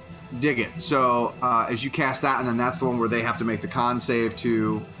 it. dig it. So as you cast that, and then that's the one where they have to make the con save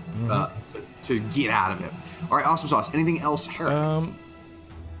to get out of it. All right, awesome sauce. Anything else, Herrick?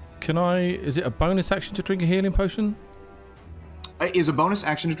 Can I? Is it a bonus action to drink a healing potion? It is a bonus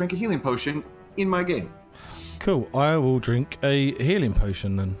action to drink a healing potion in my game. Cool. I will drink a healing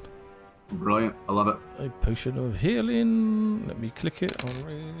potion then. Brilliant. I love it. A potion of healing. Let me click it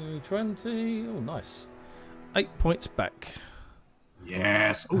on 20. Oh, nice. 8 points back.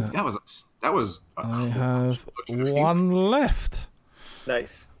 Yes. Oh, that was. I have one left.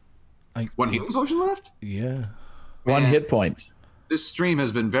 Nice. One healing potion left? Yeah. One hit point. This stream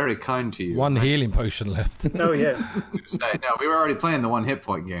has been very kind to you. One healing potion left. Oh, yeah. No, we were already playing the one hit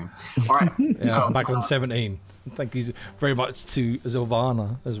point game. All right. Yeah, I'm back on 17. Thank you very much to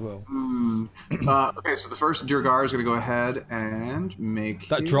Zilvana as well. Okay, so the first Durgar is going to go ahead and make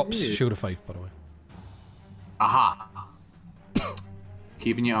that drops Shield of Faith, by the way. Aha.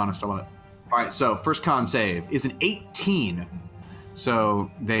 Keeping you honest, I love it. All right, so first con save is an 18. So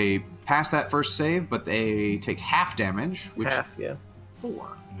they pass that first save, but they take half damage, which half, yeah. 4.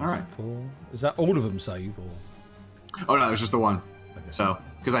 All right. 4. Is that all of them save or? Oh no, there's just the one. Okay. So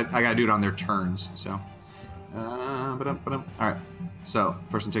because I got to do it on their turns. So. All right. So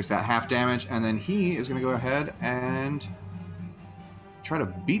first one takes that half damage, and then he is going to go ahead and try to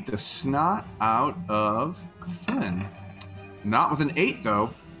beat the snot out of Flynn. Not with an 8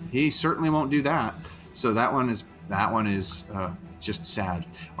 though. He certainly won't do that. So that one is just sad.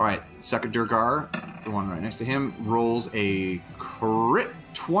 All right, second Durgar, the one right next to him, rolls a crit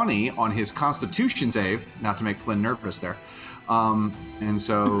 20 on his Constitution save, not to make Flynn nervous there. And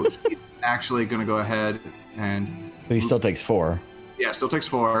so he's actually going to go ahead and... But he still takes 4. Yeah, still takes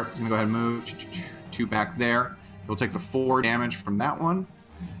 4. He's going to go ahead and move 2 back there. He'll take the 4 damage from that one.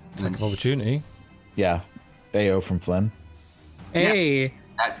 Attack of opportunity. Yeah. AO from Flynn. Hey. Yeah,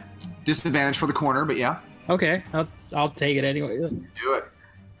 at disadvantage for the corner, but yeah. Okay, I'll take it anyway. Do it.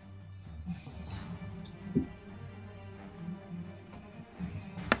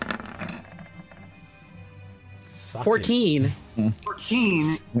 Suck 14.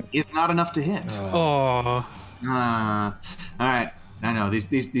 14 is not enough to hit. Oh. All right. I know these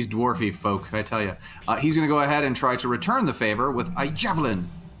dwarfy folk. I tell you, he's going to go ahead and try to return the favor with a javelin.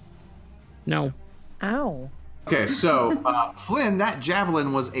 No. Ow. Okay, so Flynn, that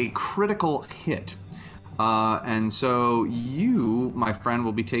javelin was a critical hit, and so you, my friend,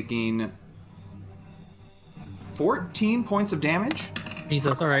 will be taking 14 points of damage.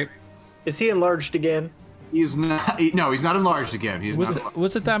 Jesus, all right. Is he enlarged again? He's not. No, he's not enlarged again.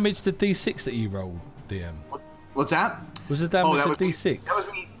 Was the damage the D6 that you rolled, DM? What's that? Was the damage the That D6? was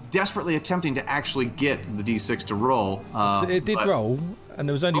me desperately attempting to actually get the D6 to roll. It did roll, and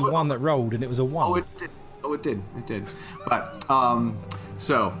there was only one that rolled, and it was a 1. Oh, it did. It did. But, all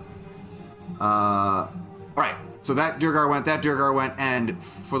right. So that Durgar went, and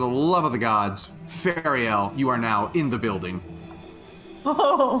for the love of the gods, Fariel, you are now in the building.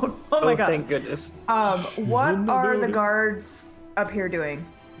 Oh my god. Thank goodness. What are the guards up here doing?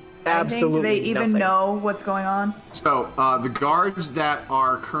 Absolutely do they even nothing. know what's going on? So, the guards that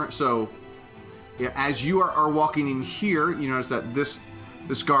are current, so, yeah, as you are walking in here, you notice that this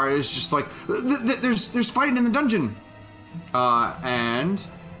guard is just like, there's fighting in the dungeon. And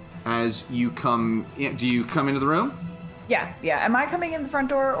as you come in, do you come into the room? Yeah. Am I coming in the front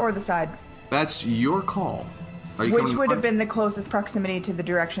door or the side? That's your call. Which would have been the closest proximity to the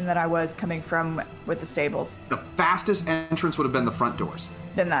direction that I was coming from with the stables? The fastest entrance would have been the front doors.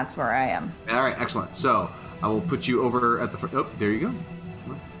 Then that's where I am. All right, excellent. So I will put you over at the front. Oh, there you go.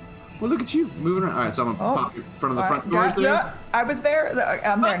 Well, look at you moving around. All right, so I'm going to pop you in front of the front doors there. Yeah, I was there.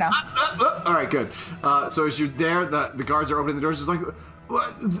 I'm there now. All right, good. So as you're there, the guards are opening the doors. It's like,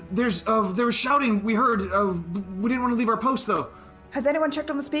 they were shouting. We heard. We didn't want to leave our post, though. Has anyone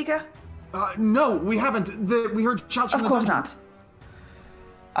checked on the speaker? No, we haven't. We heard shouts from the dungeon. Of course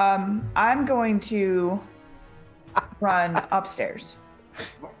not. I'm going to run upstairs.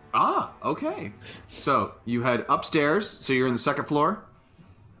 Okay. So you head upstairs. So you're in the second floor?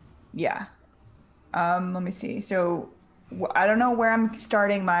 Yeah. Let me see. So I don't know where I'm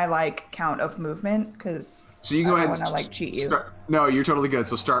starting my like count of movement because so you go ahead and like cheat you. No, you're totally good.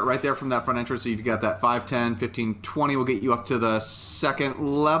 So start right there from that front entrance. So you've got that 5, 10, 15, 20 will get you up to the second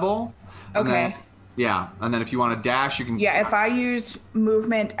level. And okay. And then if you want to dash, you can. Yeah, if I use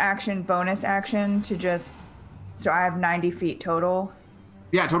movement action, bonus action to just, so I have 90 feet total.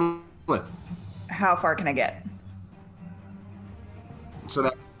 Yeah, totally. How far can I get? So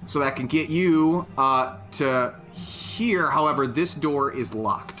that can get you to here. However, this door is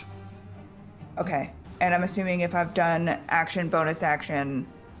locked. Okay. And I'm assuming if I've done action, bonus action,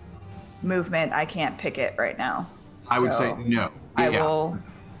 movement, I can't pick it right now. I would say no. I will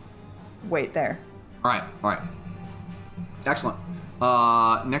wait there. All right. Excellent.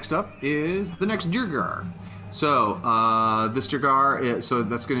 Next up is the next Durgar. So this Durgar, so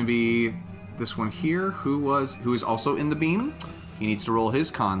that's going to be this one here, who is also in the beam. He needs to roll his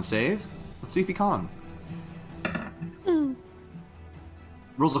con save. Let's see if he con.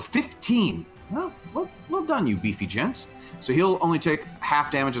 Rolls a 15. Well done, you beefy gents. So he'll only take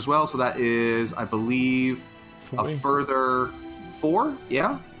half damage as well. So that is, I believe, 40. A further 4.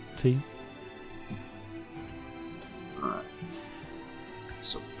 Yeah. T. All right.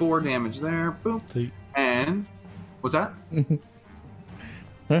 So 4 damage there. Boom. T. And what's that?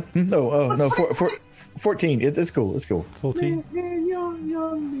 Huh? No, 14. It's cool. 14.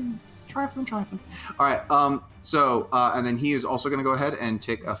 Young, trifling. All right. So, and then he is also going to go ahead and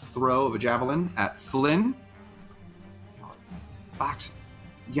take a throw of a javelin at Flynn. Box.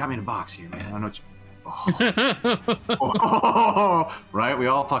 You got me in a box here, man. I don't know what you... Oh. Right? We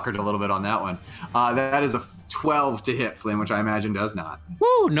all puckered a little bit on that one. That is a 12 to hit, Flynn, which I imagine does not.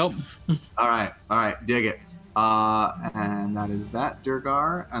 Woo, nope. All right. Dig it. And that is that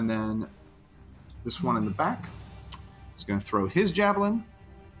Durgar. And then this one in the back is going to throw his javelin.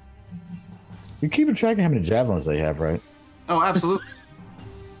 You're keeping track of how many javelins they have, right? Oh, absolutely.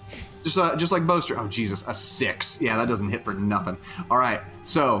 just like Boaster. Oh, Jesus, a 6. Yeah, that doesn't hit for nothing. All right,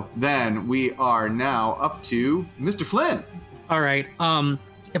 so then we are now up to Mr. Flynn. All right.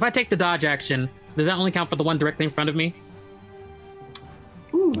 If I take the dodge action, does that only count for the one directly in front of me?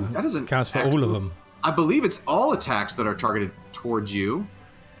 Ooh, that doesn't counts for all of them. I believe it's all attacks that are targeted towards you.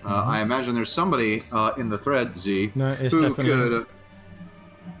 I imagine there's somebody in the thread, Z, no, it's who definitely...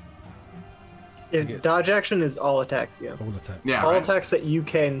 could... Dodge action is all attacks, yeah. All attacks. Yeah, all right. attacks that you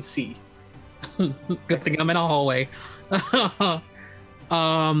can see. Good thing I'm in a hallway. I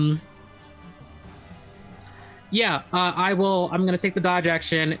will. I'm gonna take the dodge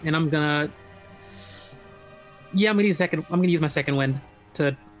action, and I'm gonna use my second wind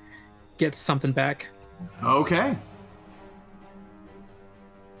to get something back. Okay.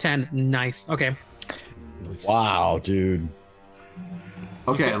 10. Nice. Okay. Wow, dude.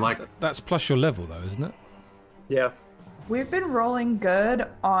 Okay, that's plus your level though, isn't it? Yeah. We've been rolling good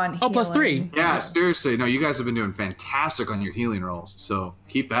on healing. plus 3. Yeah, seriously. No, you guys have been doing fantastic on your healing rolls, so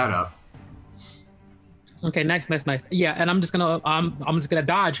keep that up. Okay, nice. Yeah, and I'm just gonna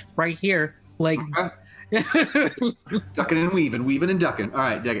dodge right here, like. Okay. Ducking and weaving and ducking. All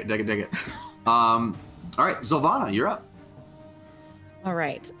right, dig it. All right, Zilvana, you're up. All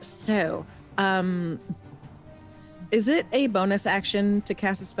right, so is it a bonus action to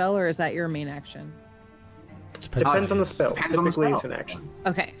cast a spell, or is that your main action? Depends on the spell. Typically, it's an action.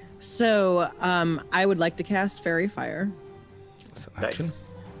 Okay, so I would like to cast Fairy Fire. That's action.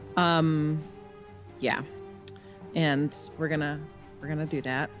 Nice. Yeah, and we're gonna do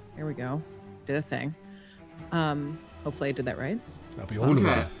that. Here we go. Did a thing. Hopefully I did that right. That'll be all of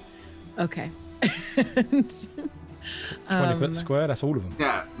them. Okay. 20 foot square. That's all of them.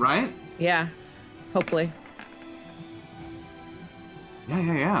 Yeah. Right. Yeah. Hopefully.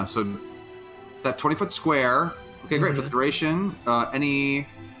 Yeah. So that 20-foot square. Okay, great. For the duration, any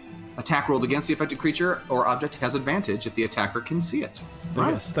attack rolled against the affected creature or object has advantage if the attacker can see it.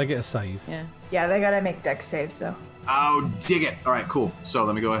 They get a save. Yeah, they gotta make dex saves though. Oh, dig it. All right, cool. So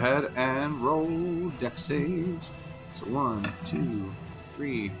let me go ahead and roll dex saves. So 1, 2,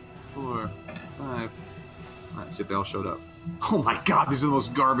 3, 4, 5. Let's see if they all showed up. Oh my God, these are the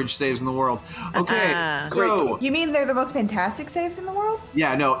most garbage saves in the world. Okay, so You mean they're the most fantastic saves in the world?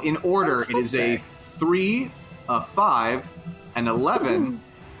 yeah, no, in order, it is a 3, a 5, an 11,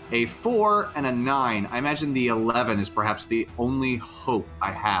 a 4, and a 9. I imagine the 11 is perhaps the only hope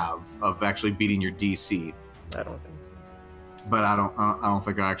I have of actually beating your DC. I don't think so. But I don't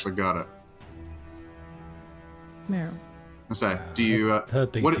think I actually got it. No. I'm sorry. Do you? Her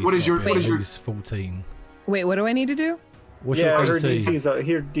DC's what is your? 14? Wait, what do I need to do? What's her your DC?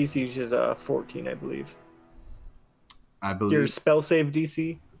 DC's is 14, I believe. I believe Your spell save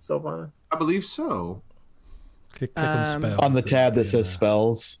DC, Sylvana. I believe so. Click on spells. On the tab that says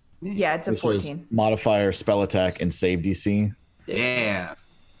spells. Yeah, it's a 14. Modifier, spell attack, and save DC. Yeah.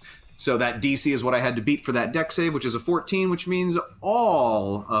 So that DC is what I had to beat for that deck save, which is a 14, which means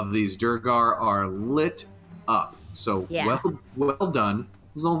all of these Durgar are lit up. So well done,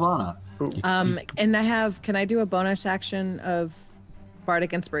 Zolvana. And can I do a bonus action of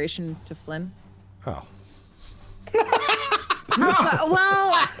Bardic Inspiration to Flynn? Oh.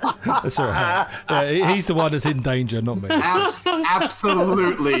 Well, that's all right. Yeah, he's the one that's in danger, not me.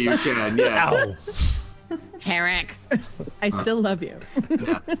 Absolutely, you can. Yeah. Ow. Herrick, I still love you.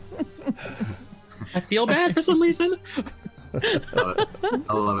 Yeah. I feel bad for some reason.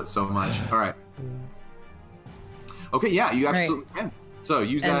 I love it so much. All right. Okay, yeah, you absolutely can. So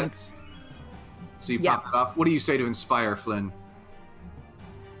use that. So you pop it off. What do you say to inspire Flynn?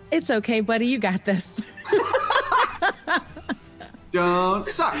 It's okay, buddy. You got this. Don't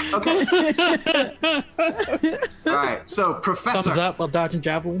suck. Okay. All right. So, Professor. Thumbs up while dodging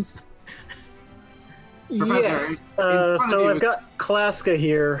javelins. Professor. Yes. So I've got Klaska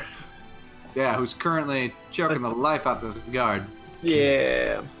here. Yeah, who's currently choking the life out this guard.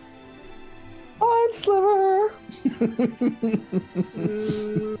 Yeah. I'm Sliver.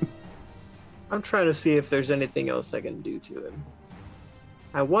 I'm trying to see if there's anything else I can do to him.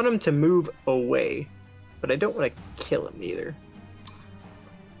 I want him to move away, but I don't want to kill him either.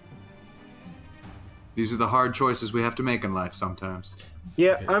 These are the hard choices we have to make in life sometimes.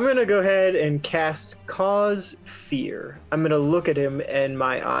 Yeah, I'm going to go ahead and cast Cause Fear. I'm going to look at him and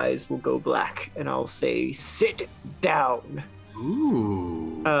my eyes will go black and I'll say, sit down.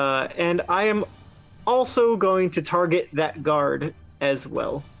 Ooh. And I am also going to target that guard as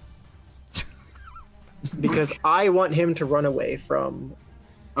well. Because I want him to run away from...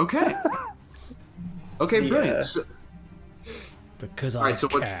 Okay. Okay, brilliant. Because I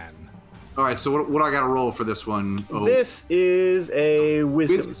can. All right, so what do I got to roll for this one? Oh. This is a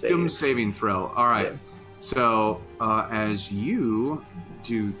wisdom saving throw. All right. Yeah. So as you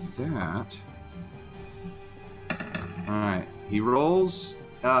do that, all right, he rolls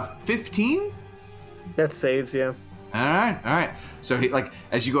 15. That saves, yeah. All right. So he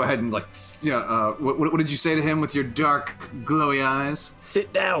as you go ahead and what did you say to him with your dark, glowy eyes?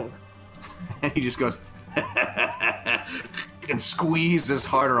 Sit down. And he just goes and squeezes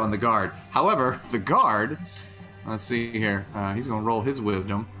harder on the guard. However, the guard, let's see here, he's going to roll his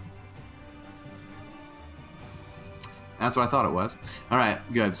wisdom. That's what I thought it was. All right,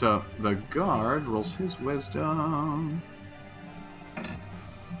 good. So the guard rolls his wisdom.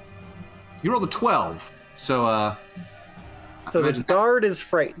 He rolled a 12. So the guard is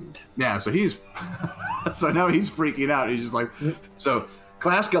frightened. Yeah, so he's so now he's freaking out. He's just like, so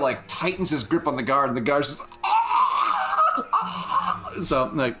Klaska tightens his grip on the guard, and the guard's just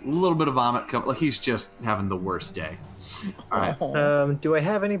so a little bit of vomit comes. He's just having the worst day. All right. Do I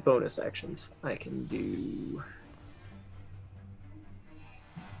have any bonus actions I can do?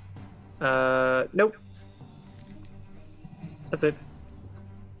 Nope. That's it.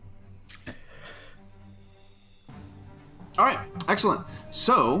 All right, excellent.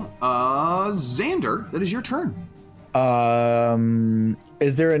 So, Xander, that is your turn.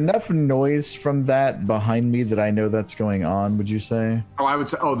 Is there enough noise from that behind me that I know that's going on? Would you say? Oh, I would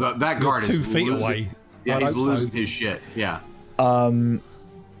say. Oh, that guard is 2 feet away. Yeah, he's losing his shit. Yeah. I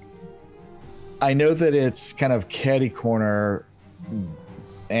know that it's kind of catty corner,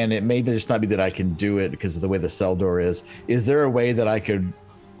 and it may just not be that I can do it because of the way the cell door is. Is there a way that I could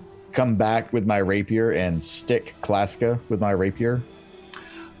come back with my rapier and stick Klaska with my rapier?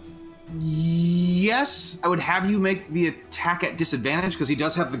 Yes, I would have you make the attack at disadvantage because he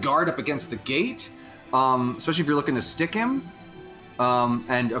does have the guard up against the gate, especially if you're looking to stick him.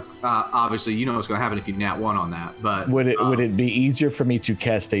 And obviously, you know what's going to happen if you nat 1 on that. But would it be easier for me to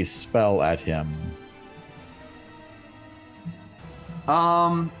cast a spell at him?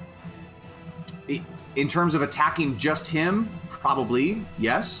 In terms of attacking just him, probably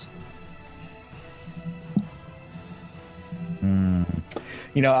yes.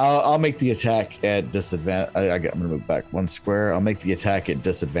 I'll make the attack at disadvantage. I'm gonna move back 1 square. I'll make the attack at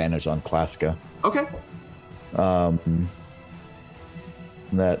disadvantage on Klaska. Okay.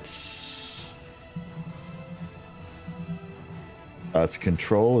 That's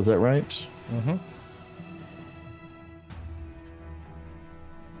control. Is that right? Mm-hmm.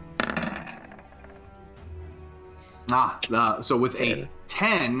 So with a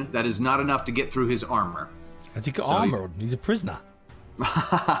 10, that is not enough to get through his armor. Has he got armor on? He's a prisoner.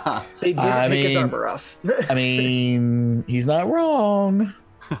 They did take his armor off. I mean, he's not wrong.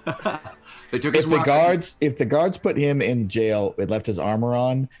 They took if the guards put him in jail and left his armor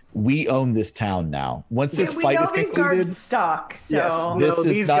on, we own this town now. Once this fight is these concluded, guards suck. So this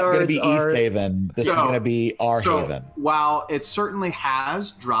is not going to be Easthaven. This is going to be our haven. While it certainly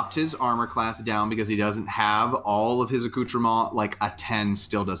has dropped his armor class down because he doesn't have all of his accoutrement, like a 10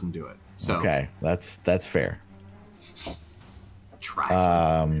 still doesn't do it. So okay, that's fair.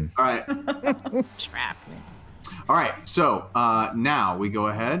 Trifling. All right. Trifling. All right, so now we go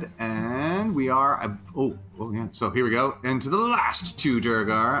ahead and we are. Yeah. So here we go into the last 2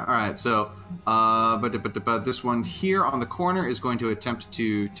 Durgar. All right, so but this one here on the corner is going to attempt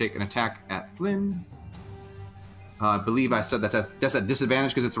to take an attack at Flynn. I believe I said that's a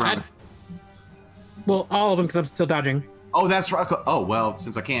disadvantage because it's around. Well, all of them because I'm still dodging. Oh, that's right. Oh, well,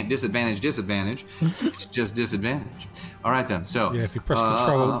 since I can't disadvantage, it's just disadvantage. All right then. So yeah, if you press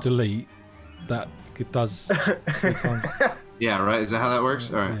Control Delete, that it does 3 times. Yeah, right. Is that how that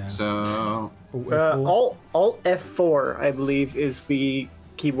works? All right. Yeah. So Alt F4, I believe, is the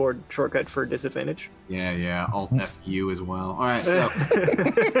keyboard shortcut for disadvantage. Yeah. Alt FU as well. All right. So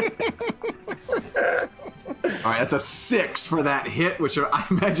all right, that's a 6 for that hit, which I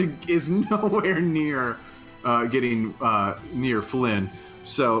imagine is nowhere near getting near Flynn.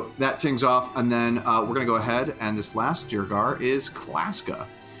 So that tings off, and then we're going to go ahead, and this last Durgar is Klaska.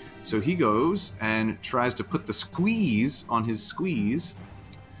 So he goes and tries to put the squeeze on his squeeze.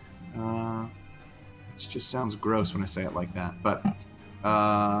 Which just sounds gross when I say it like that. But,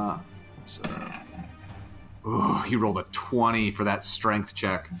 he rolled a 20 for that strength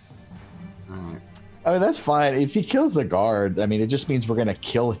check. All right. I mean, that's fine. If he kills the guard, I mean, it just means we're going to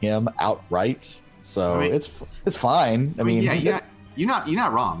kill him outright. So it's fine. I mean, yeah. You're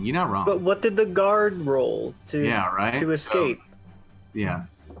not wrong. You're not wrong. But what did the guard roll to escape? So, yeah.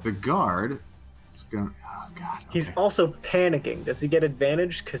 The guard is going. Oh God. Okay. He's also panicking. Does he get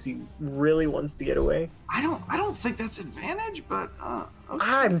advantage because he really wants to get away? I don't think that's advantage, but okay.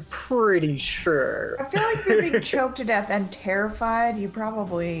 I'm pretty sure. I feel like if you're being choked to death and terrified, you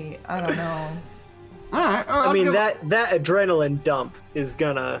probably, I don't know. All right. I mean that adrenaline dump is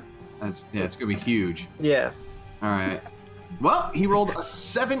gonna. It's gonna be huge. Yeah. All right. Well, he rolled a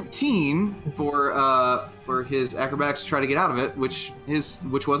 17 for his acrobatics to try to get out of it, which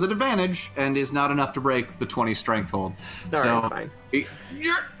was an advantage and is not enough to break the 20 strength hold. Fine.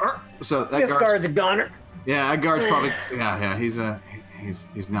 So that this guard's a goner. Yeah, that guard's probably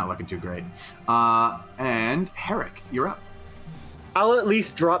he's not looking too great. And Herrick, you're up. I'll at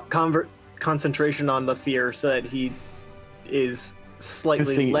least drop concentration on the fear so that he is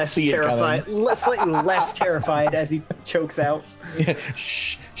slightly less terrified. Slightly less terrified as he chokes out. Yeah.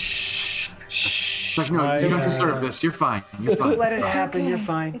 Shh. Like, no, you don't deserve this. You're fine. You're fine. Let it happen. Okay. You're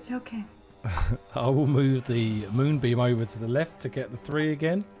fine. It's okay. I will move the moonbeam over to the left to get the 3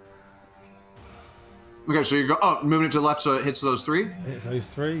 again. Okay, so you go. Oh, moving it to the left so it hits those 3. Hits those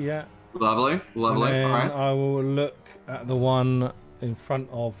 3, yeah. Lovely. And All right. I will look at the one in front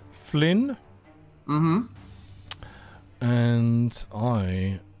of Flynn. Mm-hmm. And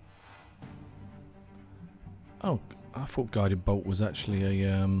I thought Guiding Bolt was actually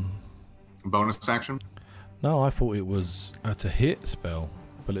a bonus action. No, I thought it was a to hit spell,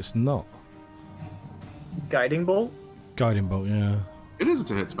 but it's not. Guiding Bolt? Guiding Bolt, yeah. It is a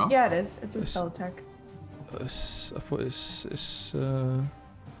to hit spell. Yeah, it is. It's a spell attack. I thought it's oh,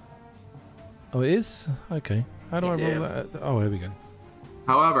 it is? Okay. How do I roll that? Oh, here we go.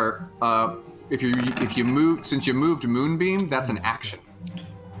 However, if you move, since you moved Moonbeam, that's an action.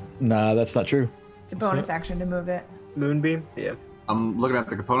 Nah, that's not true. It's a bonus action to move it. Moonbeam? Yeah. I'm looking at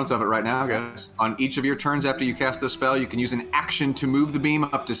the components of it right now, guys. On each of your turns after you cast this spell, you can use an action to move the beam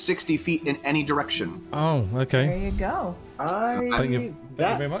up to 60 feet in any direction. Oh, okay. There you go. Thank you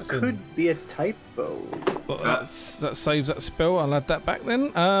very much. Could be a typo. Well, that saves that spell. I'll add that back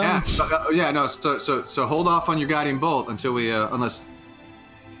then. No. So hold off on your guiding bolt until we, unless.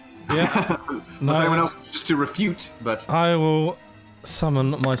 Yeah. Unless anyone else just to refute, but I will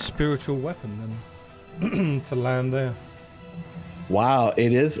summon my spiritual weapon then to land there. Wow,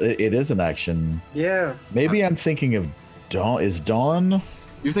 it is an action. Yeah. Maybe I'm thinking of Dawn. Is Dawn?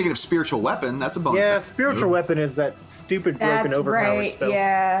 You're thinking of spiritual weapon. That's a bonus. Yeah, spiritual weapon is that stupid broken overpowered spell.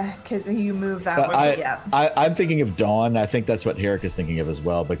 Yeah, because you move that one. I'm thinking of Dawn. I think that's what Herrick is thinking of as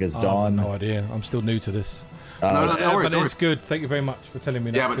well, because Dawn. I have no idea. I'm still new to this. But it's good. Thank you very much for telling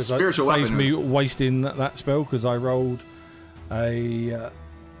me that. Yeah, but spiritual saves weapon me wasting that spell because I rolled a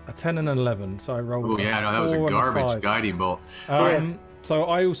 10 and an 11. So I rolled. Oh yeah, no, that was a garbage guiding bolt. So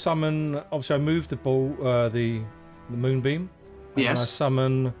I will summon. Obviously, I moved the ball, the moonbeam. And Yes. I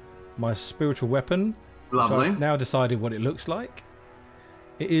summon my spiritual weapon. Lovely. So I've now decided what it looks like.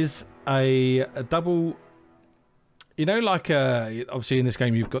 It is a double. You know, like obviously in this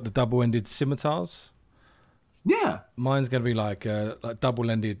game you've got the double-ended scimitars. Yeah. Mine's going to be like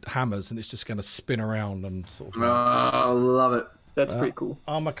double-ended hammers, and it's just going to spin around and sort of. Oh, love it. That's pretty cool.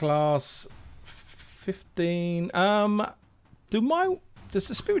 Armor class 15. Does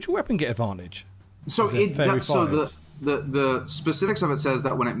the spiritual weapon get advantage? So the specifics of it says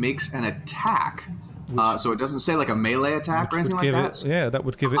that when it makes an attack, so it doesn't say like a melee attack or anything like that. That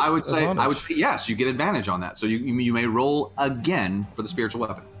would give it. I would say advantage. yes, you get advantage on that. So you may roll again for the spiritual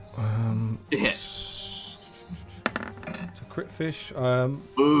weapon. To hit. It's a crit fish.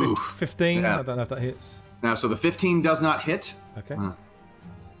 Ooh. 15. Yeah. I don't know if that hits. Now, so the 15 does not hit. Okay. All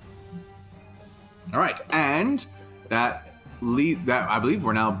right, and that I believe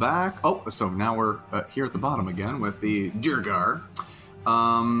we're now back. Oh, so now we're here at the bottom again with the Durgar.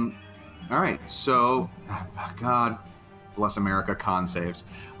 All right, so God bless America, con saves.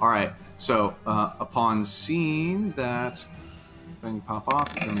 All right, so upon seeing that thing pop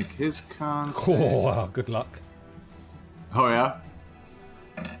off, he's gonna make his con save. Oh, wow, good luck. Oh yeah.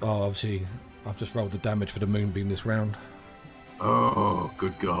 Oh, obviously, I've just rolled the damage for the moonbeam this round. Oh,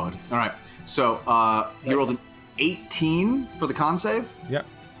 good God. All right, so he rolled an 18 for the con save? Yep.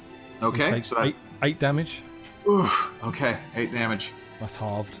 Okay, so that... 8 damage. Oof, okay, 8 damage. That's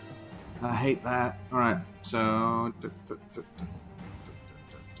halved. I hate that. All right, so...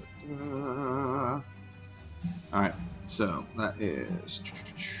 All right, so that is...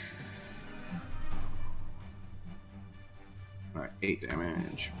 All right, 8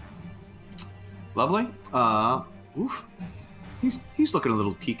 damage. Lovely. Oof. He's looking a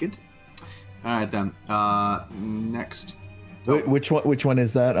little peaked. All right then. Next. Which one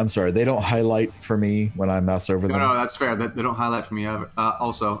is that? I'm sorry, they don't highlight for me when I mouse over them. No, that's fair. They don't highlight for me either.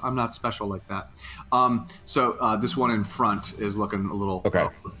 Also, I'm not special like that. So this one in front is looking a little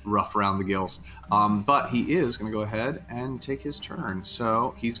rough around the gills. But he is going to go ahead and take his turn.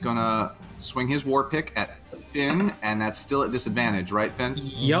 So he's going to swing his war pick at Finn, and that's still at disadvantage, right, Finn?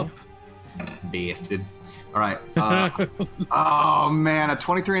 Yep. Basted. All right. Oh, man, a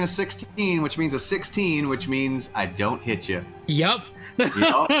 23 and a 16, which means a 16, which means I don't hit you. Yep. Yep.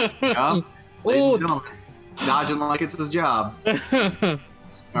 Ladies and gentlemen, dodging like it's his job. All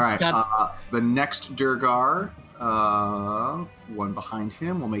right. The next Durgar, one behind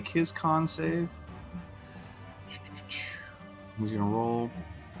him, will make his con save. Who's going to roll?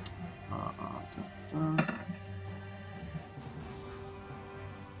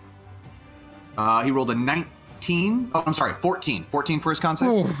 He rolled a 19. Oh, I'm sorry, 14. 14 for his con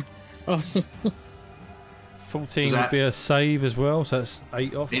save. 14 would be a save as well, so that's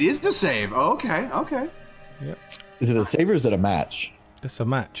 8 off. It is a save. Oh, okay. Yep. Is it a save or is it a match? It's a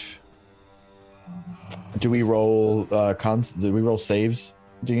match. Do we roll Do we roll saves,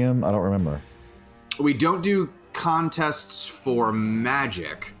 GM? I don't remember. We don't do contests for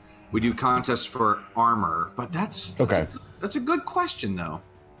magic. We do contests for armor, but that's a good question, though.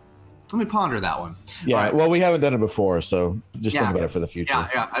 Let me ponder that one. Yeah, right. Well, we haven't done it before, so just think about it for the future.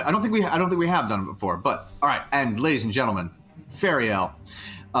 Yeah. I don't think we have done it before, but all right. And ladies and gentlemen, Fariel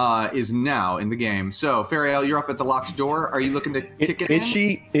is now in the game. So Fariel, you're up at the locked door. Are you looking to kick it in?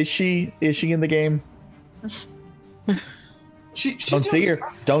 Is she in the game? She don't see her.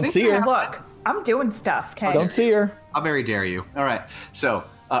 Don't see her. Look, I'm doing stuff. Okay. Don't see her. How very dare you? All right. So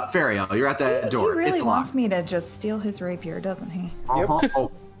Fariel, you're at that door. He really it's wants locked. me to just steal his rapier, doesn't he? Yep.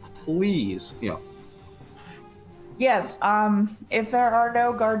 Oh, please. Yeah. Yes. If there are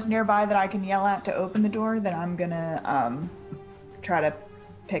no guards nearby that I can yell at to open the door, then I'm gonna try to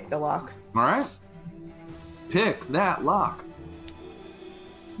pick the lock. All right. Pick that lock.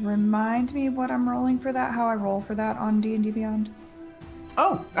 Remind me what I'm rolling for that. How I roll for that on D&D Beyond.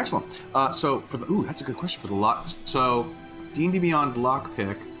 Oh, excellent. So for the that's a good question for the lock. So D&D Beyond lock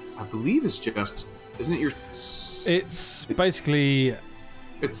pick, I believe is just, isn't it your? It's basically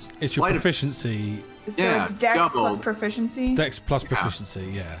it's your proficiency. So it's Dex plus proficiency. Dex plus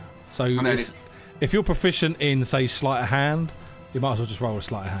proficiency, yeah. So if you're proficient in, say, sleight of hand, you might as well just roll a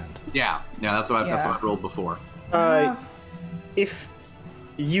sleight of hand. Yeah. That's what I rolled before. If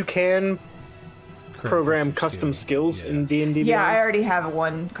you can program custom skills in D&D. Yeah, I already have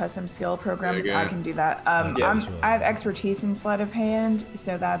one custom skill program, so I can do that. I have expertise in sleight of hand,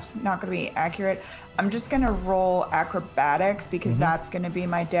 so that's not going to be accurate. I'm just going to roll acrobatics because that's going to be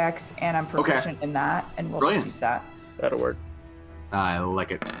my dex, and I'm proficient in that, and we'll just use that. That'll work. I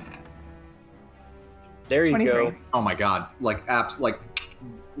like it. There you 23. go. Oh my god! Like apps, like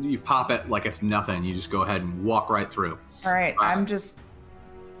you pop it like it's nothing. You just go ahead and walk right through. All right, I'm just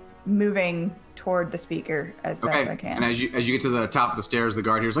moving toward the speaker as best I can. And as you get to the top of the stairs, the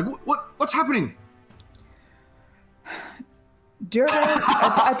guard here is like, what's happening? Durga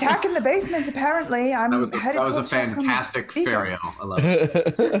attacking the basements, apparently. I'm headed that was a fantastic Fariel. I love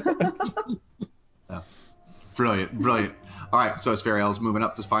it. So, brilliant. All right, so as Fariel's moving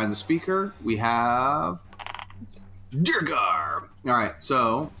up to find the speaker, we have Durgar. All right,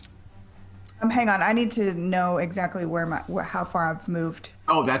 so hang on. I need to know exactly how far I've moved.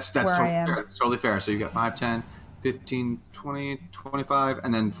 Oh, that's totally fair. That's totally fair. So you've got 5, 10, 15, 20, 25,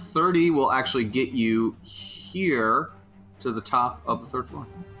 and then 30 will actually get you here to the top of the 3rd floor.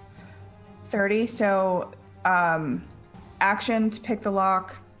 30. So action to pick the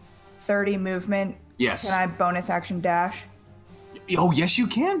lock, 30 movement. Yes. Can I bonus action dash? Oh, yes, you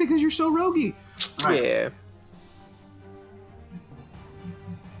can because you're so roguey. Right. Yeah.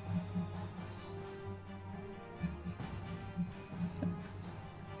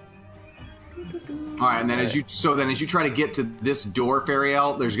 All right, and then as you try to get to this door,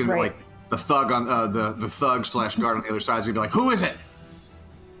 Fariel, there's gonna be like the thug on the thug / guard on the other side is gonna be like, who is it?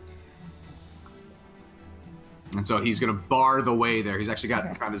 And so he's gonna bar the way there. He's actually got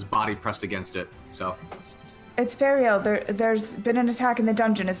kind of his body pressed against it. So it's Fariel. There's been an attack in the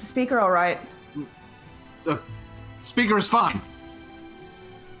dungeon. Is the speaker all right? The speaker is fine.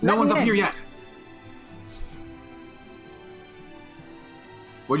 No one's up here yet.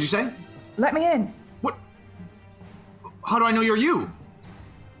 What'd you say? Let me in. What? How do I know you're you?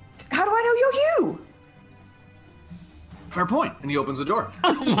 How do I know you're you? Fair point. And he opens the door.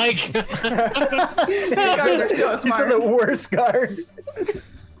 Oh my god. These guards are so smart. These are the worst guards.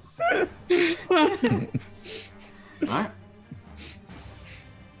 All right.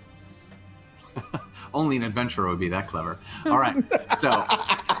 Only an adventurer would be that clever. All right. So.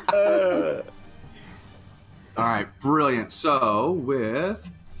 All right. Brilliant. So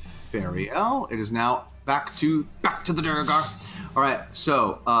with Fariel, it is now back to the Durgar. All right.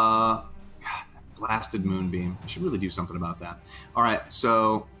 So, God, that blasted moonbeam. I should really do something about that. All right.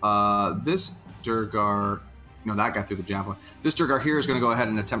 So this Durgar. No, that got through the javelin. This Durgar here is going to go ahead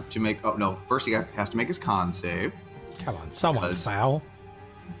and attempt to make. Oh no! First, he has to make his con save. Come on, someone foul.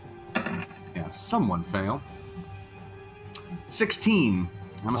 Yeah, someone fail. 16.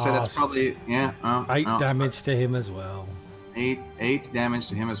 I'm gonna say that's probably 8 damage to him as well. 8 damage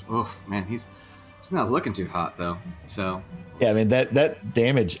to him as. Oh man, he's not looking too hot though. So. Yeah, I mean that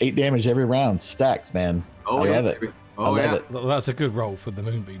damage, 8 damage every round, stacks, man. Oh, I love it. Oh, I love it. That's a good roll for the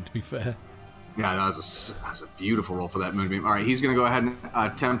moonbeam, to be fair. Yeah, that was a beautiful roll for that moonbeam. All right, he's going to go ahead and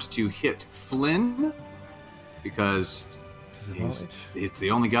attempt to hit Flynn because it's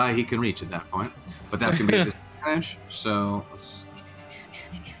the only guy he can reach at that point. But that's going to be a disadvantage. So let's.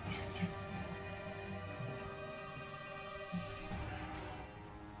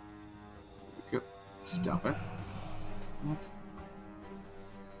 Good. Stop it. What?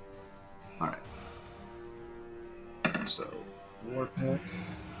 All right. So, war pick.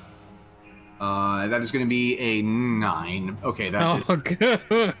 That is going to be a 9. Okay, that. Oh,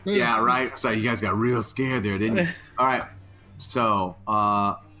 good. Yeah, right. So you guys got real scared there, didn't you? All right. So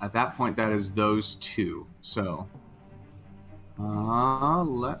at that point, that is those two. So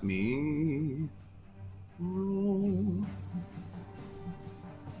let me roll.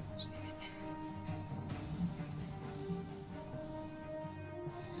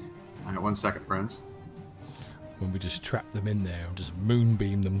 All right, 1 second, friends. When we just trap them in there and just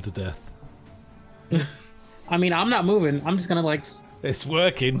moonbeam them to death. I mean, I'm not moving. I'm just gonna like. It's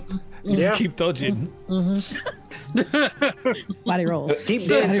working. You just keep dodging. Body rolls. Keep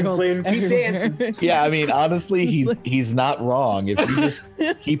dancing, Flynn. Keep dancing. Yeah, I mean, honestly, he's not wrong. If you just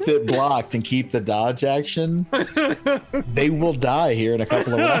keep it blocked and keep the dodge action, they will die here in a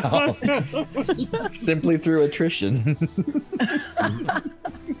couple of rounds simply through attrition.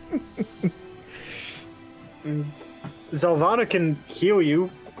 Zalvana can heal you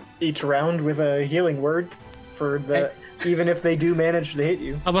each round with a healing word for the even if they do manage to hit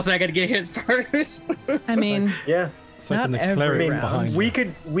you. Almost I gotta get hit first. I mean, yeah. So not every round. We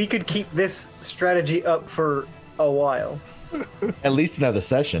could keep this strategy up for a while. At least another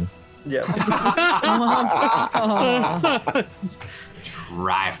session. Yeah.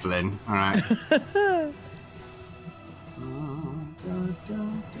 Trifling. All right.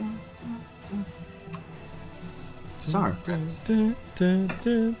 Sorry, friends. All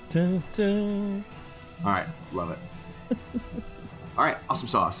right, love it. All right, awesome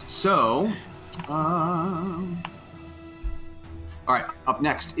sauce. So, all right, up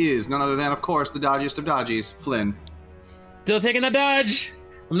next is none other than, of course, the dodgiest of dodgies, Flynn. Still taking the dodge.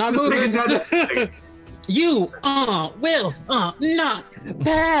 I'm not Still moving. You will not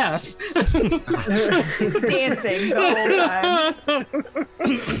pass. He's dancing the whole time.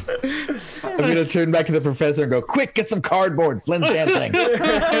 I'm gonna turn back to the professor and go, quick, get some cardboard. Flynn's dancing.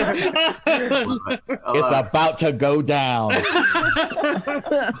 It's about to go down.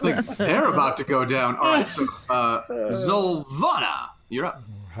 They're about to go down. All right, so Zolvana, you're up.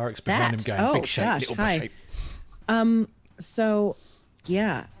 Harek's behind him going, big shape, gosh, little hi. shape. So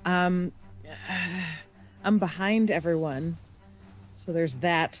yeah, I'm behind everyone. So there's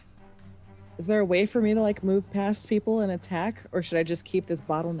that. Is there a way for me to like move past people and attack, or should I just keep this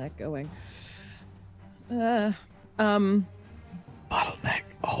bottleneck going? Bottleneck,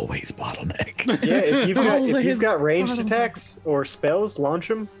 always bottleneck. Yeah, if you've got ranged attacks or spells, launch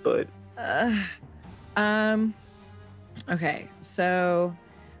them. But okay, so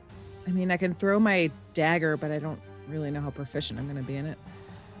I mean I can throw my dagger, but I don't really know how proficient I'm going to be in it.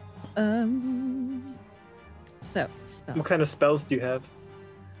 So spells. What kind of spells do you have?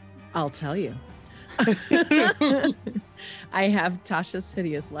 I'll tell you. I have Tasha's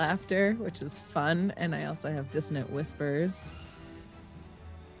Hideous Laughter, which is fun, and I also have Dissonant Whispers.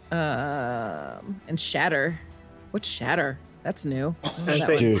 And Shatter. What's Shatter? That's new.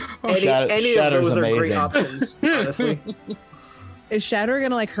 Dude, Any of those are great amazing. options, honestly. Is Shatter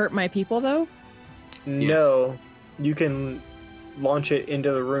gonna like hurt my people though? No, you can launch it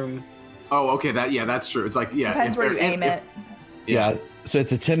into the room. Oh, okay. That's true. It's like Depends where you aim it. Yeah, so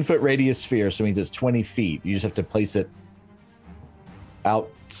it's a 10-foot radius sphere, so it means it's 20 feet. You just have to place it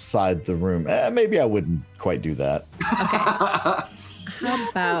outside the room. Maybe I wouldn't quite do that. How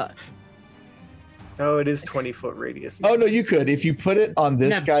about? Oh, it is 20-foot radius. Oh no, you could if you put it on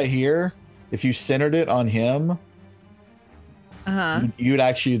this guy here. If you centered it on him,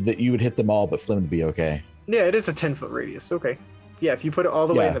 you would hit them all, but Flynn would be okay. Yeah, it is a 10-foot radius. Okay. Yeah, if you put it all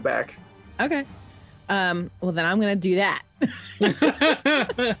the way in the back. Okay. Well, then I'm gonna do that.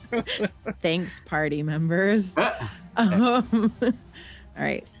 Thanks, party members. All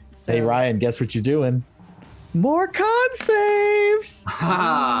right. So, hey Ryan, guess what you're doing? More con saves.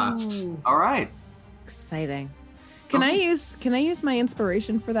 All right. Exciting. Can I use my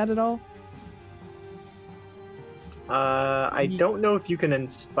inspiration for that at all? I don't know if you can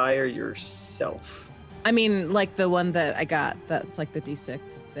inspire yourself. I mean, like the one that I got. That's like the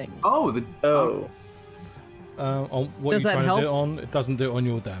D6 thing. Oh. On what Does you're that trying help? to do it on, it doesn't do it on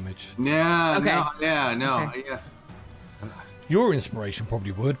your damage. Yeah. Okay. No. Okay. Yeah. Your inspiration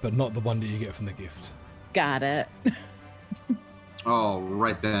probably would, but not the one that you get from the gift. Got it. All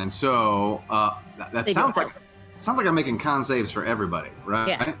right then. So that sounds like I'm making con saves for everybody,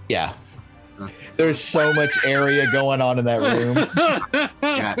 right? Yeah. There's so much area going on in that room.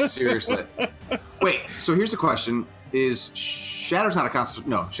 Yeah, seriously. Wait. So here's the question: Is Shatter's not a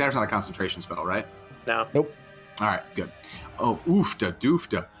concentration spell, right? No. Nope. All right. Good. Oh, oofta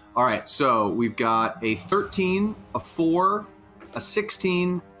doofta. All right. So we've got a 13, a 4, a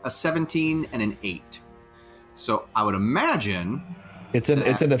 16, a 17, and an 8. So I would imagine it's in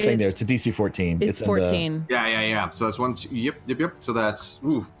the thing there. It's a DC 14. It's 14. Yeah. So that's 1, 2, yep. So that's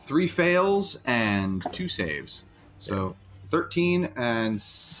 3 fails and 2 saves. So 13 and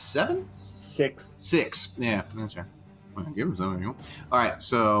 7? 6. 6. Yeah, that's right. Well, give him something. All right.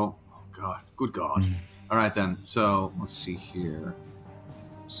 So, good God. All right then. So let's see here.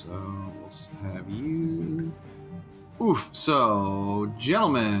 So let's have you. So,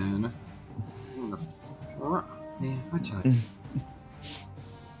 gentlemen, in the front. Yeah, I tell you.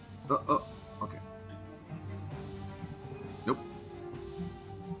 Okay. Nope.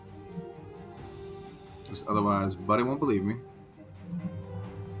 Because otherwise, Buddy won't believe me.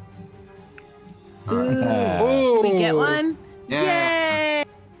 All right. Ooh, we get one. Yeah.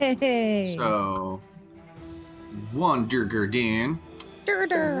 Yay! So, 1 Durger down.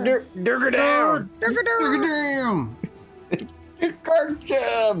 Durger down. Durger down. Card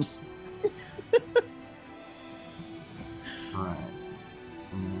jams. All right.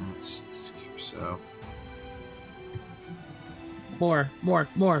 And then let's see here. So. More.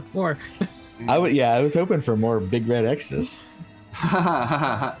 I was hoping for more big red X's.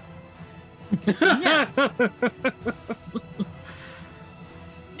 No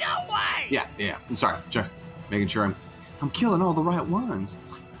way! Yeah. I'm sorry. Just making sure I'm killing all the right ones.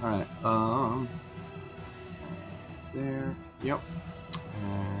 All right. There. Yep.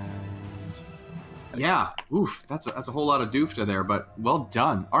 And yeah. Oof. That's a whole lot of doofta there, but well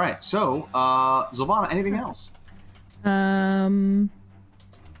done. All right. So, Zolvana, anything else?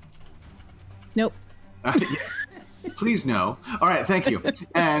 Nope. Please no. All right. Thank you.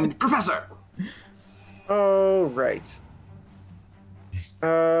 And Professor. All right.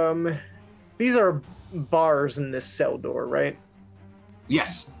 These are bars in this cell door, right?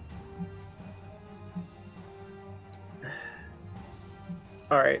 Yes.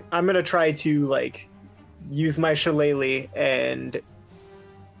 All right, I'm gonna try to like use my shillelagh and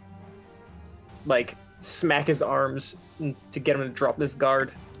like smack his arms to get him to drop this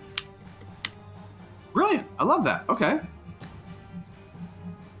guard. Brilliant. I love that. Okay.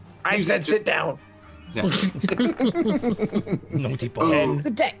 I said sit down. Yeah. Naughty boy.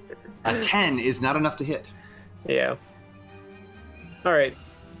 A 10 is not enough to hit. Yeah. All right.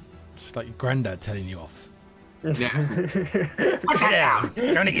 It's like your granddad telling you off. Yeah. Put it down. Go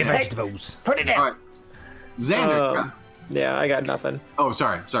and eat your vegetables. Put it down. All right. Xander. Yeah, I got nothing. Oh,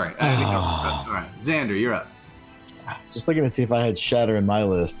 sorry. All right. Xander, you're up. Just looking to see if I had shatter in my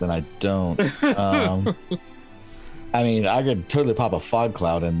list, and I don't. I mean, I could totally pop a fog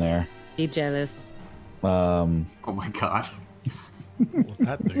cloud in there. Be jealous. Oh my god.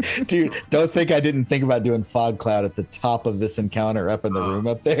 Dude, don't think I didn't think about doing fog cloud at the top of this encounter up in the room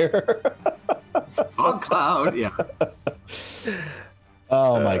up there. Fog cloud, yeah.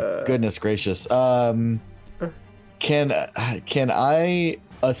 Oh my goodness gracious. Can I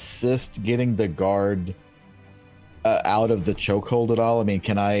assist getting the guard out of the chokehold at all? I mean,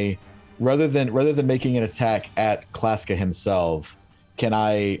 can I, rather than making an attack at Klaska himself, can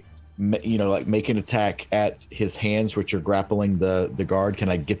I, like make an attack at his hands, which are grappling the guard? Can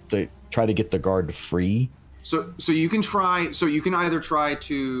I try to get the guard free? So you can try. So you can either try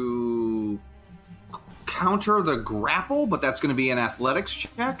to counter the grapple, but that's going to be an athletics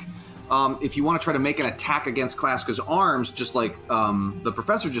check. If you want to try to make an attack against Klaska's arms, just like the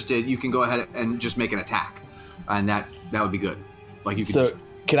professor just did, you can go ahead and just make an attack, and that would be good. Like you can. So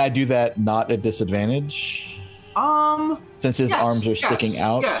can I do that not at disadvantage? Since his arms are sticking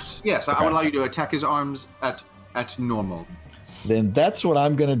out? Yes. Okay. I would allow you to attack his arms at normal. Then that's what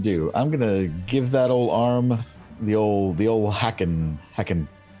I'm gonna do. I'm gonna give that old arm the old hacking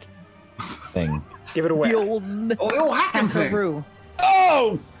thing. Give it away. The old hacking thing.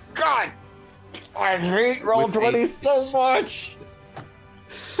 Oh God! I hate Roll20 so much.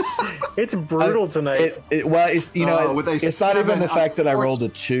 It's brutal tonight. It's not even the fact that I rolled a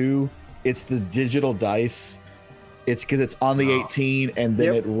 2. It's the digital dice. It's because it's on the 18 and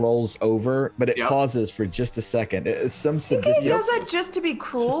then it rolls over, but it pauses for just a second. It's some sadistic. He does that just to be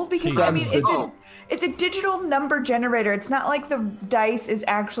cruel because I mean it's a digital number generator. It's not like the dice is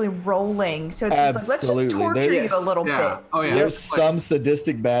actually rolling. So it's just like, let's just torture you a little bit. Oh yeah. There's some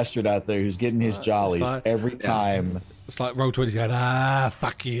sadistic bastard out there who's getting his jollies every time. It's like Roll20's going,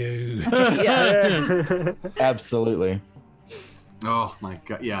 fuck you. Yeah. Absolutely. Oh my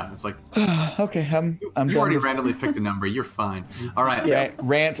god, yeah, it's like okay, I'm you already randomly picked a number. You're fine. All right,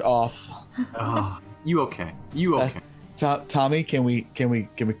 rant off. You okay? Tommy, can we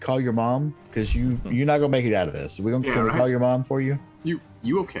call your mom? Because you're not gonna make it out of this. Can we call your mom for you? You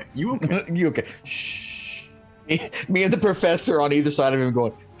okay? You okay? You okay? Shh. Me and the professor on either side of him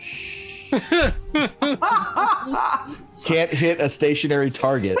going. Shh. Can't hit a stationary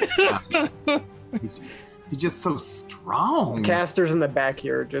target. He's just so strong. Casters in the back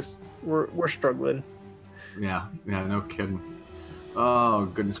here, we're struggling. Yeah, no kidding. Oh,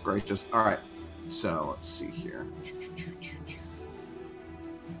 goodness gracious. All right, so let's see here.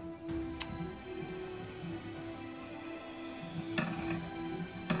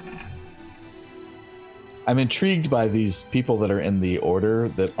 I'm intrigued by these people that are in the order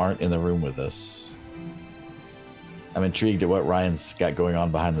that aren't in the room with us. I'm intrigued at what Ryan's got going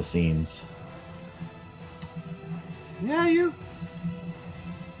on behind the scenes. Yeah, you.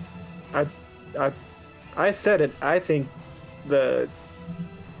 I said it. I think the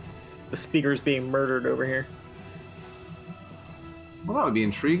speaker's being murdered over here. Well, that would be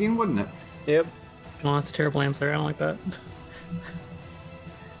intriguing, wouldn't it? Yep. Oh, that's a terrible answer. I don't like that.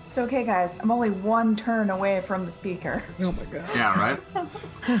 It's okay, guys. I'm only one turn away from the speaker. Oh my god. Yeah, right.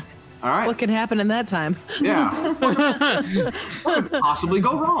 All right. What can happen in that time? Yeah. What could possibly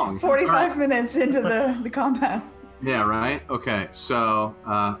go wrong? 45 minutes into the combat. Yeah, right? Okay, so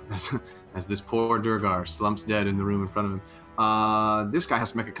as this poor Durgar slumps dead in the room in front of him, this guy has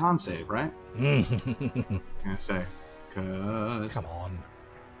to make a con save, right? I'm gonna say, cause... Come on.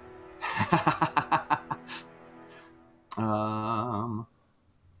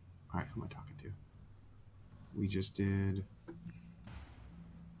 Alright, who am I talking to? We just did...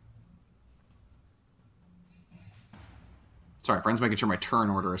 Sorry, friends, making sure my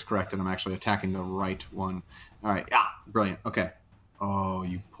turn order is correct and I'm actually attacking the right one. All right, brilliant. Okay. Oh,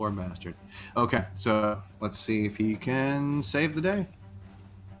 you poor bastard. Okay, so let's see if he can save the day.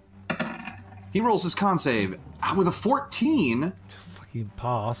 He rolls his con save with a 14. Fucking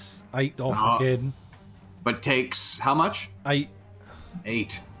pass. 8 off again. but takes how much? 8.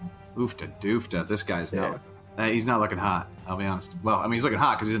 8. Oofta doofta. This guy's he's not looking hot, I'll be honest. Well, I mean, he's looking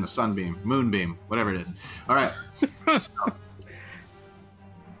hot because he's in a sunbeam, moonbeam, whatever it is. All right. So,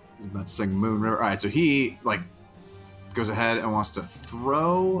 he's about to sing Moon River. All right, so he, goes ahead and wants to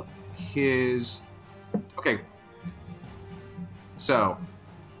throw his... Okay. So,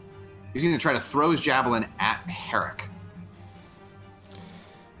 he's going to try to throw his javelin at Herrick.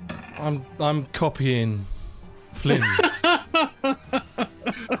 I'm copying Flynn.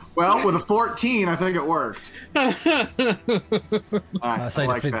 Well, with a 14, I think it worked. All right, I say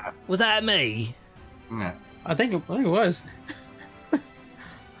like Flynn, that. was that me? Yeah. I think it was.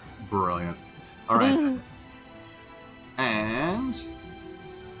 Brilliant. All right. And...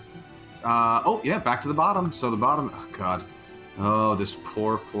 back to the bottom. So the bottom... Oh, God. Oh, this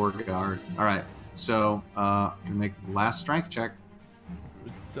poor guard. All right. So, I'm going to make the last strength check.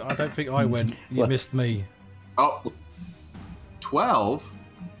 I don't think I went. You missed me. Oh. 12?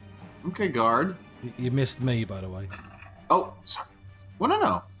 Okay, guard. You missed me, by the way. Oh, sorry. Well,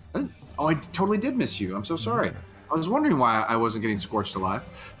 no. I totally did miss you. I'm so sorry. I was wondering why I wasn't getting scorched alive.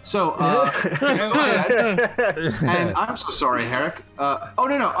 So, go ahead. And I'm so sorry, Herrick. No.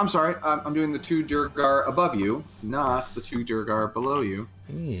 I'm sorry. I'm doing the 2 Durgar above you, not the 2 Durgar below you.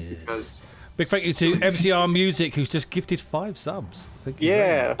 Yes. Because big thank you to MCR Music, who's just gifted 5 subs. Thank you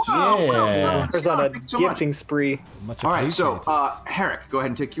Yeah. Well, There's on a gifting spree. much all right, so appreciated. Herrick, go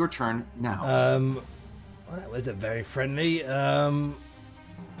ahead and take your turn now. Well, that was very friendly.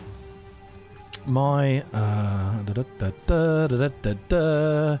 My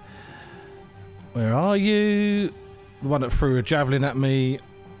where are you? The one that threw a javelin at me.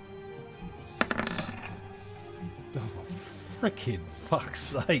 Oh, for freaking fuck's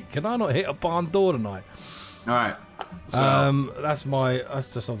sake! Can I not hit a barn door tonight? All right. So, that's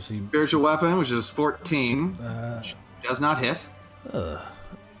just obviously spiritual weapon, which is 14, does not hit.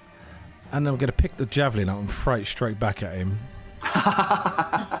 and I'm going to pick the javelin up and throw it straight back at him.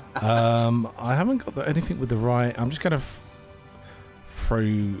 I haven't got anything with the right. I'm just going to throw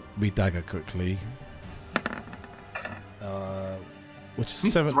me dagger quickly. Which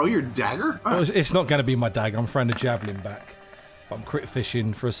is 7. Throw your dagger? Well, it's not going to be my dagger. I'm throwing the javelin back. But I'm crit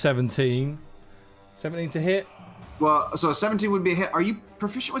fishing for a 17. 17 to hit. Well, so a 17 would be a hit. Are you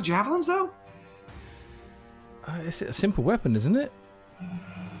proficient with javelins, though? It's a simple weapon, isn't it?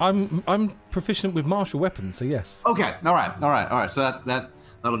 I'm proficient with martial weapons, so yes. Okay. All right. So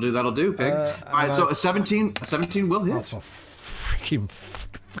that'll do, pig. All right. So a 17 will hit. Oh, for freaking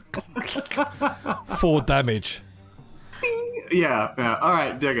 4 damage. Yeah. All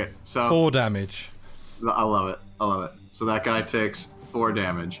right. Dig it. So 4 damage. I love it. So that guy takes 4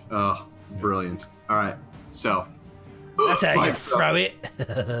 damage. Oh, brilliant. All right. So That's how you throw it.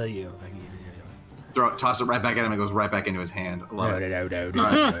 Toss it right back at him. It goes right back into his hand. I love it.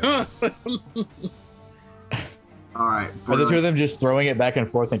 No. All right. Are the 2 of them just throwing it back and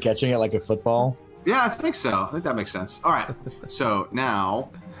forth and catching it like a football? Yeah, I think so. I think that makes sense. All right. So now,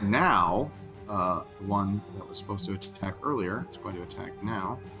 the one that was supposed to attack earlier is going to attack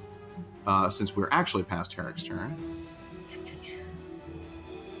now. Since we're actually past Herrick's turn.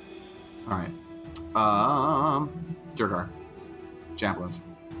 All right. Durgar. Javelins.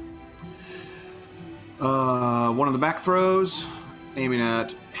 One of the back throws, aiming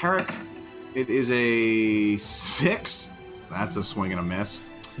at Herrick. It is a 6. That's a swing and a miss.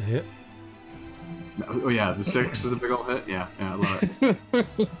 It's a hit. Oh yeah, the 6 is a big old hit. Yeah, I love it.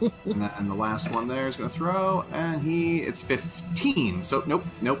 and the last one there is going to throw, and it's 15. So nope,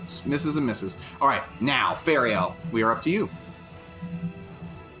 misses and misses. All right, now Fariel, we are up to you.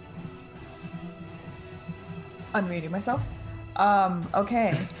 Unmuting myself.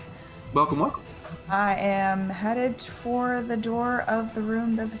 Okay. Welcome. I am headed for the door of the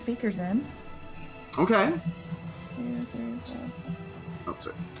room that the speaker's in. Okay. 2, 3, 4. Oh,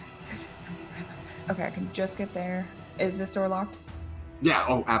 sorry. Okay, I can just get there. Is this door locked? Yeah.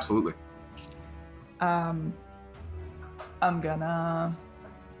 Oh, absolutely. I'm gonna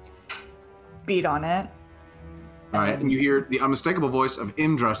beat on it. All right, and you hear the unmistakable voice of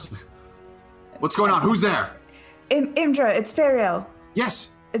Imdra. What's going on? Who's there? Imdra, it's Fariel.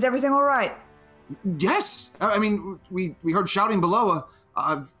 Yes. Is everything all right? Yes. I mean, we heard shouting below.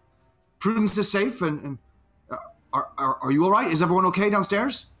 Prudence is safe, and are you all right? Is everyone okay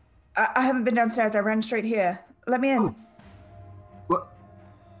downstairs? I haven't been downstairs. I ran straight here. Let me in. Oh. What?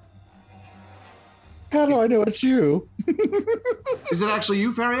 How do I know it's you? Is it actually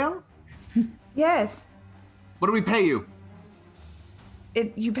you, Fariel? Yes. What do we pay you?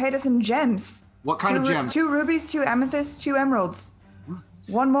 You paid us in gems. What kind of gems? 2 rubies, 2 amethysts, 2 emeralds.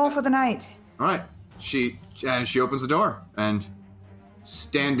 1 more for the night. All right. she opens the door, and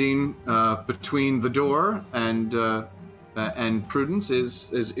standing between the door and Prudence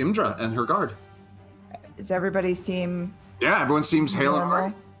is Imdra and her guard. Does everybody seem? Yeah, everyone seems hale and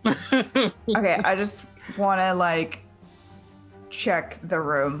hearty. Okay, I just want to check the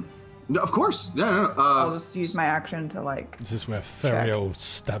room. No, of course. Yeah, no. I'll just use my action to This is where Ferial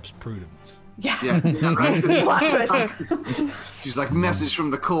stabs Prudence. Yeah, right? Plot twist. She's like, message from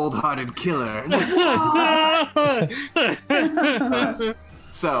the cold-hearted killer.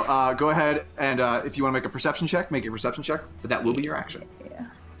 So go ahead and if you want to make a perception check, make a perception check, but that will be your action. Yeah.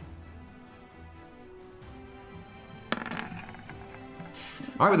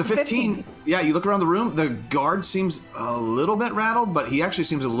 All right, with the 15, yeah, you look around the room. The guard seems a little bit rattled, but he actually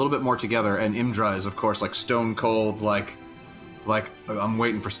seems a little bit more together. And Imdra is, of course, stone cold, like I'm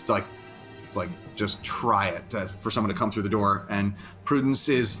waiting for just try it for someone to come through the door. And Prudence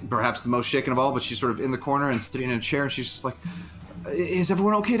is perhaps the most shaken of all, but she's sort of in the corner and sitting in a chair, and she's just like, "Is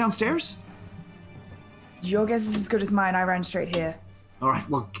everyone okay downstairs?" Your guess is as good as mine. I ran straight here. All right,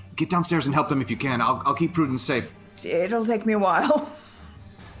 well, get downstairs and help them if you can. I'll keep Prudence safe. It'll take me a while.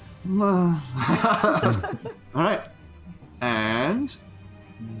 All right, and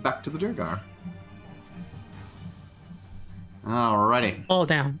back to the Durgar. Alrighty. Fall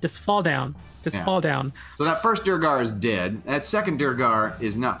down. Just fall down. Fall down. So that first Durgar is dead. That second Durgar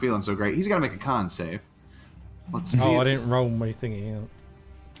is not feeling so great. He's got to make a con save. Let's see. Oh, I didn't roll my thingy out.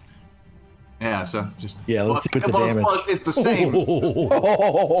 Yeah, so just... Yeah, let's see what the damage... It's the same.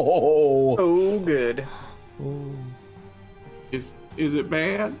 Oh, good. Is it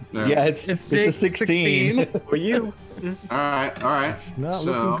bad? No. Yeah, it's a 16. For you. All right. Not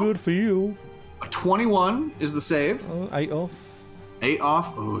looking good for you. A 21 is the save. 8 off. 8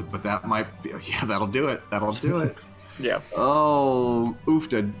 off. Oh, but that might be... Yeah, that'll do it. Yeah. Oh,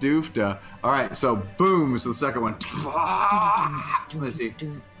 oofta doofta. All right, so boom is the second one. Let's see.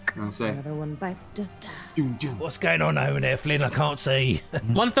 Another one bites dust. What's going on over there, Flynn? I can't see.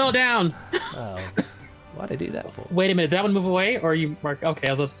 One fell down. Oh. Why'd they do that for? Wait a minute, did that one move away? Or you mark? Okay,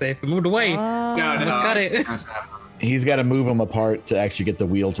 I was about to say, if it moved away. No. Got it. He's got to move them apart to actually get the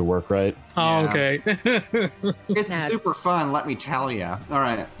wheel to work right. Oh, okay. It's super fun, let me tell you. All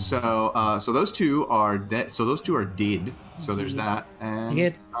right, so those two are dead. So those two are dead. So there's that. And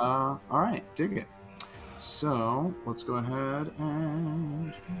Dig it. all right, dig it. So let's go ahead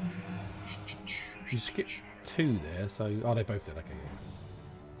and You skipped 2 there, so they both did. Okay.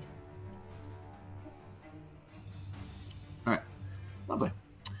 All right, lovely.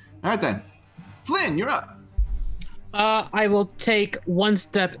 All right then, Flynn, you're up. I will take one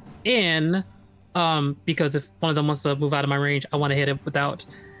step in, because if one of them wants to move out of my range, I want to hit it without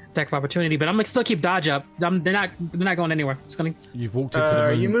attack of opportunity. But I'm gonna still keep dodge up. They're not going anywhere. Just gonna. You've walked into the moon.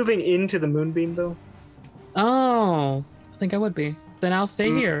 Are you moving into the moonbeam though? Oh, I think I would be. Then I'll stay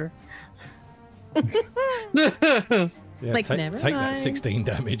here. Yeah, Never take that mind. 16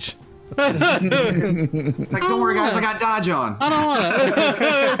 damage. Like, don't worry, guys, I got dodge on. I don't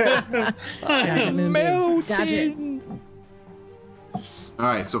want Dodge it, moonbeam. Dodge it. All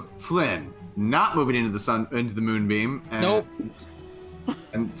right, so Flynn not moving into the moonbeam. And, Nope.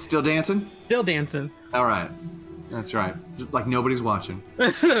 And still dancing. Still dancing. All right, that's right. Just like nobody's watching.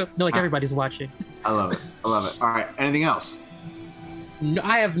 No, like everybody's watching. I love it. All right, anything else? No,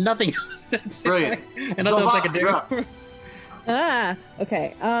 I have nothing else to say. Brilliant. And nothing else I can do.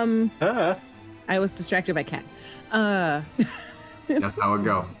 Okay. I was distracted by Cat. That's how it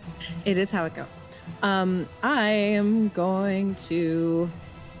go. It is how it go. I am going to.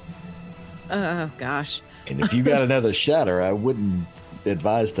 Oh gosh. And if you got another shatter, I wouldn't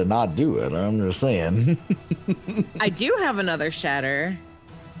advise to not do it. I'm just saying. I do have another shatter.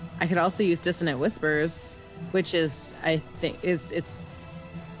 I could also use Dissonant Whispers, which is, I think, it's.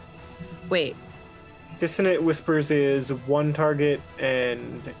 Wait. Dissonant Whispers is one target,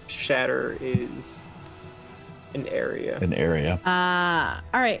 and Shatter is an area.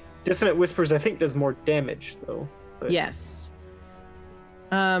 All right. Dissonant Whispers, I think, does more damage though. But... Yes.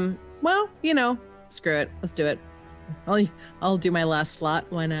 Well, screw it. Let's do it. I'll do my last slot.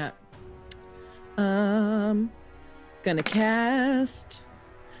 Why not? Gonna cast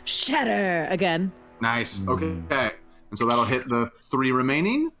Shatter again. Nice. Okay. And so that'll hit the 3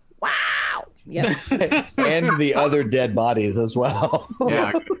 remaining. Wow. Yep. And the other dead bodies as well.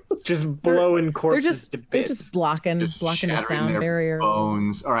 Yeah. Just blowing corpses to bits. They're just blocking a shattering sound their barrier.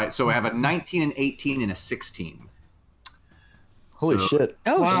 Bones. All right. So we have a 19, an 18, and a 16. Holy shit.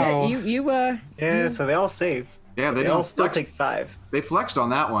 Oh Wow. shit! You Yeah, so they all save. Yeah, They all still take 5. They flexed on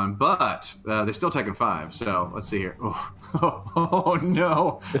that one, but they're still taking 5. So let's see here. Oh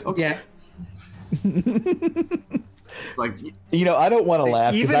no. Okay. Yeah. Like, I don't want to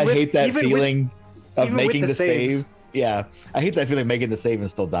laugh because I hate that feeling of making the save. Yeah, I hate that feeling of making the save and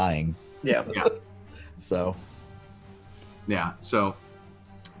still dying. Yeah. So. Yeah. So,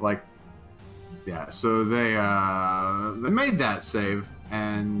 like, yeah. So they made that save,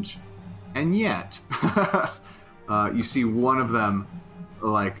 and yet, you see one of them,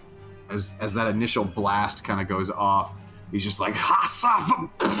 like, as that initial blast kind of goes off, he's just like, ha, son.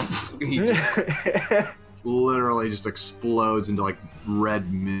 He just literally just explodes into like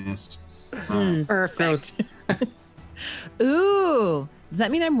red mist. Perfect. Ooh, does that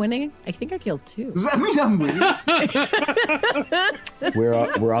mean I'm winning? I think I killed 2. Does that mean I'm winning?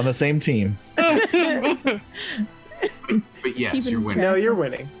 We're on the same team. But yes, you're winning. No, you're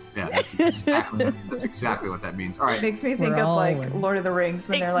winning. Yeah, that's exactly what that means. All right. It makes me think of like winning. Lord of the Rings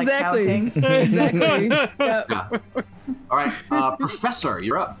when they're like counting. Exactly. Yep. Yeah. All right, Professor,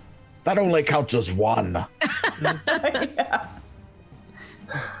 you're up. That only counts as 1. Yeah.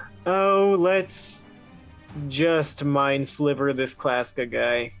 Oh, let's just mind sliver this Klaska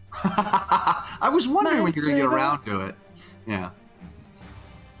guy. I was wondering when you're going to get around to it. Yeah.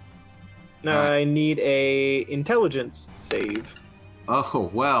 I need a intelligence save. Oh,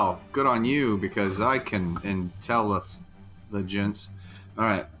 well, good on you, because I can intelligence. All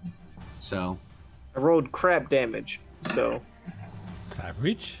right, so. I rolled crap damage, so.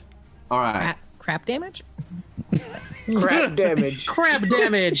 Average. All right. Crap damage? Crap damage. Crap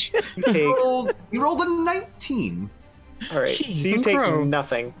damage. You rolled a 19. All right, Jeez, so you take crow.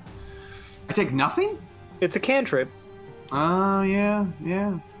 nothing. I take nothing? It's a cantrip. Oh, yeah.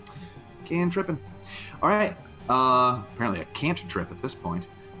 Can tripping. All right. Apparently I can't trip at this point.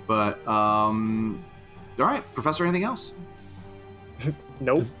 But, all right. Professor, anything else?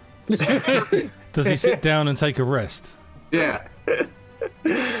 Nope. Does he sit down and take a rest? Yeah.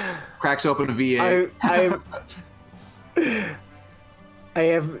 Cracks open a VA. I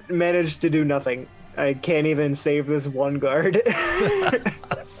have managed to do nothing. I can't even save this one guard.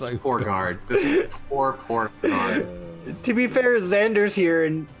 So poor guard. This poor guard. To be fair, Xander's here,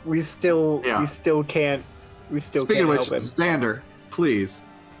 and we still can't. Speaking can't of which, help him. Xander, please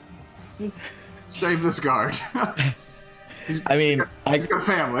save this guard. He's got a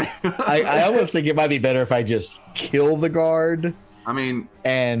family. I almost think it might be better if I just kill the guard. I mean,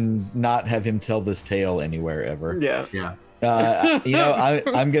 and not have him tell this tale anywhere ever. Yeah.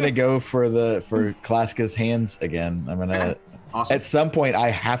 I'm gonna go for Klaska's hands again. I'm gonna. Awesome. At some point, I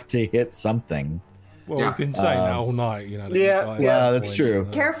have to hit something. Well, we've been saying that all night, that Yeah, that's true.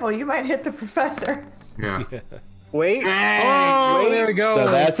 Careful, you might hit the professor. Yeah. Wait. Oh, there we go. So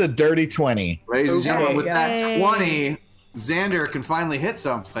that's a dirty 20. Ladies and gentlemen, with that 20, Xander can finally hit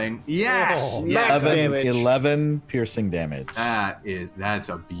something. Yes. Max damage. 11 piercing damage. That's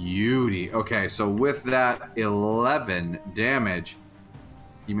a beauty. Okay, so with that 11 damage,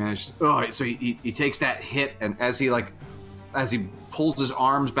 he managed. So he takes that hit, and as he pulls his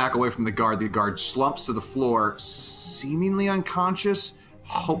arms back away from the guard slumps to the floor, seemingly unconscious.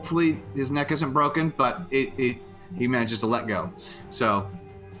 Hopefully his neck isn't broken, but he manages to let go. So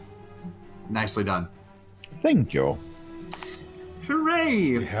nicely done. Thank you. Hooray!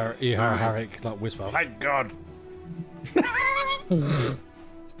 You hear Harrick like whisper, "Thank God!"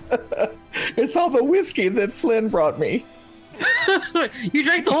 It's all the whiskey that Flynn brought me. You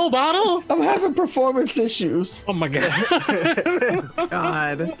drank the whole bottle? I'm having performance issues. Oh my god.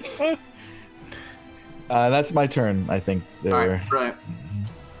 God. That's my turn, I think. Right.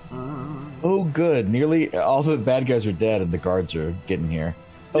 Oh, good. Nearly all the bad guys are dead and the guards are getting here.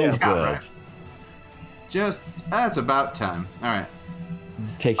 Oh, Yeah. good. Right. That's about time. All right.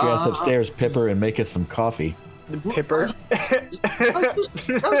 Take your ass upstairs, Pipper, and make us some coffee. Pipper. I was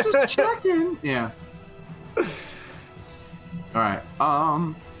just checking. Yeah. All right.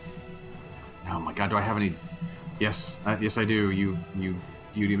 Oh my God. Do I have any? Yes. Yes, I do. You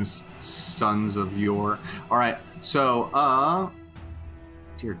beauteous sons of yore. All right. So,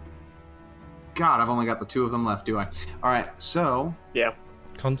 dear God, I've only got the 2 of them left, do I? All right. So. Yeah.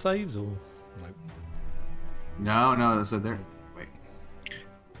 Con saves or no? No. That's there. Wait.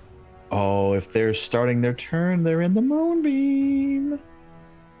 Oh, if they're starting their turn, they're in the moonbeam.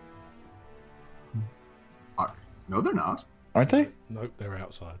 No, they're not. Aren't they? Nope, they're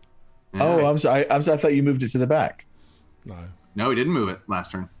outside. Yeah. Oh, I'm sorry. I thought you moved it to the back. No, he didn't move it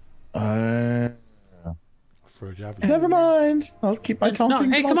last turn. For a javelin. Never mind. I'll keep my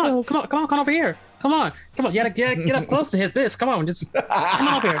taunting to myself. Come on over here. Come on. You gotta get up close to hit this. Come on, just come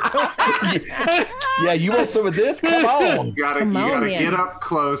on up here. Yeah, you want some of this? Come on. You gotta get up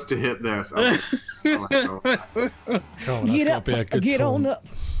close to hit this. Come on, Get up. Get on up.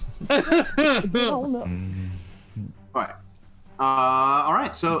 Oh no. All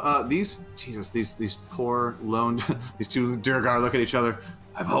right. So these poor loned these two Durgar look at each other.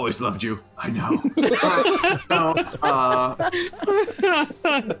 I've always loved you. I know.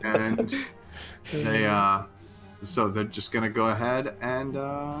 And so they're just gonna go ahead and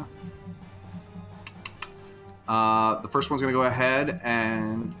the first one's gonna go ahead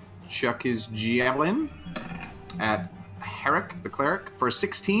and chuck his javelin at Herrick, the cleric, for a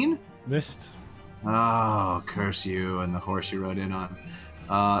 16. Missed. Oh, curse you and the horse you rode in on.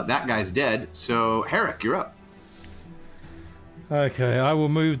 That guy's dead. So Herrick, you're up. Okay, I will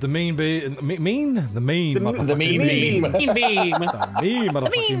move the mean beam. The mean beam. The mean beam.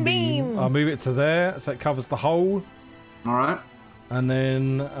 Motherfucking beam. I'll move it to there, so it covers the hole. All right. And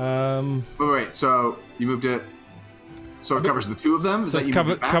then. Wait. So you moved it. So it covers the two of them. Is So that it you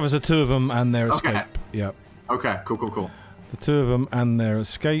moved it back? covers the two of them and their Okay. escape. Yep. Okay. Cool. The two of them and their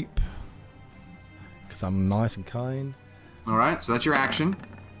escape. Because I'm nice and kind. All right. So that's your action.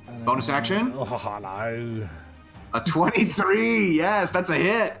 Bonus action. Oh no. A 23. Yes, that's a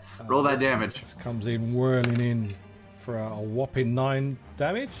hit. Roll that damage. This comes in whirling in for a whopping 9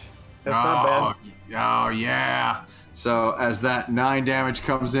 damage. That's not bad. Oh yeah. So as that 9 damage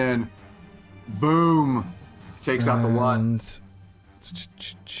comes in, boom, takes out the one.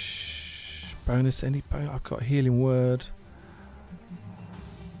 Bonus, any bonus? I've got healing word.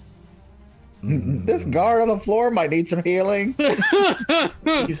 This guard on the floor might need some healing.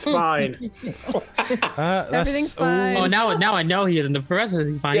 He's fine. Everything's fine. Oh, now I know he isn't. The professor says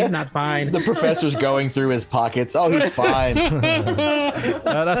he's fine. Yeah. He's not fine. The professor's going through his pockets. Oh, he's fine.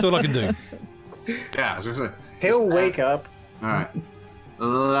 That's all I can do. Yeah, I was gonna say. He'll wake up. All right.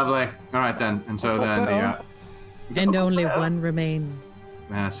 Lovely. All right then. And so then the. And only one remains.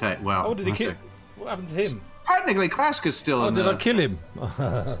 Say well. Oh, did he kill? What happened to him? Technically, Klaska's still in Did I kill him?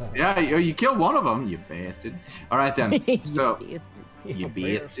 Yeah, you killed one of them, you bastard. All right then. So you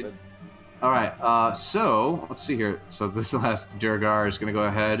bastard. All right. So let's see here. So this last Durgar is gonna go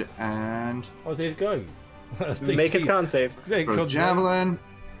ahead and. Oh, there you go. Make his con save. Throw javelin.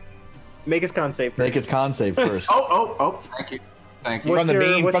 Make his con save. Make his con save first. Oh! Thank you. From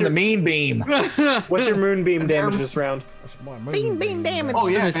the mean beam. What's your moonbeam damage this round? Beam damage. Oh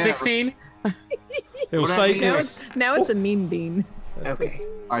yeah, 16. It was Now it's a mean bean. Okay.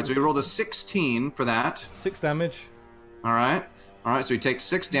 All right, so he rolled a 16 for that. 6 damage. All right. So he takes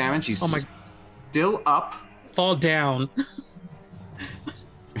 6 damage. He's still up. Fall down.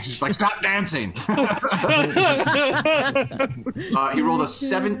 He's just like, stop dancing. He rolled a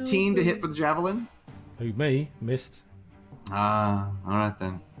 17 to hit for the javelin. Who, me? Missed. All right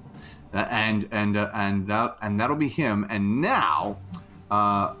then. And that'll be him. And now,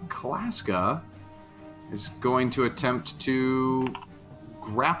 Klaska is going to attempt to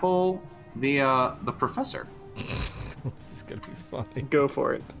grapple the professor. This is gonna be funny. Go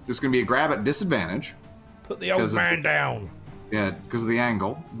for it. This is gonna be a grab at disadvantage. Put the old man down. Yeah, because of the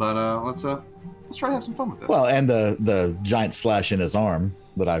angle. But let's try to have some fun with this. Well, and the giant slash in his arm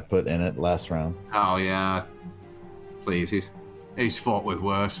that I put in it last round. Oh yeah. Please, he's fought with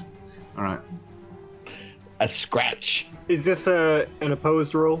worse. All right. A scratch. Is this an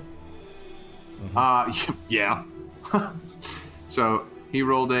opposed roll? Yeah. So he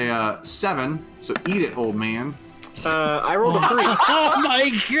rolled a 7. So eat it, old man. I rolled a 3. Oh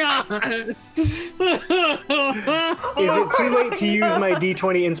my god! Is it too late to use my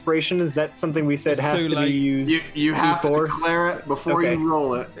D20 inspiration? Is that something we said has to be used? You have before? to declare it before you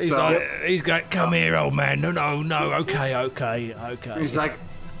roll it. He's going, come here, old man. No. Okay. He's like,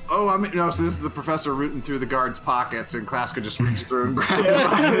 oh, no. So this is the professor rooting through the guard's pockets, and Klaska just reaches through and grabs him.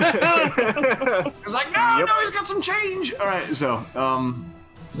 He's like, no, he's got some change. All right, so, all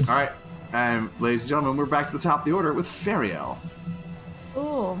right. And ladies and gentlemen, we're back to the top of the order with Fariel.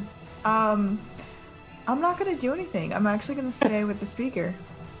 Ooh. I'm not gonna do anything. I'm actually gonna stay with the speaker.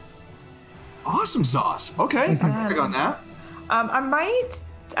 Awesome sauce. Okay, I'm big on that. I might,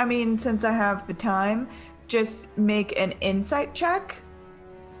 since I have the time, just make an insight check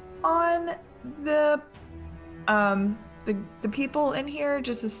on the people in here,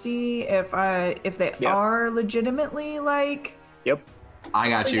 just to see if they are legitimately like. Yep. I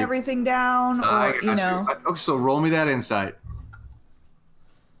got you. Everything down, or you know. Okay, so roll me that insight.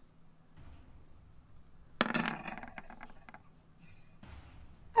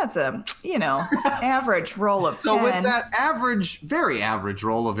 That's a, average roll of 10. So with that very average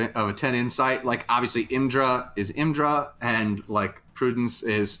roll of a 10 insight, like obviously Imdra is Imdra, and like Prudence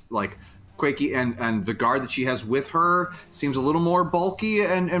is like Quakey, and the guard that she has with her seems a little more bulky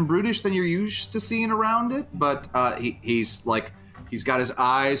and brutish than you're used to seeing around it, but he's like, He's got his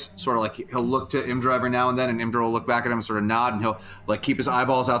eyes sort of like he'll look to Imdra every now and then, and Imdra will look back at him and sort of nod, and he'll like keep his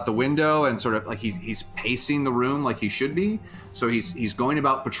eyeballs out the window and sort of like he's pacing the room like he should be. So he's going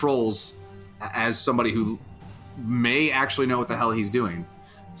about patrols as somebody who may actually know what the hell he's doing.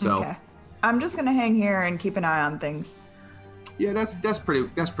 So okay. I'm just gonna hang here and keep an eye on things. Yeah, that's pretty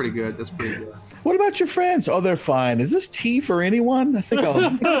good. That's pretty good. What about your friends? Oh, they're fine. Is this tea for anyone? I think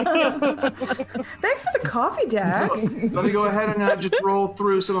I'll. Thanks for the coffee, Dax. Let me go ahead and just roll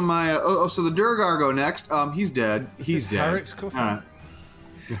through some of my. So the Durgar go next. He's dead. He's dead. Eric's coffee. All right.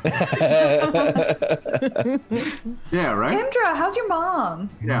 Yeah, right. Imdra, how's your mom?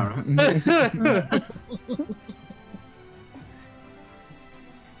 Yeah, right.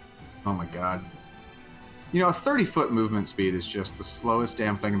 Oh my god. You know, a 30-foot movement speed is just the slowest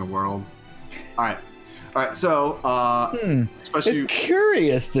damn thing in the world. All right. So, especially it's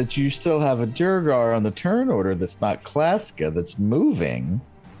curious that you still have a Durgar on the turn order that's not Klaska that's moving.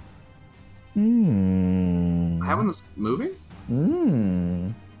 Having this moving?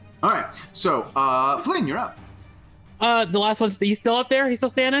 All right. So, Flynn, you're up. The last one's he's still up there? He's still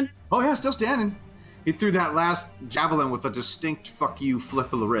standing? Oh yeah, still standing. He threw that last javelin with a distinct "fuck you"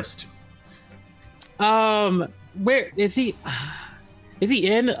 flip of the wrist. Where is he? Is he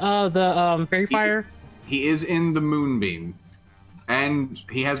in the fairy fire? He is in the moonbeam, and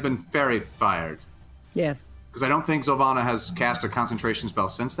he has been fairy fired. Yes. Because I don't think Zolvana has cast a concentration spell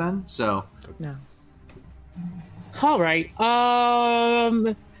since then. So No. All right.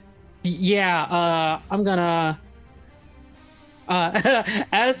 Yeah. I'm gonna.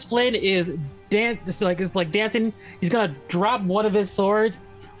 As Flynn is dancing, he's gonna drop one of his swords,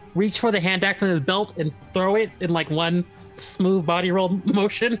 reach for the hand axe in his belt, and throw it in like one smooth body roll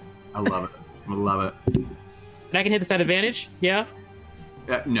motion. I love it. I love it. And I can hit this at advantage. Yeah.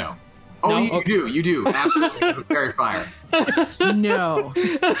 No. Oh, No? you Okay. do. You do. Absolutely. It's a fairy fire. No.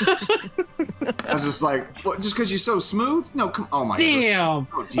 I was just like, what, just because you're so smooth? No, come. Oh my. Damn. God.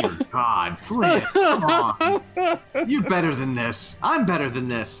 Oh dear God, Flynn, come on. You're better than this. I'm better than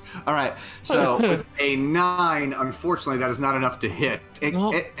this. All right. So with a 9, unfortunately, that is not enough to hit.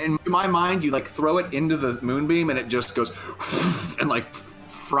 In my mind, you like throw it into the moonbeam, and it just goes and like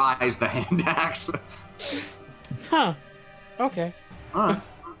fries the hand axe. Huh. Okay. All right.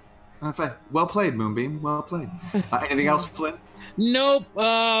 Well played, Moonbeam. Well played. Anything else, Flynn? Nope.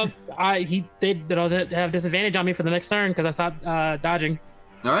 They have disadvantage on me for the next turn because I stopped dodging.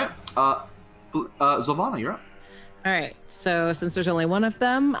 All right. Zolvana, you're up. All right. So since there's only one of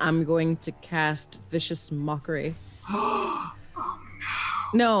them, I'm going to cast Vicious Mockery. Oh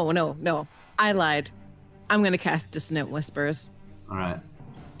no. No. I lied. I'm going to cast Dissonant Whispers. All right.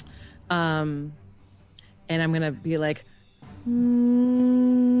 And I'm going to be like,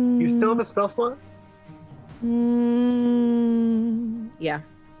 You still have a spell slot? yeah.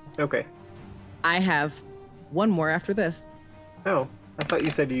 Okay. I have one more after this. Oh, I thought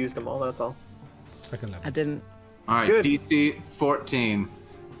you said you used them all. That's all. Second level. I didn't. All right. Good. DC 14.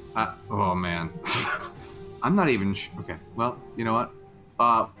 Oh man. I'm not even. Okay. Well, you know what?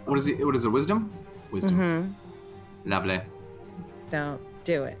 What is it? What is it? Wisdom. Wisdom. Lovely. Don't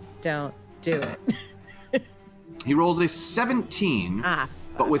do it. Don't do it. He rolls a 17.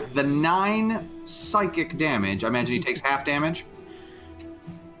 But with the 9 psychic damage, I imagine he takes half damage.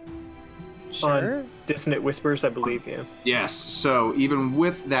 Sure. On Dissonant Whispers, I believe, yeah. Yes. So even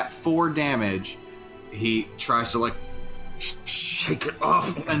with that 4 damage, he tries to like shake it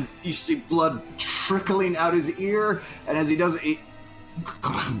off, and you see blood trickling out his ear. And as he does it, he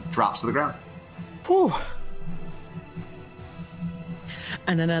drops to the ground. Whew.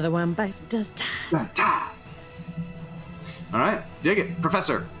 And another one bites dust. All right, dig it,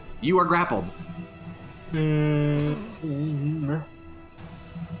 Professor. You are grappled.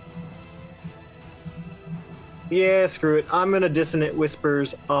 Yeah, screw it. I'm gonna Dissonant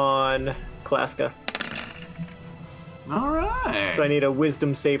Whispers on Klaska. All right. So I need a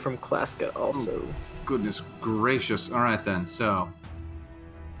Wisdom save from Klaska also. Ooh, goodness gracious. All right then. So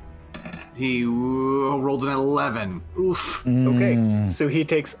he rolled an 11. Oof. Okay, so he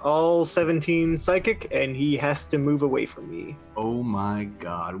takes all 17 psychic, and he has to move away from me. Oh my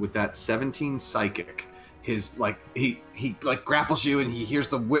God! With that 17 psychic, his like he like grapples you, and he hears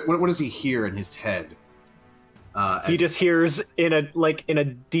the what does he hear in his head? He just hears in a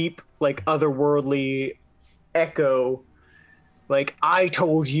deep, like otherworldly echo, like, I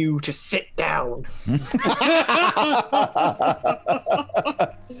told you to sit down.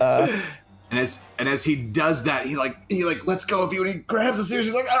 And as he does that, he lets go of you, and he grabs the series.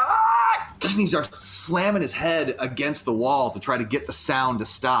 He's like, ah! And he starts slamming his head against the wall to try to get the sound to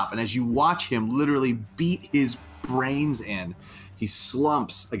stop. And as you watch him literally beat his brains in, He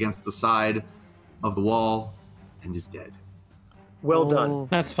slumps against the side of the wall and is dead. Well done.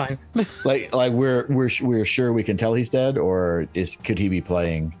 That's fine. like we're sure we can tell he's dead, or could he be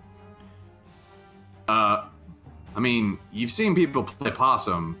playing? I mean, you've seen people play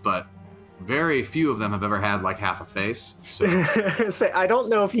possum, but very few of them have ever had like half a face. So I don't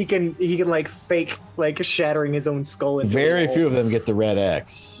know if he can like fake like shattering his own skull. Into Very few of them get the red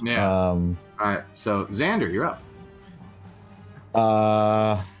X. Yeah. All right. So Xander, you're up.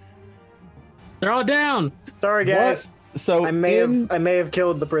 They're all down. Sorry, guys. What? So I may have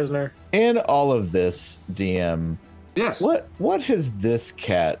killed the prisoner. In all of this, DM. Yes. What has this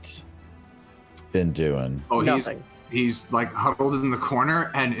cat been doing? Oh, nothing. He's like huddled in the corner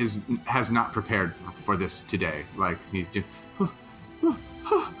and has not prepared for this today. Like he's just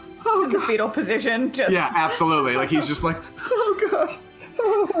In the fetal position. Just yeah, absolutely. Like he's just like, oh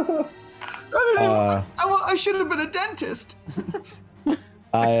god, I should have been a dentist.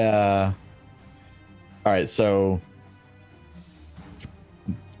 All right, so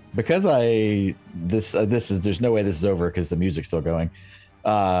because there's no way this is over because the music's still going.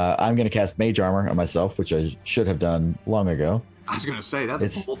 I'm going to cast Mage Armor on myself, which I should have done long ago. I was going to say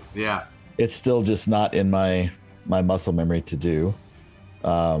that's bold. Yeah. It's still just not in my muscle memory to do.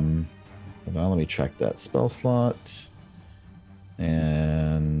 Hold on, let me track that spell slot.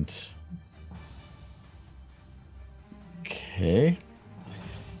 And okay.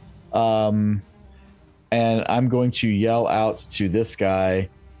 And I'm going to yell out to this guy,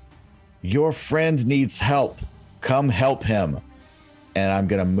 "Your friend needs help. Come help him." And I'm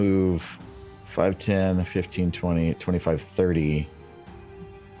going to move 5, 10, 15, 20, 25, 30.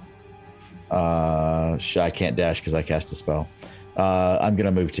 I can't dash because I cast a spell. I'm going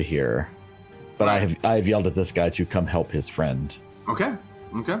to move to here. But right. I have yelled at this guy to come help his friend. Okay.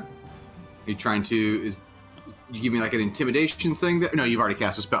 You trying to... You give me like an intimidation thing? No, you've already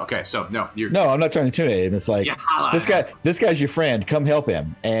cast a spell. Okay, so no, I'm not trying to intimidate him. It's like, this guy's your friend. Come help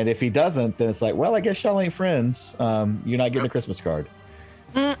him. And if he doesn't, then it's like, well, I guess y'all ain't friends. You're not getting a Christmas card.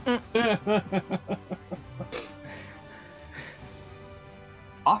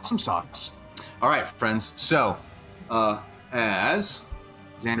 Awesome sauce. All right, friends. So, as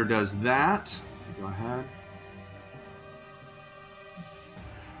Xander does that, go ahead.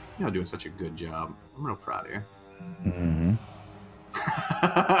 You're doing such a good job. I'm real proud of you. Mm-hmm.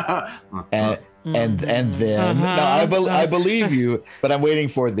 and then no, I believe you, but I'm waiting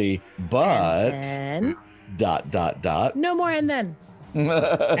for the but and then... ... No more and then.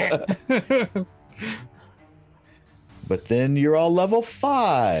 But then you're all level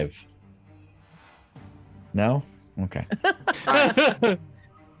 5. No? Okay.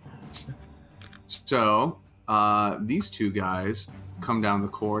 So, these two guys come down the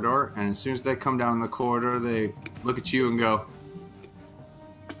corridor, and as soon as they come down the corridor, they look at you and go,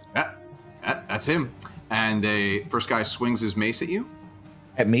 that's him. And the first guy swings his mace at you.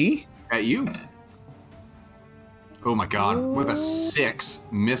 At me? At you. Oh my god. With a 6,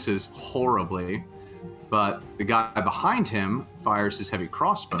 misses horribly. But the guy behind him fires his heavy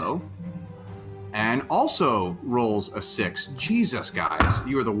crossbow and also rolls a 6. Jesus, guys.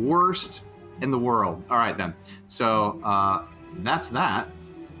 You are the worst in the world. All right, then. So, that's that.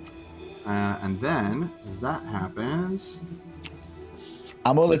 And then, as that happens...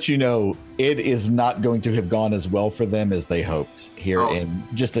 I'm going to let you know, it is not going to have gone as well for them as they hoped here in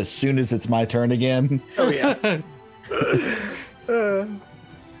just as soon as it's my turn again. Oh, yeah.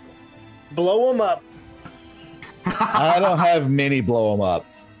 Blow them up. I don't have many blow 'em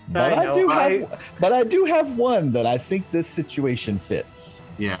ups, but I do have one that I think this situation fits.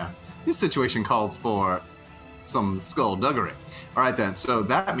 Yeah, this situation calls for some skullduggery. All right, then. So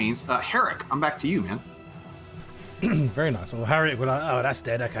that means, Herrick, I'm back to you, man. Very nice. Well, Harriet will like, oh, that's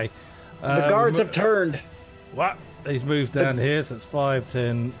dead. Okay. The guards have turned. What? He's moved down here, so it's 5,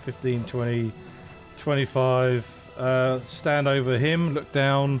 10, 15, 20, 25. Stand over him, look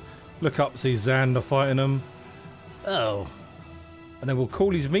down, look up, see Xander fighting him. Oh. And then we'll call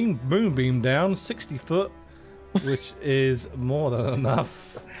his moonbeam down 60 foot, which is more than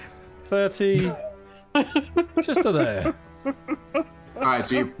enough. 30. Just to there. All right,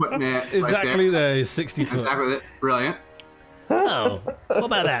 so you're putting it exactly right there is 60 foot. Exactly there. Brilliant. Oh, what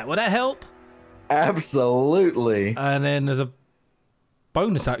about that? Will that help? Absolutely. And then there's a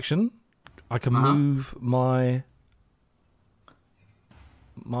bonus action. I can move my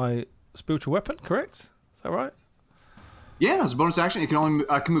spiritual weapon, correct? Is that right? Yeah, as a bonus action, you can only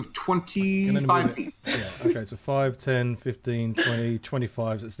can move 25 feet. Yeah, okay, so 5, 10, 15, 20,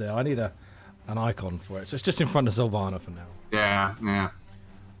 25, so it's there. I need an icon for it. So it's just in front of Sylvana for now. Yeah.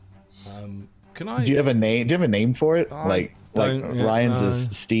 Can I... Do you have a name? Do you have a name for it? Like Ryan's is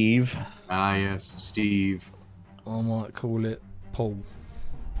Steve. Ah, yes, Steve. I might call it Paul.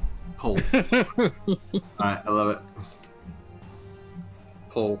 Paul. All right, I love it.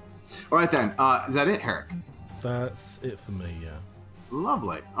 Paul. All right then. Is that it, Herrick? That's it for me. Yeah.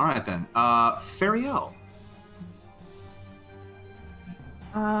 Lovely. All right then. Fariel.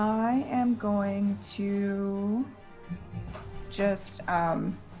 I am going to just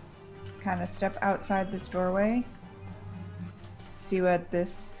kind of step outside this doorway, see what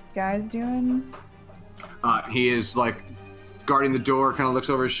this guy's doing. He is like guarding the door, kind of looks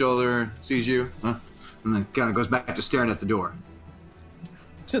over his shoulder, sees you, and then kind of goes back to staring at the door.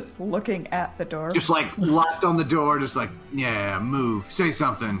 Just looking at the door. Just like locked on the door, just like, yeah, move, say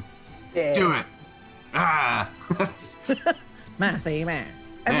something, do it. Ah. Say man.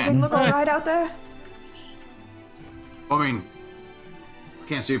 Everything look all right out there? I mean, I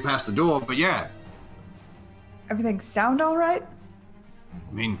can't see past the door, but yeah. Everything sound all right?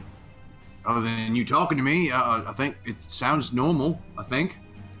 I mean, other than you talking to me, I think it sounds normal. I think.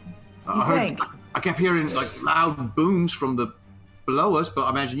 I kept hearing like loud booms from the below us, but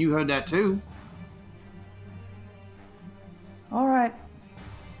I imagine you heard that too. All right.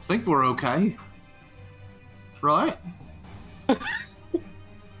 I think we're okay, right?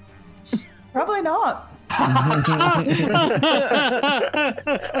 Probably not.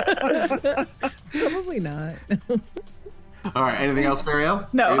 Probably not. All right. Anything else, Marielle?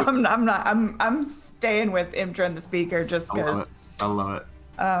 No, I'm not. I'm staying with Imdra and the speaker just because. I love it.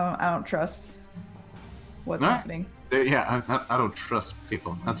 I don't trust what's happening. Yeah, I don't trust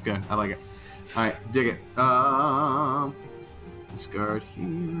people. That's good. I like it. All right, dig it. Let's guard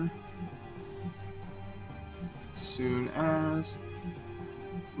here. As soon as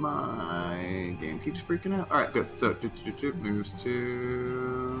my game keeps freaking out. All right, good. So, moves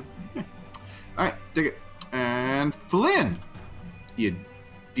to. Yeah. All right, dig it. And Flynn, you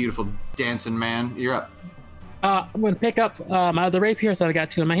beautiful dancing man, you're up. I'm going to pick up my other rapier, so I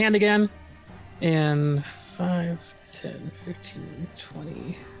got 2 in my hand again. And 5, 10, 15,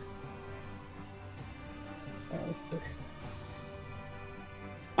 20.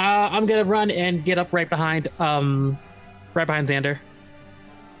 I'm going to run and get up right behind Xander.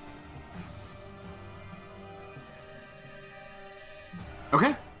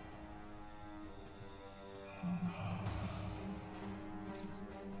 Okay.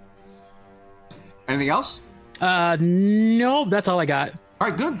 Anything else? No, that's all I got. All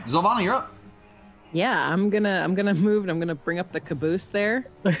right, good. Zilvana, you're up. Yeah, I'm gonna move and I'm gonna bring up the caboose there.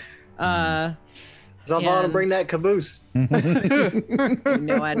 Zilvana, bring that caboose. You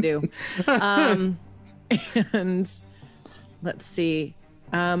know I do. And let's see.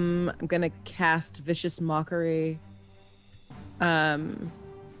 I'm gonna cast Vicious Mockery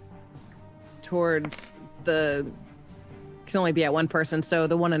towards the can only be at one person, so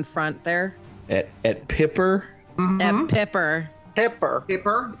the one in front there. At Pipper? Mm-hmm. At Pipper.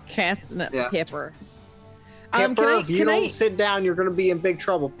 Pipper. Casting at Pipper. Pipper, if you don't sit down, you're going to be in big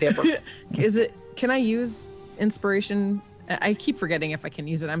trouble, Pipper. Can I use inspiration? I keep forgetting if I can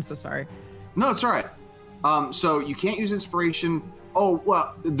use it. I'm so sorry. No, it's all right. So you can't use inspiration. Oh,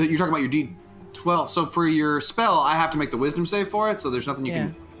 well, you're talking about your D12. So for your spell, I have to make the wisdom save for it. So there's nothing you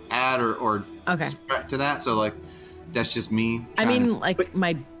can add or subtract to that. So like, that's just me. I mean, like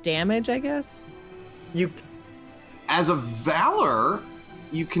my damage, I guess. As a Valor,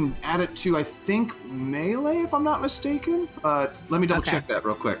 you can add it to, I think, melee, if I'm not mistaken. But let me double check that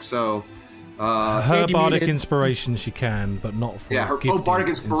real quick. So, her bardic inspiration she can, but not for her bardic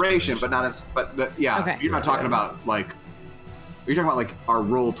inspiration, but not as. But you're not talking about like. Are you talking about like our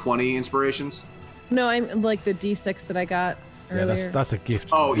roll 20 inspirations? No, I'm like the D6 that I got earlier. Yeah, that's a gift.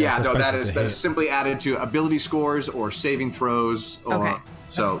 Oh yeah, no, that is simply added to ability scores or saving throws. Or,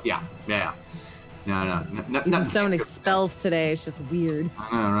 so yeah. No. Using so many spells today, it's just weird.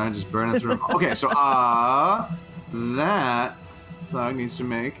 I know, right? Just burning through them. Okay, so that thug needs to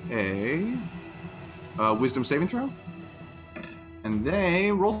make a wisdom saving throw, and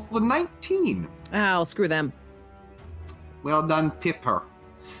they rolled a 19. Oh, screw them. Well done, Pipper.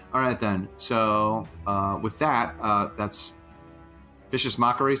 All right then. So with that, that's Vicious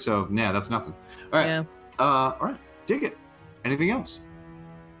Mockery. So yeah, that's nothing. All right. Yeah. All right. Dig it. Anything else?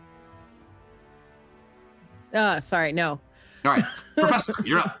 Sorry, no. All right, Professor,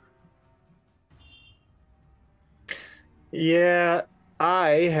 you're up. Yeah,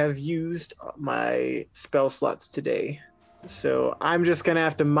 I have used my spell slots today, so I'm just gonna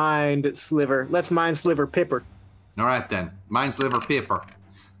have to mind Sliver. Let's mind Sliver Pipper. All right then, mind Sliver Pipper.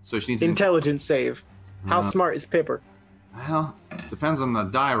 So she needs intelligence save. How smart is Pipper? Well, it depends on the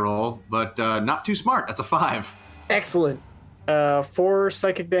die roll, but not too smart. That's a 5. Excellent. 4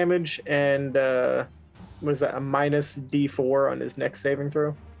 psychic damage and what is that? A minus D4 on his next saving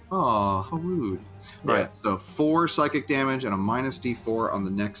throw. Oh, how rude. Yeah. All right, so 4 psychic damage and a minus D4 on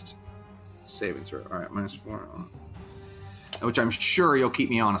the next saving throw. All right, -4. Which I'm sure you'll keep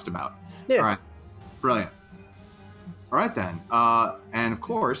me honest about. Yeah. All right, brilliant. All right, then. And, of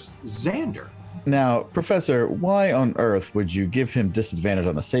course, Xander. Now, Professor, why on earth would you give him disadvantage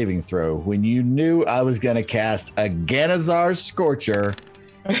on a saving throw when you knew I was going to cast a Ganazar Scorcher,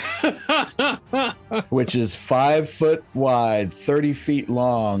 which is 5 foot wide, 30 feet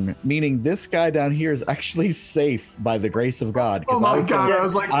long, meaning this guy down here is actually safe by the grace of God. Oh my God!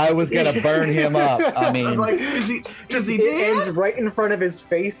 I was gonna burn him up. I mean, I was like, is he It dead? ends right in front of his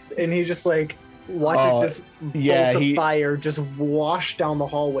face, and he just like watches this bolt of fire just wash down the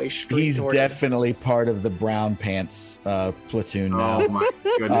hallway straight he's toward definitely part of the brown pants platoon now. Oh my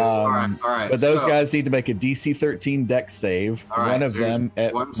goodness! All right. But those guys need to make a DC 13 Dex save. All right, one of so here's them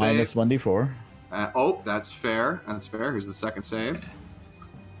at one minus save. 1d4. That's fair. That's fair. Here's the second save.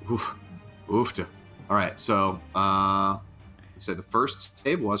 Oof. Oofta. All right. So, so the first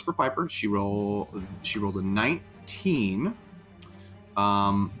save was for Piper. She rolled a 19.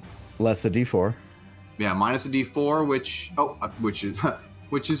 Less a d4. Yeah, minus a d4, which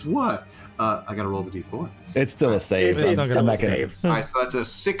is what? I gotta roll the d4. It's still a save. It's I'm still not a gonna- save. All right, so that's a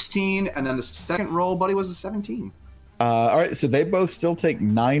 16, and then the second roll, buddy, was a 17. All right, so they both still take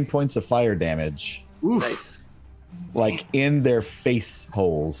 9 points of fire damage, Oof. Nice. like in their face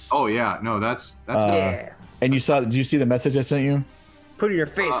holes. Oh yeah, no, that's good. Yeah. And did you see the message I sent you? Put in your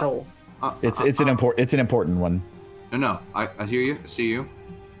face hole. It's an important one. No, I hear you. I see you.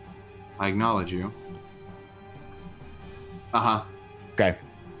 I acknowledge you. Okay.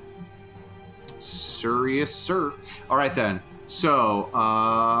 Serious, sir. All right then.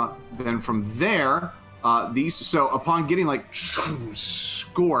 So then from there, so upon getting like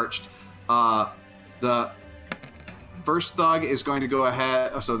scorched, the first thug is going to go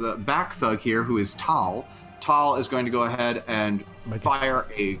ahead. So the back thug here, who is Tal is going to go ahead and fire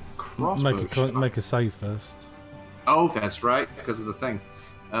a crossbow shot. Make a save first. Oh, that's right, because of the thing.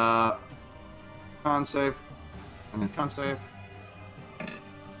 Con save, and then con save.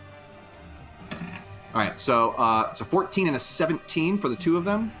 All right, so it's a 14 and a 17 for the two of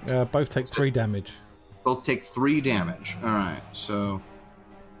them. Both take 3 damage. Both take 3 damage. All right, so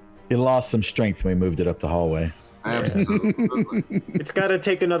It lost some strength when we moved it up the hallway. absolutely. It's got to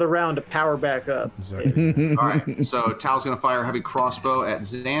take another round to power back up. Exactly. All right, so Tal's gonna fire a heavy crossbow at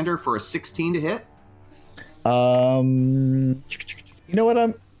Xander for a 16 to hit. You know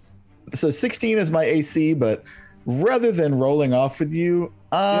what? So 16 is my AC, but rather than rolling off with you,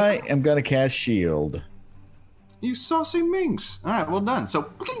 I am gonna cast shield. You saucy minx. All right, well done. So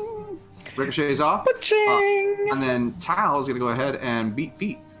ping, ricochets off. And then Tal's gonna go ahead and beat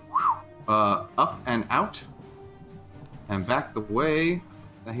feet. Up and out. And back the way.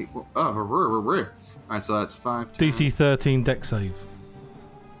 All right, so that's 5. 10. DC 13 deck save.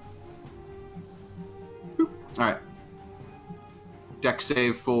 All right. Deck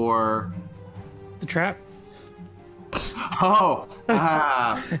save for. The trap. Oh.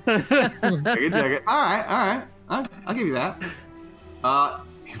 Take it. All right. I'll give you that.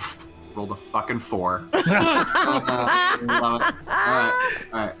 Rolled a fucking 4. Love it. All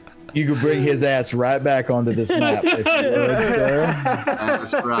right. You could bring his ass right back onto this map if you would, sir.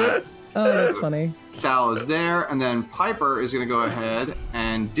 That's right. Oh, that's funny. Tal is there, and then Piper is going to go ahead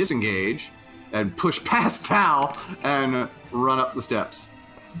and disengage and push past Tal and run up the steps.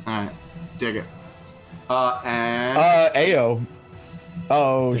 All right, dig it. And AO.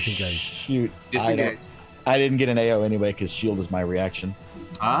 Oh, Disengage. shoot. disengage. I didn't get an AO anyway because shield is my reaction.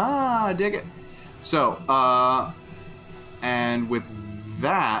 Dig it. So, and with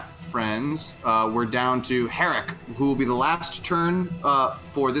that, friends, we're down to Herrick, who will be the last turn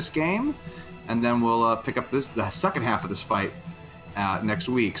for this game, and then we'll pick up the second half of this fight next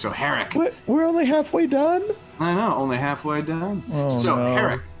week. So Herrick, What? We're only halfway done? I know, only halfway done. Oh, so no.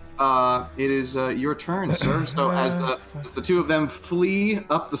 Herrick, it is your turn, sir. So as the two of them flee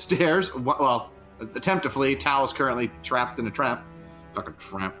up the stairs, well, attempt to flee, Tal is currently trapped in a trap. Fucking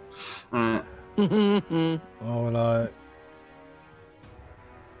trap.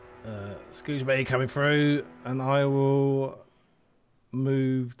 Excuse me, coming through, and I will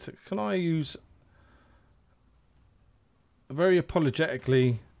move to. Can I use very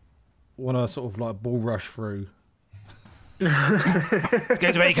apologetically want to sort of like bull rush through?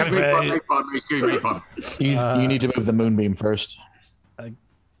 Excuse me, coming through. Excuse me, pardon. You need to move the moonbeam first.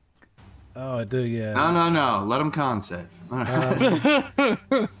 Oh, I do, yeah. No. Let him con save.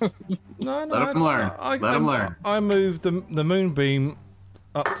 No, No, Let him learn. Let him learn. I moved the moonbeam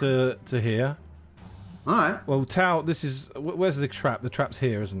up to here. All right. Well, Tal, this is... Where's the trap? The trap's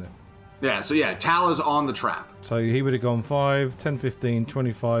here, isn't it? Yeah, so yeah, Tal is on the trap. So he would have gone 5, 10, 15,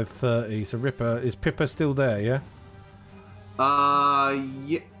 25, 30. So Ripper... Is Pippa still there, yeah?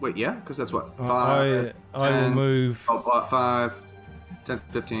 Yeah. Wait, yeah? Because that's what? 5, I will move... 5, 10,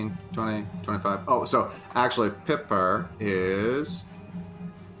 15, 20, 25. Oh, so actually Pippa is...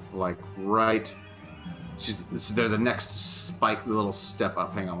 like right... they're the next spike, the little step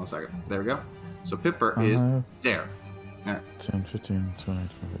up. Hang on 1 second. There we go. So Pippa is there. All right. 10, 15, 20,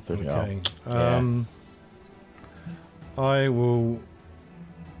 25, 30. Okay. Oh. I will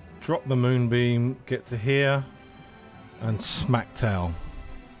drop the moonbeam, get to here, and smack Tal.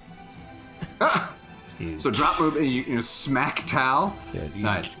 So drop move and you smack Tal. Yeah, you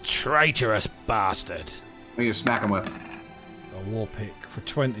nice. Traitorous bastard. What do you smack him with? A war pick for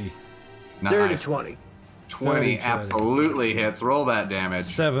 20. Nice. Dirty 20. 20 absolutely hits. Roll that damage.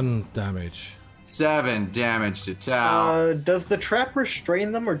 7 damage. 7 damage to Tal. Does the trap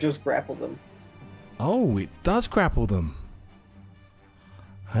restrain them or just grapple them? Oh, it does grapple them.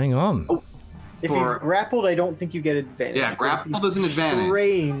 Hang on. Oh, if he's grappled, I don't think you get advantage. Yeah, grappled is an advantage.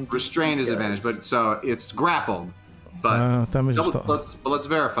 Restrained is advantage, but so it's grappled. But let's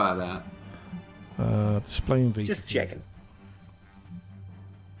verify that. Displaying V. Just checking.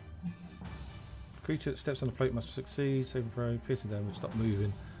 Creature that steps on the plate must succeed. Saving throw, piercing damage, stop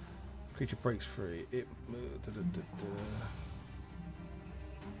moving. Creature breaks free. It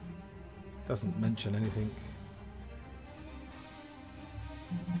doesn't mention anything.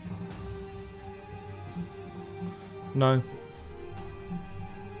 No.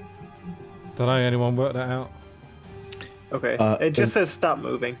 Don't know. Anyone work that out? Okay. It just says stop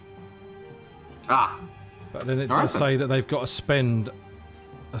moving. Ah. But then it does say that they've got to spend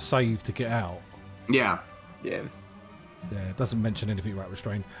a save to get out. Yeah. Yeah. Yeah, it doesn't mention anything about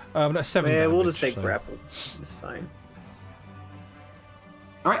restrained. That's 7 damage. Yeah, we'll just say grapple. It's fine.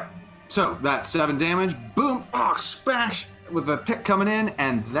 Alright. So, that's 7 damage. Boom. Oh, smash! With the pick coming in.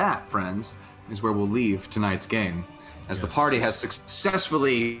 And that, friends, is where we'll leave tonight's game. As the party has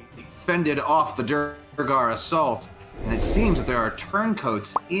successfully fended off the Durgar assault. And it seems that there are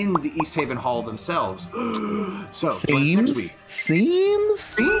turncoats in the Easthaven Hall themselves. So, join us next week.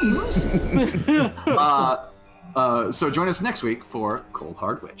 Seems? So join us next week for Cold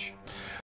Hard Witch.